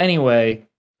 So anyway,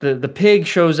 the pig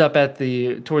shows up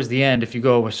towards the end if you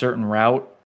go a certain route,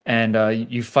 and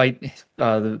you fight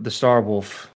the Star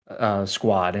Wolf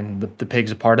squad, and the pig's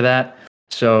a part of that.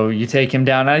 So you take him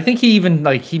down. And I think he even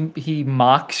like he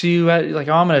mocks you at like,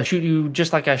 oh, I'm gonna shoot you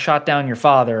just like I shot down your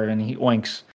father, and he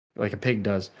oinks like a pig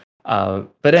does. But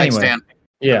anyway,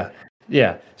 yeah.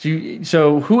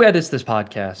 So who edits this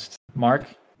podcast? Mark?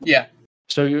 Yeah.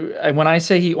 So when I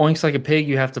say he oinks like a pig,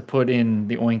 you have to put in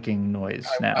the oinking noise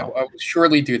now. I will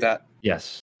surely do that.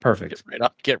 Yes, perfect.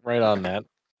 Get right on that.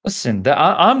 Listen,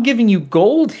 I'm giving you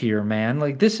gold here, man.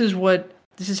 Like this is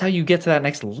how you get to that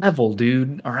next level,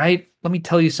 dude. All right, let me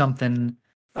tell you something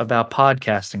about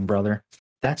podcasting, brother.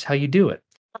 That's how you do it.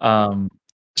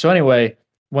 So anyway,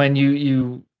 when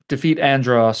you defeat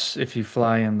Andros, if you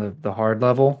fly in the hard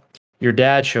level, your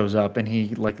dad shows up and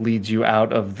he like leads you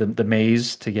out of the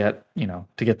maze to get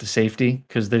to safety,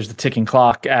 because there's the ticking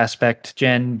clock aspect.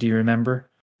 Jen, do you remember?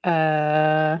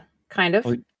 Kind of.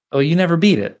 Oh, you never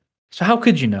beat it. So how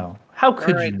could you know? How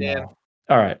could you know? Dan.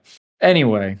 All right.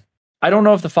 Anyway, I don't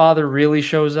know if the father really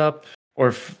shows up or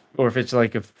if it's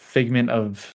like a figment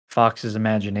of Fox's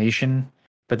imagination,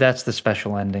 but that's the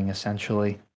special ending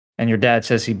essentially. And your dad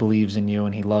says he believes in you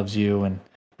and he loves you, and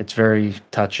it's very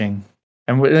touching.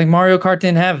 And like Mario Kart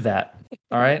didn't have that.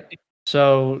 All right.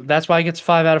 So that's why it gets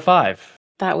 5 out of 5.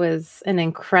 That was an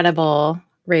incredible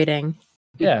rating.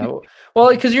 Yeah. Well,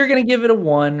 because you're going to give it a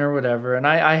 1 or whatever, and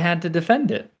I had to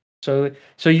defend it. So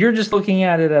you're just looking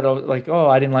at it like, oh,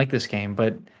 I didn't like this game,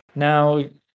 but now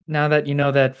that you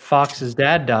know that Fox's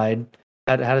dad died,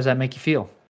 how does that make you feel?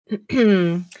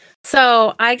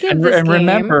 So I give And this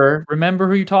game. Remember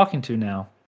who you're talking to now.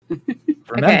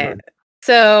 Remember. Okay.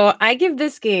 So I give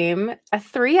this game a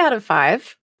 3 out of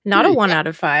 5, not a 1 out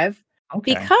of 5,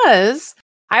 because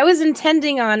I was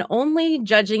intending on only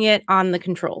judging it on the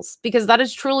controls, because that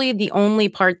is truly the only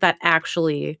part that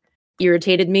actually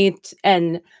irritated me,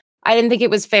 and I didn't think it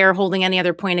was fair holding any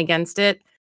other point against it.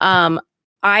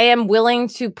 I am willing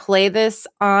to play this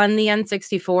on the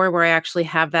N64 where I actually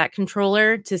have that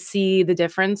controller to see the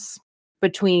difference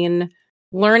between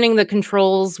learning the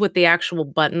controls with the actual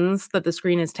buttons that the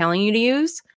screen is telling you to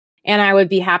use. And I would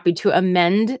be happy to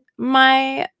amend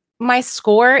my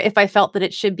score if I felt that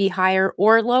it should be higher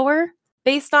or lower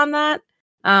based on that.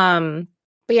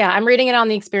 But yeah, I'm rating it on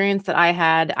the experience that I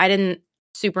had. I didn't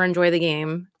super enjoy the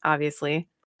game, obviously.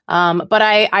 But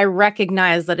I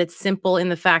recognize that it's simple in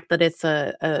the fact that it's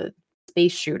a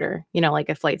space shooter, like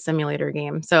a flight simulator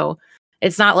game. So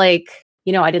it's not like,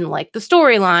 I didn't like the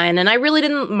storyline, and I really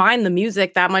didn't mind the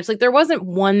music that much. Like, there wasn't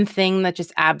one thing that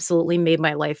just absolutely made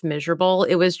my life miserable.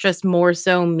 It was just more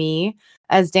so me,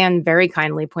 as Dan very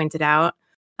kindly pointed out,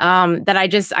 that I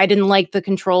didn't like the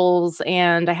controls,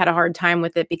 and I had a hard time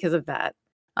with it because of that.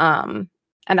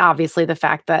 And obviously the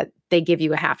fact that they give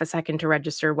you a half a second to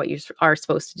register what you are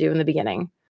supposed to do in the beginning.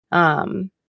 So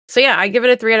yeah, I give it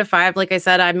a 3 out of 5. Like I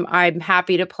said, I'm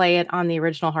happy to play it on the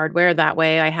original hardware. That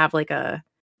way I have like a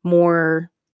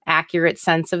more accurate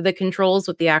sense of the controls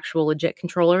with the actual legit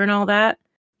controller and all that.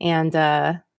 And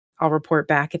I'll report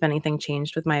back if anything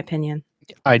changed with my opinion.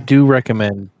 I do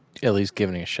recommend at least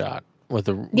giving it a shot with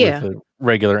a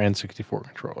regular N64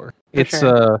 controller. It's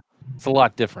a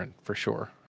lot different for sure.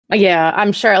 Yeah,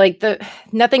 I'm sure. Like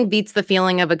nothing beats the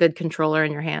feeling of a good controller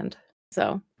in your hand.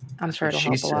 So I'm sure it'll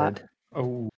help a lot.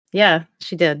 Oh, yeah,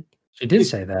 she did. She did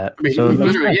say that. I mean, so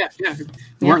literally, yeah.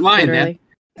 You weren't lying then.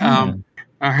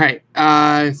 All right.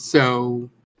 So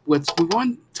let's move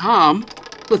on. Tom,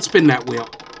 let's spin that wheel.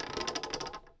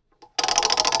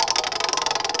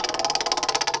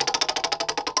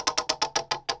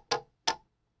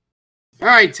 All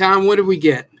right, Tom, what did we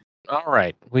get? All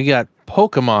right, we got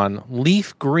Pokemon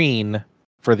Leaf Green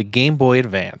for the Game Boy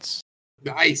Advance.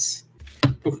 Nice.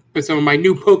 Put some of my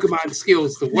new Pokemon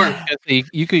skills to work.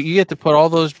 You get to put all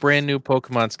those brand new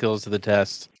Pokemon skills to the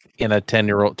test in a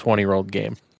 10-year-old, 20-year-old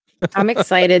game. I'm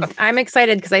excited. I'm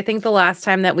excited because I think the last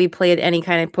time that we played any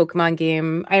kind of Pokemon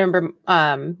game, I remember,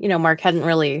 Mark hadn't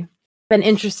really been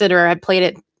interested or had played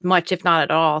it much, if not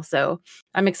at all. So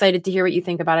I'm excited to hear what you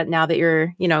think about it now that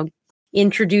you're,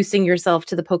 introducing yourself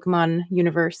to the Pokemon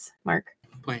universe, Mark.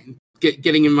 Playing,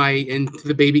 getting into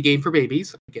the baby game for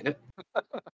babies. I get it.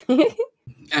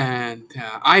 And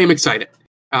I am excited.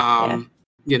 To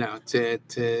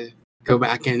go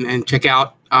back and check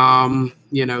out,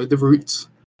 the roots,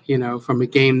 from a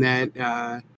game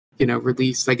that,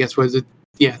 released, I guess,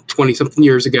 20 something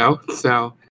years ago.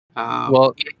 So,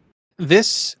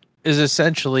 this is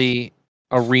essentially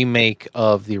a remake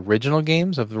of the original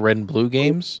games, of the Red and Blue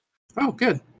games. Oh,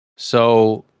 good.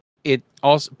 So it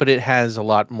has a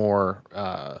lot more.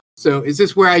 So is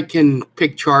this where I can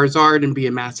pick Charizard and be a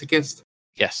masochist?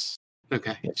 Yes.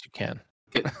 Okay. Yes, you can.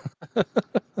 Good. But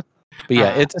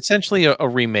yeah, it's essentially a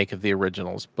remake of the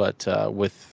originals, but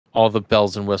with all the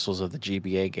bells and whistles of the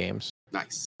GBA games.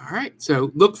 Nice. All right. So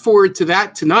look forward to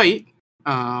that tonight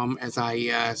as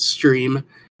I stream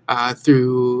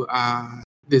through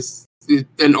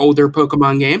an older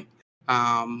Pokemon game.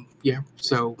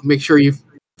 So make sure if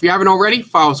you haven't already,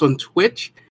 follow us on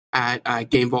Twitch at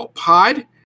Game Vault Pod.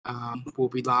 We'll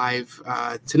be live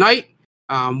tonight,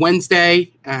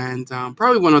 Wednesday, and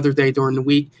probably one other day during the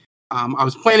week. I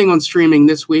was planning on streaming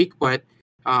this week, but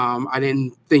I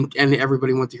didn't think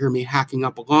everybody wanted to hear me hacking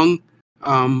up a lung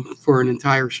for an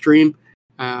entire stream.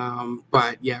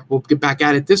 But yeah, we'll get back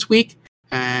at it this week,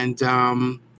 and I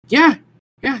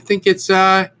think it's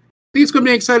going to be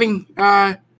an exciting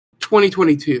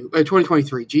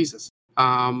 2023. Jesus,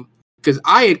 because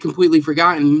I had completely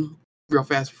forgotten real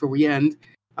fast before we end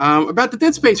about the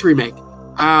Dead Space remake,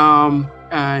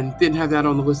 and didn't have that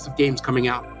on the list of games coming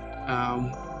out.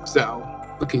 So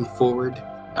looking forward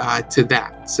to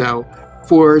that. So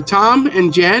for Tom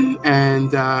and Jen and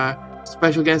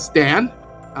special guest Dan,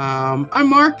 I'm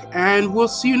Mark, and we'll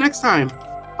see you next time.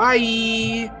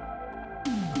 Bye.